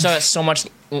I still got so much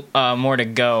more to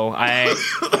go.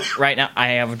 Right now I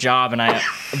have a job,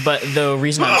 but the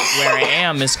reason I'm where I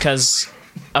am is because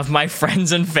of my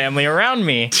friends and family around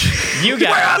me. You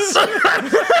guys.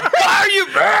 Why are you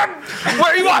mad? Where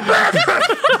are you at, man?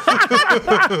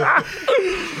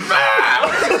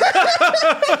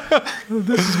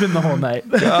 This has been the whole night.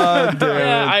 God damn.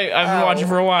 Yeah, I've been watching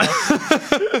for a while.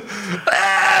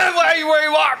 Why are you where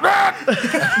you are, man?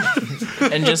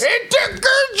 And just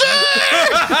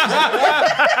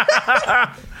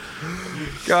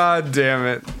God damn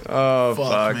it. Oh,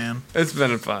 Fuck, fuck. man. It's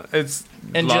been fun. It's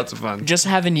and lots of fun. Just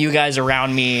having you guys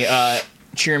around me,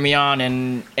 cheering me on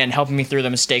and helping me through the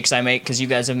mistakes I make, because you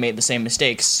guys have made the same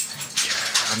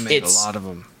mistakes. I made it's- a lot of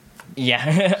them.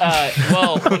 Yeah.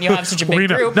 Well, when you have such a big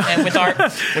group,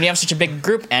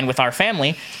 and with our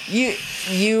family, you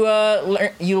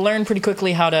learn pretty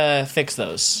quickly how to fix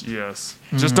those. Yes.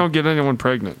 Just don't get anyone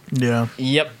pregnant. Yeah.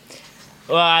 Yep.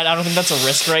 Well, I don't think that's a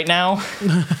risk right now.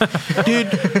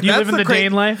 Dude, You live in the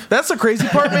Dane life? That's the crazy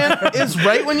part, man, is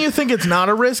right when you think it's not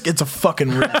a risk, it's a fucking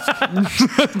risk.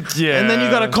 Yeah. And then you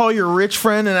gotta call your rich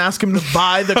friend and ask him to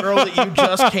buy the girl that you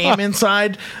just came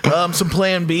inside some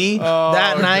Plan B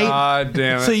that night. God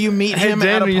damn it. So you meet Hey, him Dan,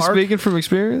 at are a you park. speaking from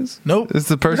experience? Nope. Is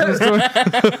the personal story?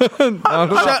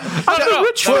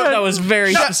 That was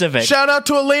very specific. Shout out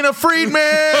to Elena Friedman.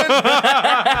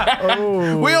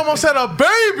 We almost had a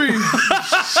baby.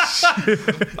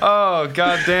 Oh,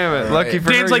 god damn it. Lucky for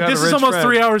her, Dan's you like, had a this is rich almost friend.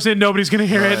 3 hours in. Nobody's going to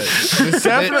hear it.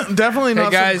 Definitely Hey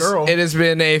not guys, some girl. it has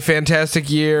been a fantastic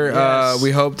year. Yes.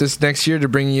 We hope this next year to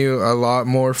bring you a lot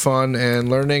more fun and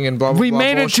learning and blah blah. We blah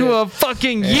made it to bullshit. a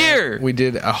fucking And year. We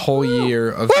did a whole year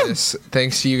of this.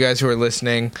 Thanks to you guys who are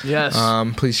listening. Yes.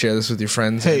 Please share this with your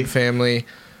friends Hey. and family.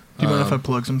 Do you mind if I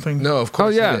plug something? No, of Oh,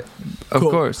 course. yeah. hit it. Of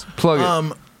Cool. course. Plug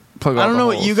it. Plug I all don't the know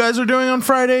what holes. you guys are doing on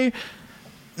Friday.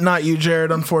 Not you,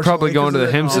 Jared. Unfortunately, Probably going to the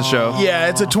 'cause HIMSA show. Yeah,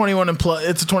 it's a 21 and plus.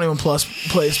 It's a 21 plus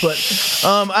place, but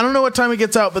I don't know what time it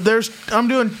gets out. But I'm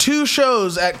doing 2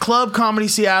 shows at Club Comedy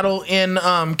Seattle in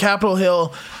Capitol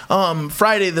Hill.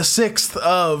 Friday the 6th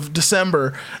of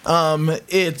December.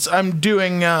 I'm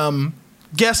doing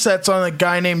guest sets on a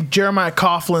guy named Jeremiah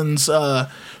Coughlin's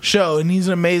show, and he's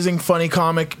an amazing, funny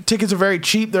comic. Tickets are very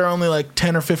cheap; they're only like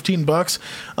 $10 or $15.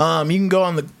 You can go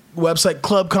on the website,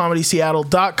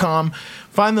 clubcomedyseattle.com.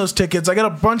 Find those tickets. I got a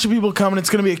bunch of people coming. It's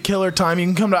going to be a killer time. You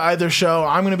can come to either show.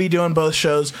 I'm going to be doing both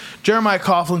shows. Jeremiah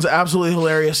Coughlin's absolutely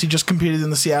hilarious. He just competed in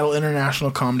the Seattle International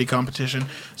Comedy Competition.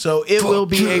 So it will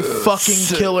be a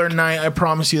fucking killer night. I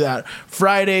promise you that.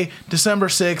 Friday, December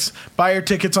 6th. Buy your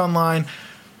tickets online.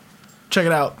 Check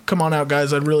it out. Come on out,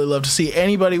 guys. I'd really love to see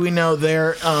anybody we know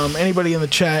there. Anybody in the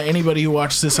chat, anybody who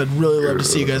watched this, I'd really love to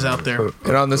see you guys out there.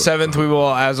 And on the 7th, we will,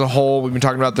 as a whole, we've been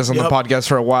talking about this on the podcast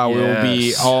for a while. We will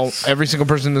be every single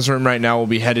person in this room right now will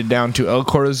be headed down to El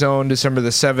Corazon December the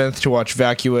 7th to watch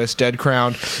Vacuous, Dead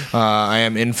Crown. I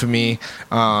Am Infamy.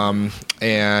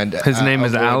 And his name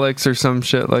is Alex or some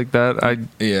shit like that.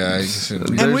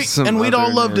 And we'd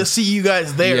all love to see you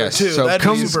guys there too. So that'd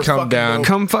be super come fucking down. dope.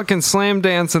 Come fucking slam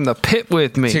dance in the pit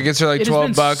with me. Tickets are like It has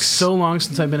been $12. so long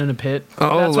since I've been in a pit.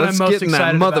 Oh, That's what let's I'm most get in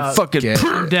that excited about.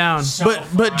 motherfucking Down.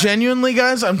 But genuinely,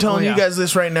 guys, I'm telling yeah. you guys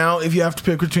this right now. If you have to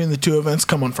pick between the two events,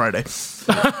 come on Friday.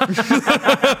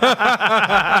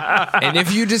 And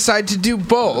if you decide to do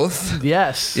both,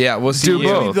 Yes. yeah, we'll see Do you.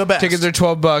 both. The best. Tickets are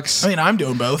 $12 I mean, I'm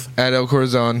doing both. at El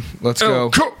Corazon. Let's go.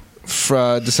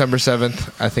 December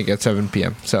 7th, I think at 7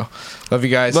 p.m. So, love you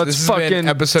guys. Let's this has been fucking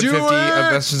episode do 50 it!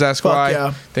 of Best Friends Ask Fuck Why.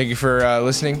 yeah. Thank you for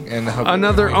listening, and I hope you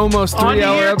Another enjoy. almost On the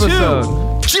 3-hour air, too.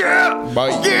 episode. Yeah! Bye.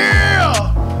 Yeah!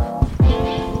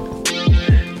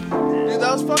 Dude,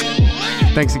 that was fucking...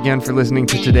 Thanks again for listening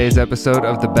to today's episode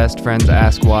of the Best Friends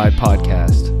Ask Why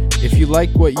podcast. If you like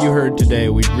what you heard today,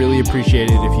 we'd really appreciate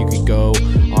it if you could go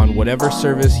on whatever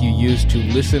service you use to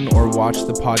listen or watch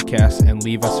the podcast and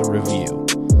leave us a review.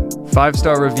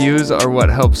 5-star reviews are what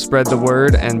helps spread the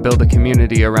word and build a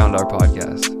community around our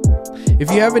podcast. If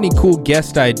you have any cool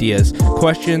guest ideas,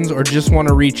 questions, or just want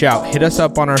to reach out, hit us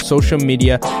up on our social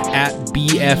media at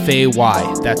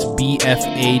BFAY. That's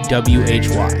BFAWHY.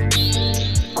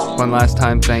 One last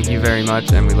time, thank you very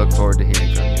much, and we look forward to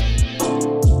hearing from you.